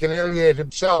 and he can alienate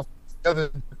himself. The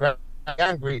others are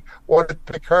angry or to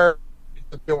pick her,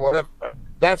 or whatever.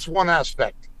 That's one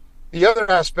aspect. The other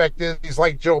aspect is he's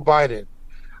like Joe Biden.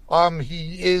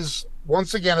 He is,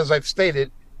 once again, as I've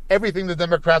stated, everything the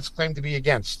Democrats claim to be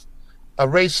against: a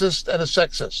racist and a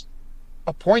sexist.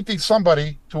 Appointing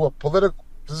somebody to a political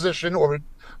position or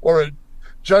a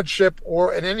judgeship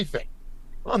or in anything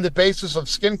on the basis of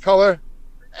skin color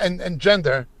and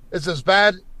gender is as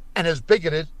bad and as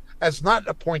bigoted as not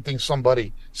appointing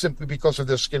somebody simply because of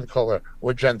their skin color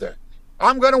or gender.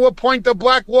 I'm going to appoint a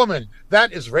black woman.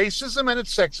 That is racism and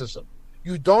it's sexism.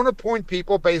 You don't appoint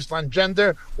people based on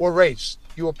gender or race.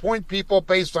 You appoint people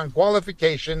based on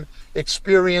qualification,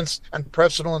 experience, and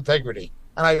personal integrity.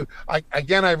 And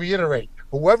I reiterate,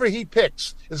 whoever he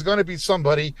picks is going to be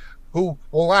somebody who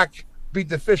will be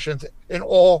deficient in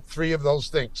all three of those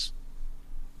things.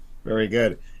 Very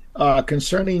good.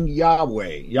 Concerning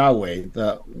Yahweh,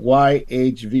 the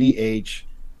YHVH,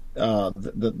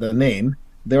 the name,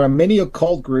 there are many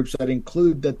occult groups that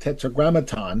include the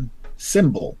Tetragrammaton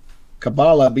symbol,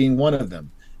 Kabbalah being one of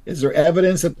them. Is there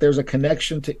evidence that there's a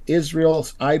connection to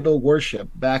Israel's idol worship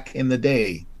back in the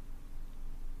day?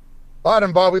 Not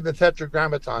involving the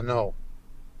Tetragrammaton, no.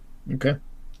 Okay.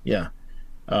 Yeah.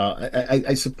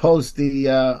 I suppose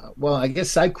I guess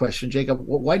side question, Jacob,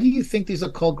 why do you think these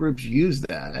occult groups use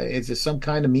that? Is there some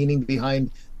kind of meaning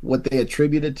behind what they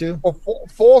attribute it to? Well,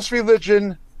 false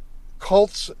religion,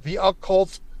 cults, the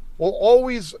occult will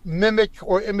always mimic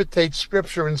or imitate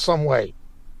scripture in some way.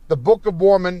 The Book of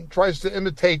Mormon tries to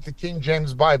imitate the King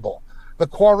James Bible. The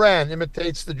Quran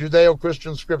imitates the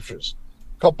Judeo-Christian scriptures.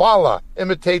 Kabbalah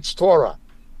imitates Torah.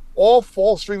 All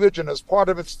false religion is part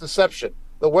of its deception.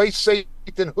 The way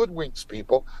Satan hoodwinks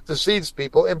people, deceives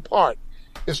people in part,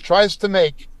 is tries to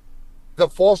make the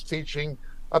false teaching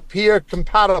appear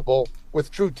compatible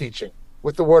with true teaching,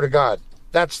 with the Word of God.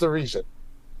 That's the reason.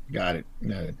 Got it.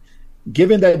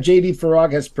 Given that J.D.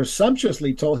 Farag has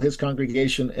presumptuously told his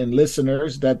congregation and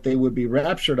listeners that they would be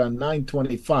raptured on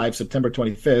 9/25, September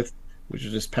 25th, which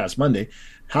is just past Monday,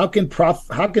 how can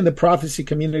the prophecy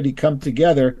community come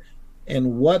together,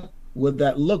 and what would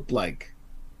that look like?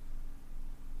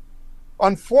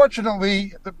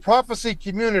 Unfortunately, the prophecy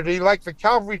community, like the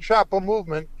Calvary Chapel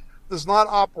movement, does not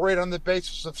operate on the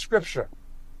basis of Scripture.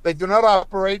 They do not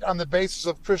operate on the basis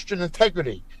of Christian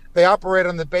integrity. They operate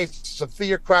on the basis of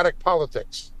theocratic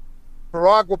politics.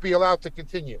 Farag will be allowed to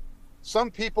continue. Some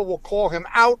people will call him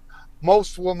out.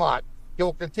 Most will not.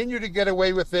 He'll continue to get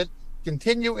away with it,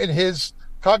 continue in his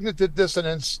cognitive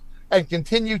dissonance, and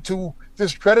continue to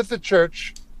discredit the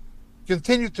church,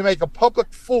 continue to make a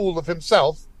public fool of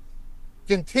himself,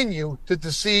 continue to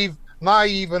deceive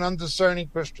naive and undiscerning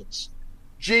Christians.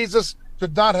 Jesus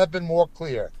could not have been more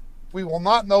clear. We will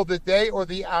not know the day or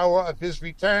the hour of his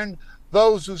return.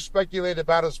 Those who speculate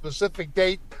about a specific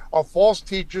date are false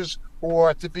teachers who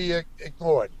are to be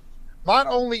ignored. Not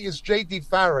only is J.D.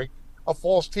 Farag a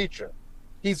false teacher,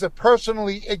 he's a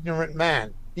personally ignorant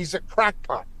man. He's a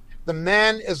crackpot. The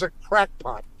man is a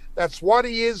crackpot. That's what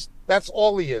he is. That's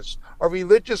all he is. A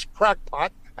religious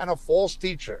crackpot and a false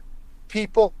teacher.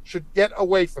 People should get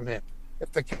away from him.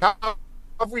 If the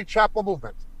Calvary Chapel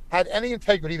movement had any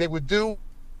integrity, they would do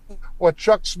what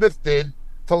Chuck Smith did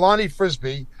to Lonnie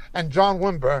Frisbee and John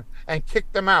Wimber and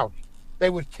kick them out. They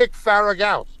would kick Farag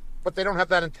out, but they don't have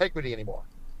that integrity anymore.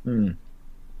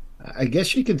 I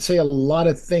guess you could say a lot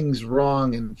of things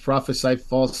wrong and prophesy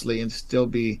falsely and still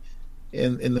be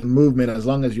in the movement as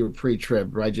long as you're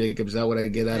pre-trib, right, Jacob? Is that what I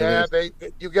get out of it? Yeah,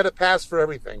 you get a pass for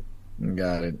everything.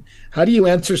 Got it. How do you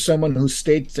answer someone who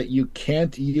states that you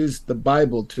can't use the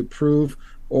Bible to prove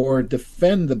or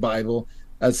defend the Bible,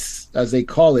 as they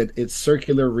call it, it's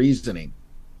circular reasoning?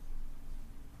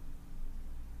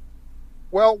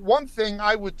 Well, one thing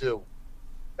I would do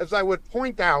is I would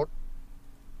point out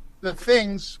the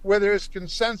things where there's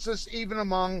consensus even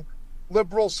among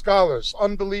liberal scholars,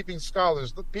 unbelieving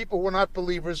scholars, the people who are not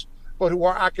believers but who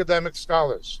are academic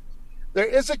scholars. There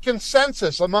is a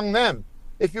consensus among them.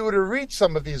 If you were to read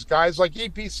some of these guys, like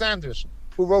E.P. Sanders,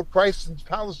 who wrote Christ and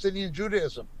Palestinian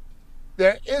Judaism,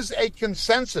 there is a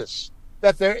consensus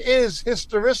that there is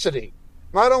historicity,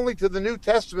 not only to the New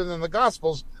Testament and the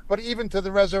Gospels, but even to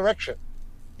the resurrection.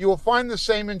 You will find the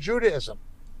same in Judaism.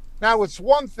 Now, it's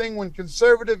one thing when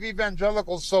conservative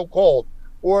evangelicals, so-called,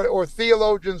 or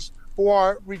theologians who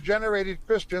are regenerated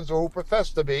Christians or who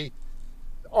profess to be,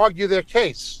 argue their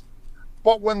case.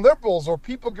 But when liberals or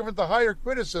people given to higher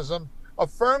criticism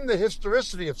affirm the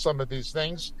historicity of some of these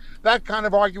things, that kind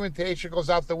of argumentation goes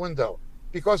out the window,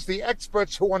 because the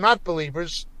experts who are not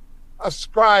believers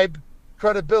ascribe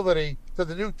credibility to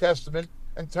the New Testament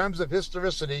in terms of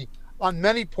historicity on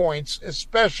many points,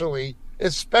 especially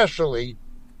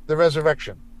the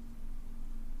resurrection.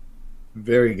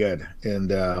 Very good. And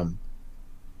the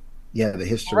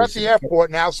history. We're at the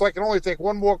airport now, so I can only take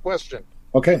one more question.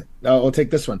 Okay, I'll take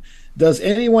this one. Does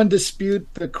anyone dispute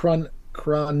the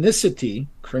chronicity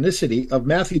of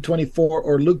Matthew 24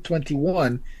 or Luke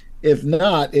 21? If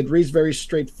not, it reads very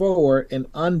straightforward and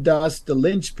undoes the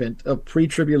linchpin of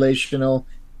pre-tribulational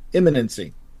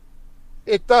imminency.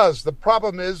 It does. The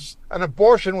problem is an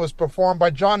abortion was performed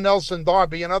by John Nelson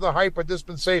Darby and other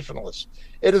hyper-dispensationalists.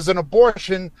 It is an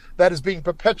abortion that is being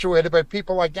perpetuated by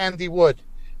people like Andy Wood.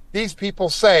 These people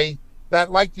say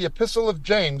that, like the Epistle of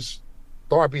James,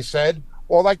 Darby said,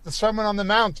 or like the Sermon on the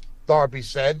Mount, Darby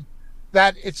said,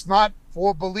 that it's not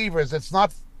for believers, it's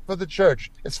not for the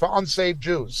church, it's for unsaved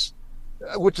Jews,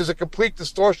 which is a complete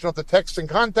distortion of the text and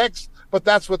context, but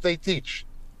that's what they teach.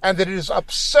 And that it is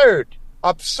absurd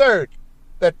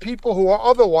that people who are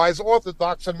otherwise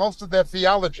orthodox in most of their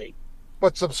theology,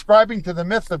 but subscribing to the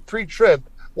myth of pre-trib,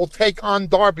 will take on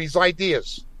Darby's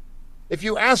ideas. If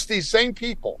you ask these same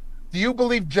people, do you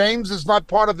believe James is not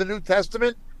part of the New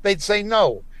Testament? They'd say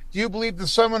no. Do you believe the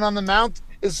Sermon on the Mount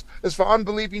is for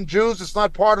unbelieving Jews? It's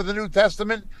not part of the New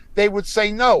Testament? They would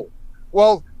say no.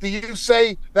 Well, do you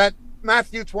say that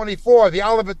Matthew 24, the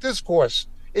Olivet Discourse,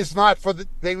 is not for the...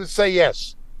 They would say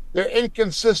yes. They're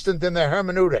inconsistent in their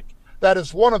hermeneutic. That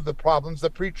is one of the problems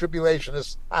that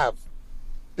pre-tribulationists have.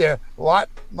 They're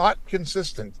not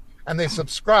consistent, and they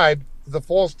subscribe to the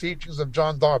false teachings of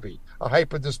John Darby, a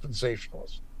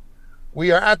hyper-dispensationalist.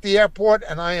 We are at the airport,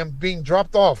 and I am being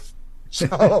dropped off.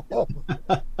 So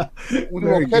we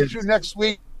will catch you next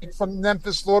week from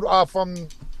Memphis, from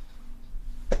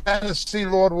Tennessee,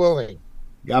 Lord willing.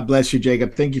 God bless you,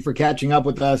 Jacob. Thank you for catching up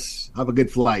with us. Have a good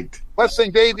flight.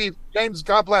 Blessing, Davey. James,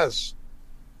 God bless.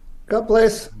 God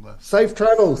bless. Safe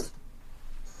travels.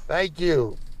 Thank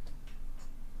you.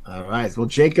 All right. Well,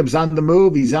 Jacob's on the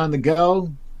move. He's on the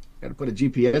go. Got to put a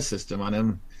GPS system on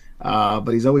him. But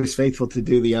he's always faithful to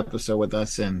do the episode with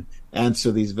us and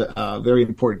answer these very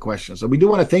important questions. So we do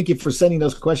want to thank you for sending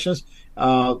those questions.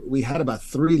 We had about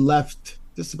 3 left,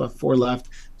 just about 4 left.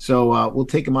 So we'll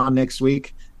take them on next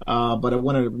week. But I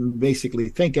want to basically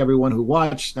thank everyone who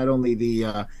watched, not only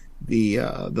the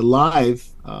live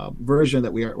version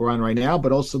that we're on right now,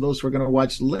 but also those who are going to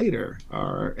watch later,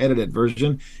 our edited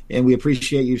version. And we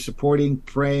appreciate you supporting,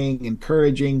 praying,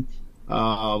 encouraging.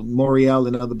 Moriel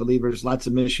and other believers, lots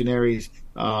of missionaries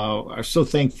are so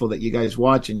thankful that you guys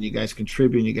watch and you guys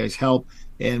contribute and you guys help.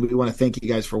 And we want to thank you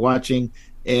guys for watching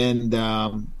and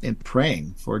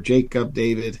praying for Jacob,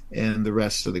 David, and the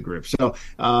rest of the group. So,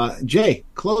 Jay,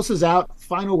 close us out.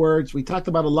 Final words. We talked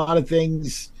about a lot of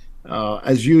things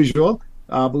as usual,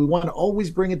 but we want to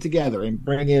always bring it together and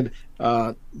bring it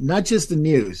not just the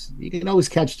news. You can always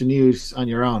catch the news on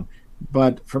your own,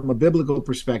 but from a biblical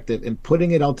perspective and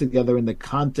putting it all together in the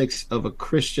context of a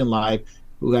Christian life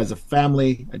who has a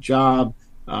family, a job,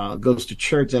 goes to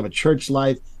church, have a church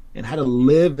life, and how to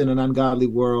live in an ungodly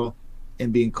world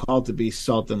and being called to be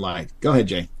salt and light. Go ahead,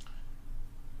 Jay.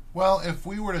 Well, if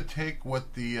we were to take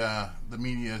what the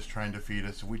media is trying to feed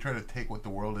us, if we try to take what the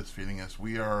world is feeding us,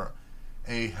 we are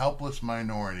a helpless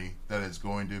minority that is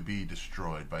going to be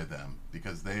destroyed by them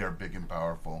because they are big and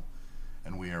powerful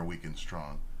and we are weak and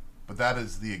strong. But that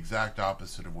is the exact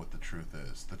opposite of what the truth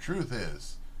is. The truth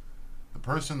is, the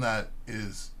person that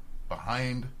is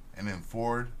behind and in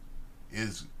forward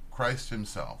is Christ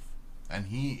himself. And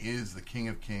he is the King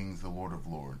of Kings, the Lord of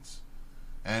Lords.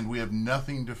 And we have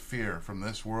nothing to fear from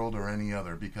this world or any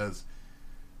other because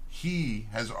he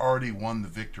has already won the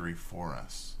victory for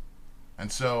us.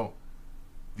 And so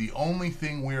the only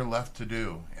thing we are left to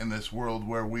do in this world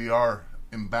where we are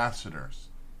ambassadors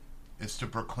is to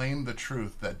proclaim the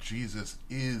truth that Jesus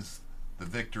is the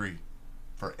victory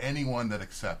for anyone that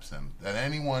accepts him. That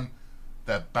anyone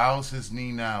that bows his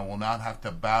knee now will not have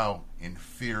to bow in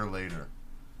fear later.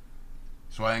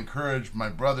 So I encourage my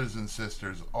brothers and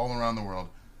sisters all around the world.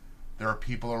 There are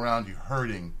people around you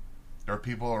hurting. There are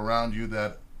people around you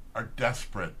that are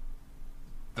desperate.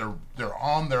 They're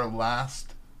on their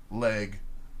last leg.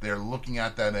 They're looking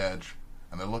at that edge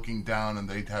and they're looking down and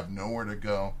they have nowhere to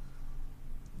go.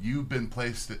 You've been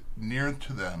placed near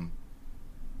to them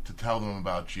to tell them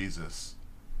about Jesus.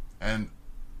 And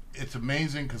it's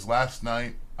amazing because last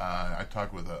night I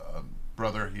talked with a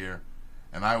brother here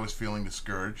and I was feeling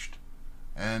discouraged.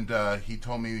 And he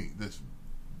told me this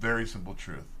very simple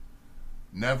truth.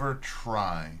 Never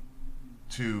try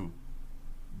to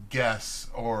guess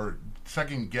or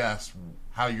second guess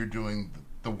how you're doing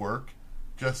the work.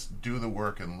 Just do the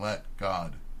work and let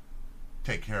God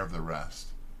take care of the rest.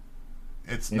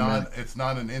 It's Amen. It's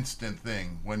not an instant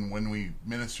thing when we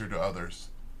minister to others.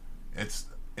 It's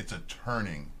a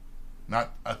turning,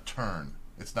 not a turn.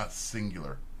 It's not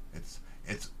singular. It's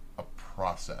a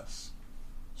process.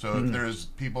 So if there's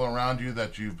people around you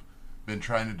that you've been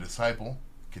trying to disciple,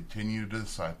 continue to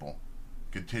disciple.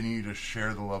 Continue to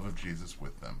share the love of Jesus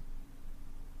with them.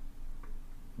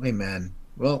 Amen.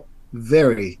 Well,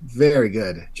 very, very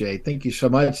good, Jay. Thank you so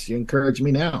much. You encourage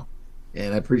me now.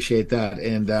 and I appreciate that.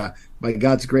 And by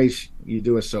God's grace, you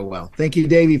do it so well. Thank you,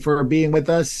 Davey, for being with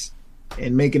us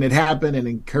and making it happen and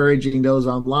encouraging those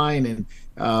online.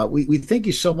 And we thank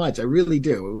you so much. I really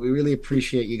do. We really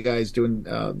appreciate you guys doing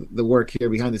the work here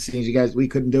behind the scenes. You guys, we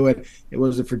couldn't do it. It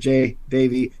wasn't for Jay,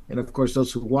 Davey, and of course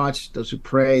those who watch, those who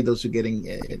pray, those who getting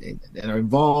and are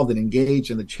involved and engaged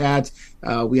in the chats.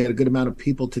 We had a good amount of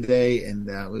people today, and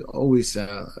we always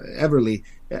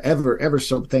ever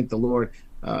so thank the Lord.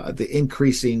 The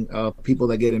increasing people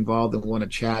that get involved and want to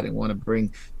chat and want to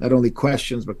bring not only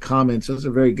questions but comments. Those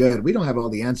are very good. We don't have all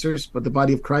the answers, but the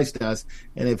body of Christ does.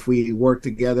 And if we work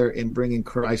together in bringing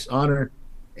Christ honor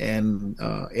and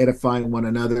edifying one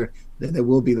another, then there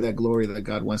will be that glory that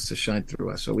God wants to shine through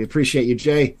us. So we appreciate you,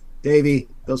 Jay, Davey,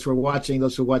 those who are watching,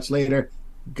 those who watch later.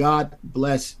 God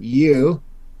bless you,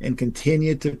 and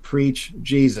continue to preach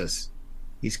Jesus.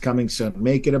 He's coming soon.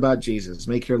 Make it about Jesus.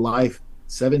 Make your life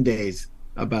 7 days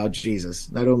about Jesus,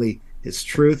 not only his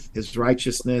truth, his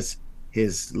righteousness,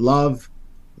 his love,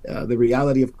 the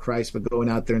reality of Christ, but going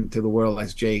out there into the world,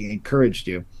 as Jay encouraged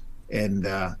you,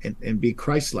 and be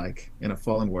Christ-like in a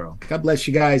fallen world. God bless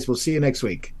you guys. We'll see you next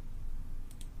week.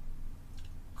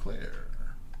 Clear.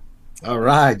 All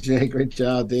right, Jay. Great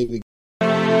job, David.